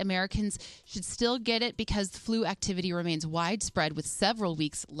late. Americans should still get it because the flu activity remains widespread with several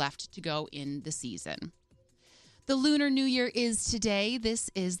weeks left to go in the season. The Lunar New Year is today. This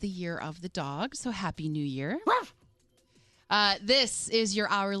is the year of the dog, so Happy New Year. This is your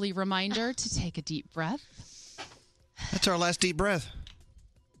hourly reminder to take a deep breath. That's our last deep breath.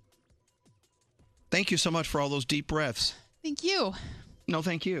 Thank you so much for all those deep breaths. Thank you. No,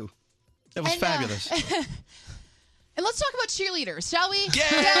 thank you. That was fabulous. And let's talk about cheerleaders, shall we?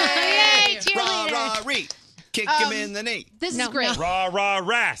 Yay! Yay, cheerleaders. Rah-rah-ree. Kick him in the knee. This is great.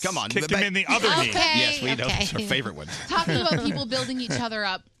 Rah-rah-ras. Come on. Kicked him in the other knee. Yes, we know. That's our favorite one. Talking about people building each other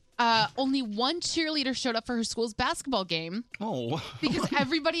up. Only one cheerleader showed up for her school's basketball game. Oh. Because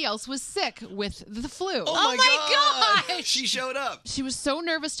everybody else was sick with the flu. Oh my gosh! She showed up. She was so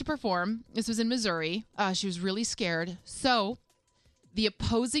nervous to perform. This was in Missouri. She was really scared. So the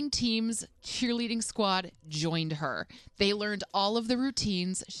opposing team's cheerleading squad joined her. They learned all of the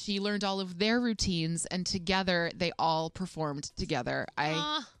routines. She learned all of their routines. And together, they all performed together.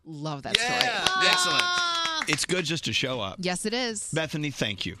 I love that story. Excellent. It's good just to show up. Yes, it is. Bethany,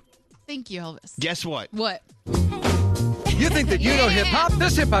 thank you. Thank you, Elvis. Guess what? What? You think that you know hip hop?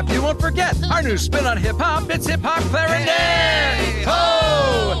 This hip hop you won't forget. Our new spin on hip hop, it's hip hop clarinet. Hey!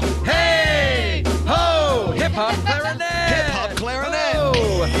 Ho! Hey! Ho! Hip hop clarinet. Hip hop clarinet.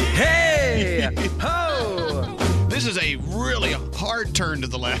 Ho! Hey! Ho! This is a really hard turn to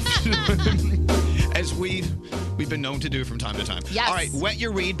the left, as we've been known to do from time to time. Yes. All right, wet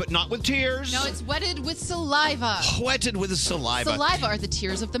your reed, but not with tears. No, it's wetted with saliva. Wetted with saliva. Saliva are the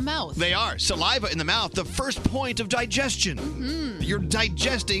tears of the mouth. They are. Saliva in the mouth, the first point of digestion. Mm-hmm. You're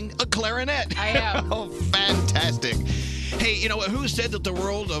digesting a clarinet. I am. Oh, fantastic. Hey, you know what? Who said that the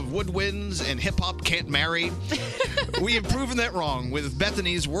world of woodwinds and hip-hop can't marry? We have proven that wrong with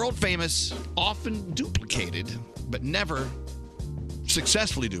Bethany's world-famous, often duplicated, but never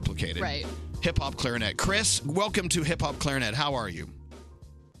successfully duplicated, right, hip-hop clarinet. Chris, welcome to Hip-Hop Clarinet. How are you?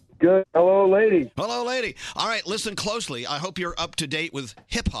 Good. Hello, lady. Hello, lady. All right, listen closely. I hope you're up to date with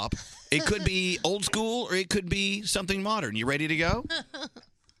hip-hop. It could be old school or it could be something modern. You ready to go?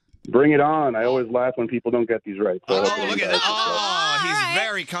 Bring it on. I always laugh when people don't get these right. So look at that. Oh, he's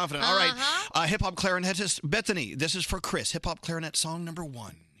very confident. All right. Hip-hop clarinetist Bethany, this is for Chris. Hip-hop clarinet song number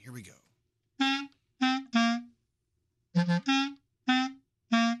 1. Here we go.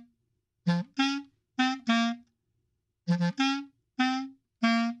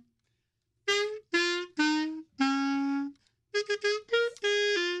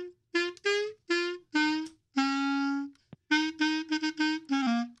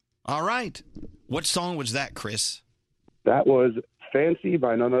 All right. What song was that, Chris? That was Fancy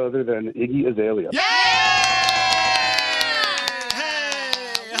by none other than Iggy Azalea. Yeah!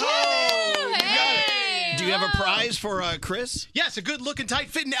 Do you have a prize for Chris? Yes, a good-looking,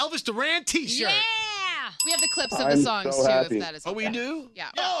 tight-fitting Elvis Duran T-shirt. Yeah! We have the clips of the I'm songs, so too, happy. if that is Oh, we do? Yeah.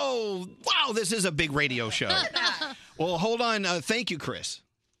 Oh, wow, this is a big radio show. Well, hold on. Thank you, Chris.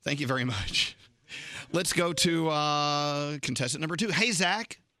 Thank you very much. Let's go to contestant number 2. Hey,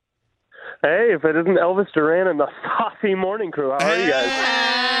 Zach. Hey, if it isn't Elvis Duran and the Saucy Morning Crew, how are you guys?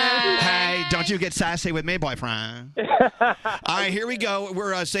 Hey, don't you get sassy with me, boyfriend. All right, here we go.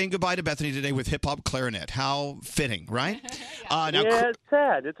 We're saying goodbye to Bethany today with hip-hop clarinet. How fitting, right? Now, yeah, it's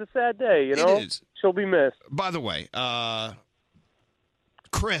sad. It's a sad day, you know? It is. She'll be missed. By the way,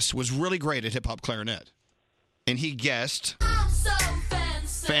 Chris was really great at hip-hop clarinet. And he guessed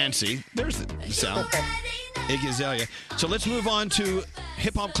Fancy. There's the sound. Iggy Azalea. So let's move on to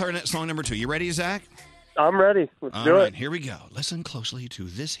hip-hop clarinet song number 2. You ready, Zach? I'm ready. Let's do All right, it. here we go. Listen closely to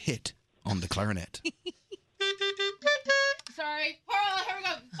this hit on the clarinet. Sorry. Hold on, here we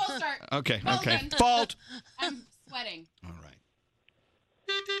go. Full start. Okay, Roll okay. again. Fault. I'm sweating. All right.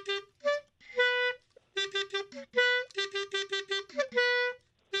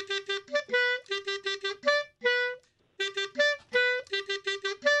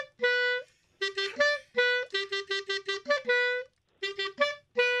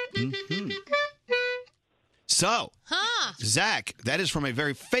 Mm-hmm. So, Zach, that is from a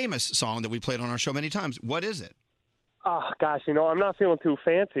very famous song that we played on our show many times. What is it? Oh, gosh, you know, I'm not feeling too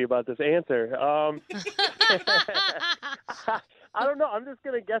fancy about this answer. I don't know. I'm just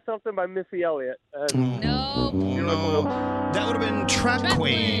going to guess something by Missy Elliott. No. That would have been Trap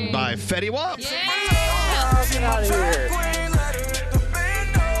Queen by Fetty Wap. Oh, get out of here.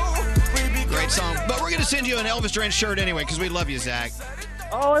 Great song. But we're going to send you an Elvis Duran shirt anyway because we love you, Zach.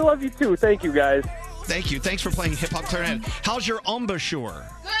 Oh, I love you too. Thank you, guys. Thank you. Thanks for playing hip-hop clarinet. How's your embouchure?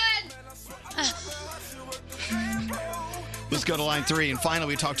 Good. Let's go to line 3. And finally,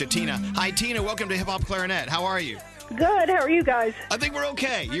 we talk to Tina. Hi, Tina. Welcome to Hip-Hop Clarinet. How are you? Good. How are you guys? I think we're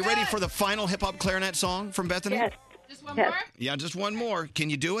okay. You ready for the final hip-hop clarinet song from Bethany? Yes. Just one more? Yeah, just one more. Can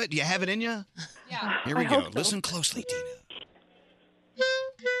you do it? Do you have it in you? Yeah. Here we I go. hope so. Listen closely, Tina.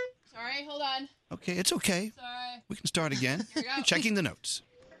 Sorry, hold on. Okay, it's okay. Sorry. We can start again. Here we go. Checking the notes.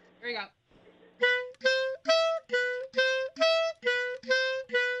 Here we go.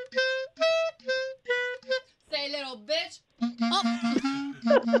 Say, little bitch.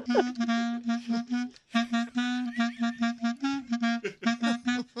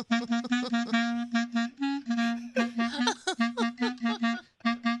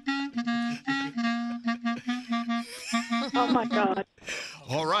 Oh my God.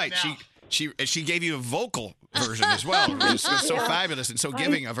 All right. She gave you a vocal version as well. It's so Yeah. fabulous and so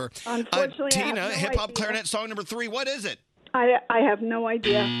giving of her. Unfortunately, I have Tina, no hip-hop idea. clarinet song number 3. What is it? I have no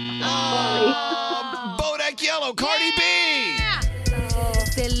idea. Sorry. Bodak Yellow, Cardi B.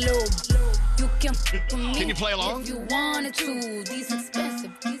 Can you play along? If you wanted to, these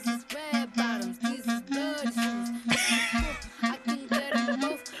expensive, these is red bottoms, these is dirty shoes. I can get them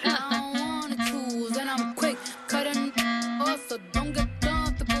both. I don't want to choose, and I'm quick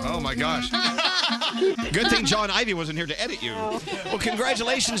gosh. Good thing John Ivy wasn't here to edit you. Well,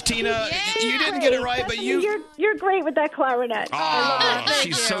 congratulations, Tina. You didn't get it right, but You're great with that clarinet. Oh,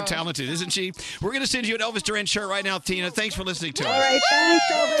 she's so talented, isn't she? We're going to send you an Elvis Duran shirt right now, Tina. Thanks for listening to us. All right, thanks,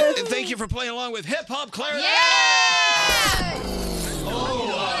 Elvis. And thank you for playing along with Hip Hop Clarinet. Oh,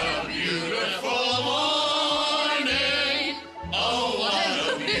 what a beautiful morning. Oh, what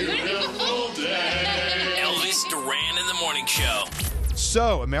a beautiful day. Elvis Duran in the Morning Show.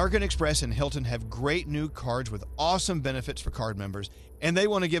 So, American Express and Hilton have great new cards with awesome benefits for card members, and they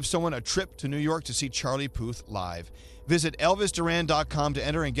want to give someone a trip to New York to see Charlie Puth live. Visit ElvisDuran.com to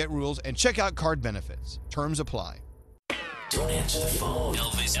enter and get rules, and check out card benefits. Terms apply. Don't answer the phone.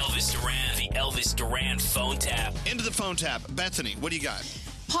 Elvis Duran, the Elvis Duran phone tap. Into the phone tap. Bethany, what do you got?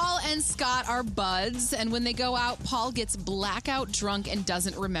 Paul and Scott are buds, and when they go out, Paul gets blackout drunk and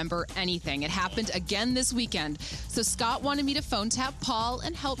doesn't remember anything. It happened again this weekend. So Scott wanted me to phone tap Paul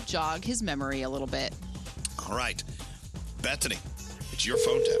and help jog his memory a little bit. All right. Bethany, it's your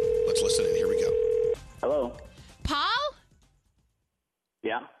phone tap. Let's listen in. Here we go. Hello. Paul?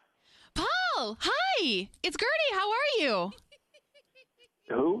 Yeah. Paul, hi. It's Gertie. How are you?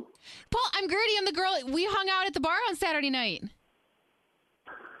 Who? Paul, I'm Gertie. I'm the girl. We hung out at the bar on Saturday night.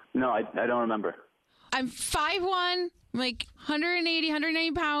 No, I don't remember. I'm 5'1", like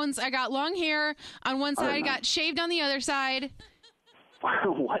 190 pounds. I got long hair on one side. I got shaved on the other side.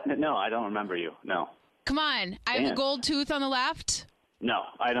 What? No, I don't remember you. No. Come on. I have a gold tooth on the left. No,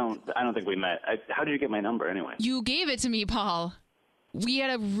 I don't think we met. How did you get my number anyway? You gave it to me, Paul. We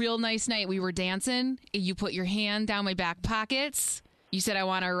had a real nice night. We were dancing. You put your hand down my back pockets. You said, I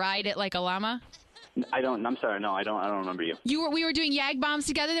want to ride it like a llama. I'm sorry. No, I don't remember you. We were doing Yag Bombs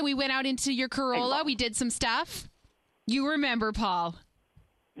together. Then we went out into your Corolla. We did some stuff. You remember, Paul?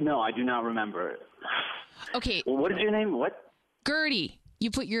 No, I do not remember. Okay. Well, what is your name? What? Gertie.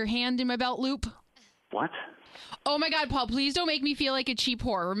 You put your hand in my belt loop. What? Oh, my God, Paul, please don't make me feel like a cheap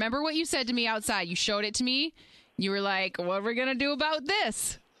whore. Remember what you said to me outside? You showed it to me. You were like, what are we going to do about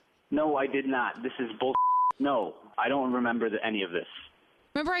this? No, I did not. This is bull. No, I don't remember any of this.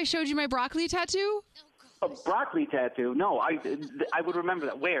 Remember I showed you my broccoli tattoo? A broccoli tattoo? No, I would remember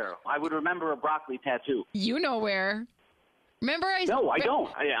that. Where? I would remember a broccoli tattoo. You know where. Remember No, I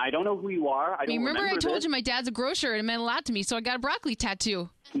don't. I don't know who you are. I don't remember I told this. you my dad's a grocer and it meant a lot to me, so I got a broccoli tattoo.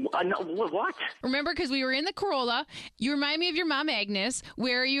 No, what? Remember, because we were in the Corolla, you remind me of your mom, Agnes.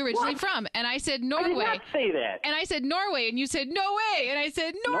 Where are you originally from? And I said, Norway. I did not say that. And I said, Norway. And you said, no way. And I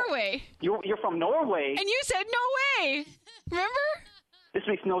said, Norway. You're from Norway? And you said, no way. Remember? This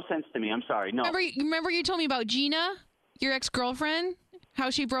makes no sense to me. I'm sorry. No. Remember you told me about Gina, your ex-girlfriend, how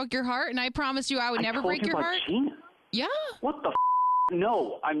she broke your heart, and I promised you I would never break your heart? Gina? Yeah. What the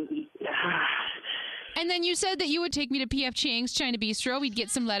No, I'm... And then you said that you would take me to P.F. Chang's China Bistro. We'd get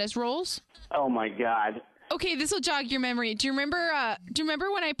some lettuce rolls. Oh, my God. Okay, this will jog your memory. Do you remember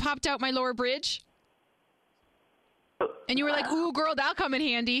when I popped out my lower bridge? And you were like, ooh, girl, that'll come in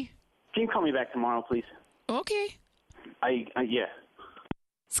handy. Can you call me back tomorrow, please? Okay. Yeah.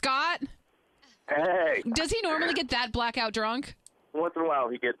 Scott? Hey. Does he normally get that blackout drunk? Once in a while,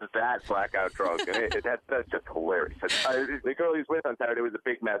 he gets that blackout drunk, and that's just hilarious. The girl he's with on Saturday was a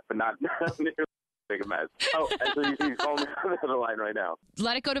big mess, but not nearly as big a mess. Oh, actually, he's calling me on the other line right now.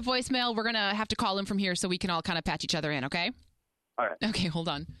 Let it go to voicemail. We're going to have to call him from here so we can all kind of patch each other in, okay? All right. Okay, hold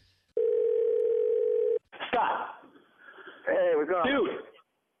on. Stop. Hey, what's going on?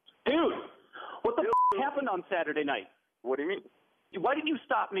 Dude, what the happened on Saturday night? What do you mean? Why didn't you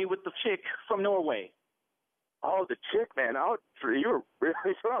stop me with the chick from Norway? Oh, the chick, man. Oh, you were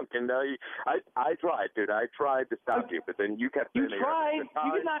really drunk, and I tried, dude. I tried to stop you, but then you kept. You tried.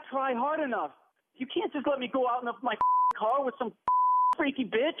 You did not try hard enough. You can't just let me go out in my car with some freaky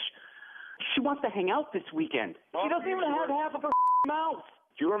bitch. She wants to hang out this weekend. She doesn't even have half of her mouth.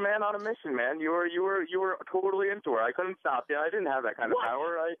 You were a man on a mission, man. You were totally into her. I couldn't stop you. I didn't have that kind of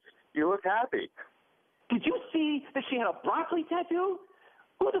power. You looked happy. Did you see that she had a broccoli tattoo?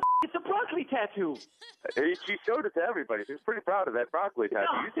 Who the is a broccoli tattoo? She showed it to everybody. She was pretty proud of that broccoli tattoo.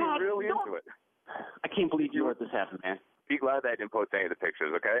 You seemed really into it. I can't believe you let this happen, man. Be glad that I didn't post any of the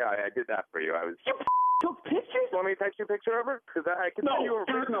pictures, okay? I did that for you. You took pictures? Want me to text you a picture of her? Because I can send you a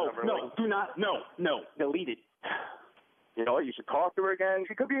picture of her. No, do not. No. Delete it. You know what? You should talk to her again.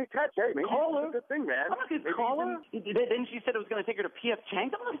 She could be a catch. Hey, maybe call her. It's a good thing, man. I'm not going to call her. Then she said I was going to take her to P.F.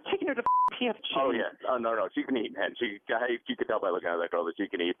 Chang's. I'm not taking her to P.F. Chang's. Oh, yeah. Oh, no. She can eat, man. She could tell by looking at that girl that she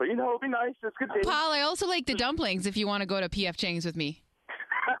can eat. But, you know, it'll be nice. It's good dating. Paul, I also like the dumplings if you want to go to P.F. Chang's with me.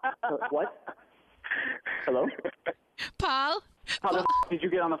 What? Hello? Paul, How the f- did you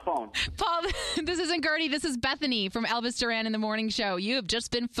get on the phone? Paul, this isn't Gertie. This is Bethany from Elvis Duran in the Morning Show. You have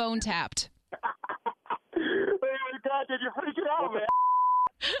just been phone tapped. Oh my God, did you freak it out, man?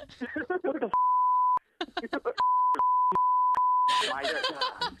 What the f- My God.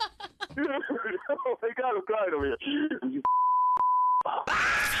 Oh my God, I'm crying over here.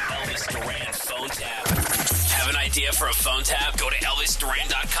 Elvis Duran phone tap. Have an idea for a phone tap? Go to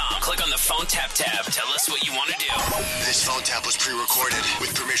ElvisDuran.com. Click on the phone tap tab. Tell us what you want to do. This phone tap was pre-recorded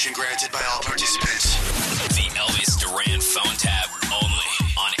with permission granted by all participants. The Elvis Duran phone tap only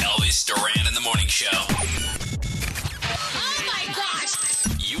on Elvis Duran in the Morning Show. Oh my gosh!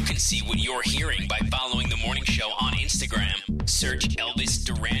 You can see what you're hearing by following the Morning Show on Instagram. Search Elvis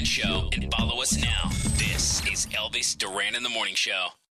Duran Show and follow us now. This is Elvis Duran in the Morning Show.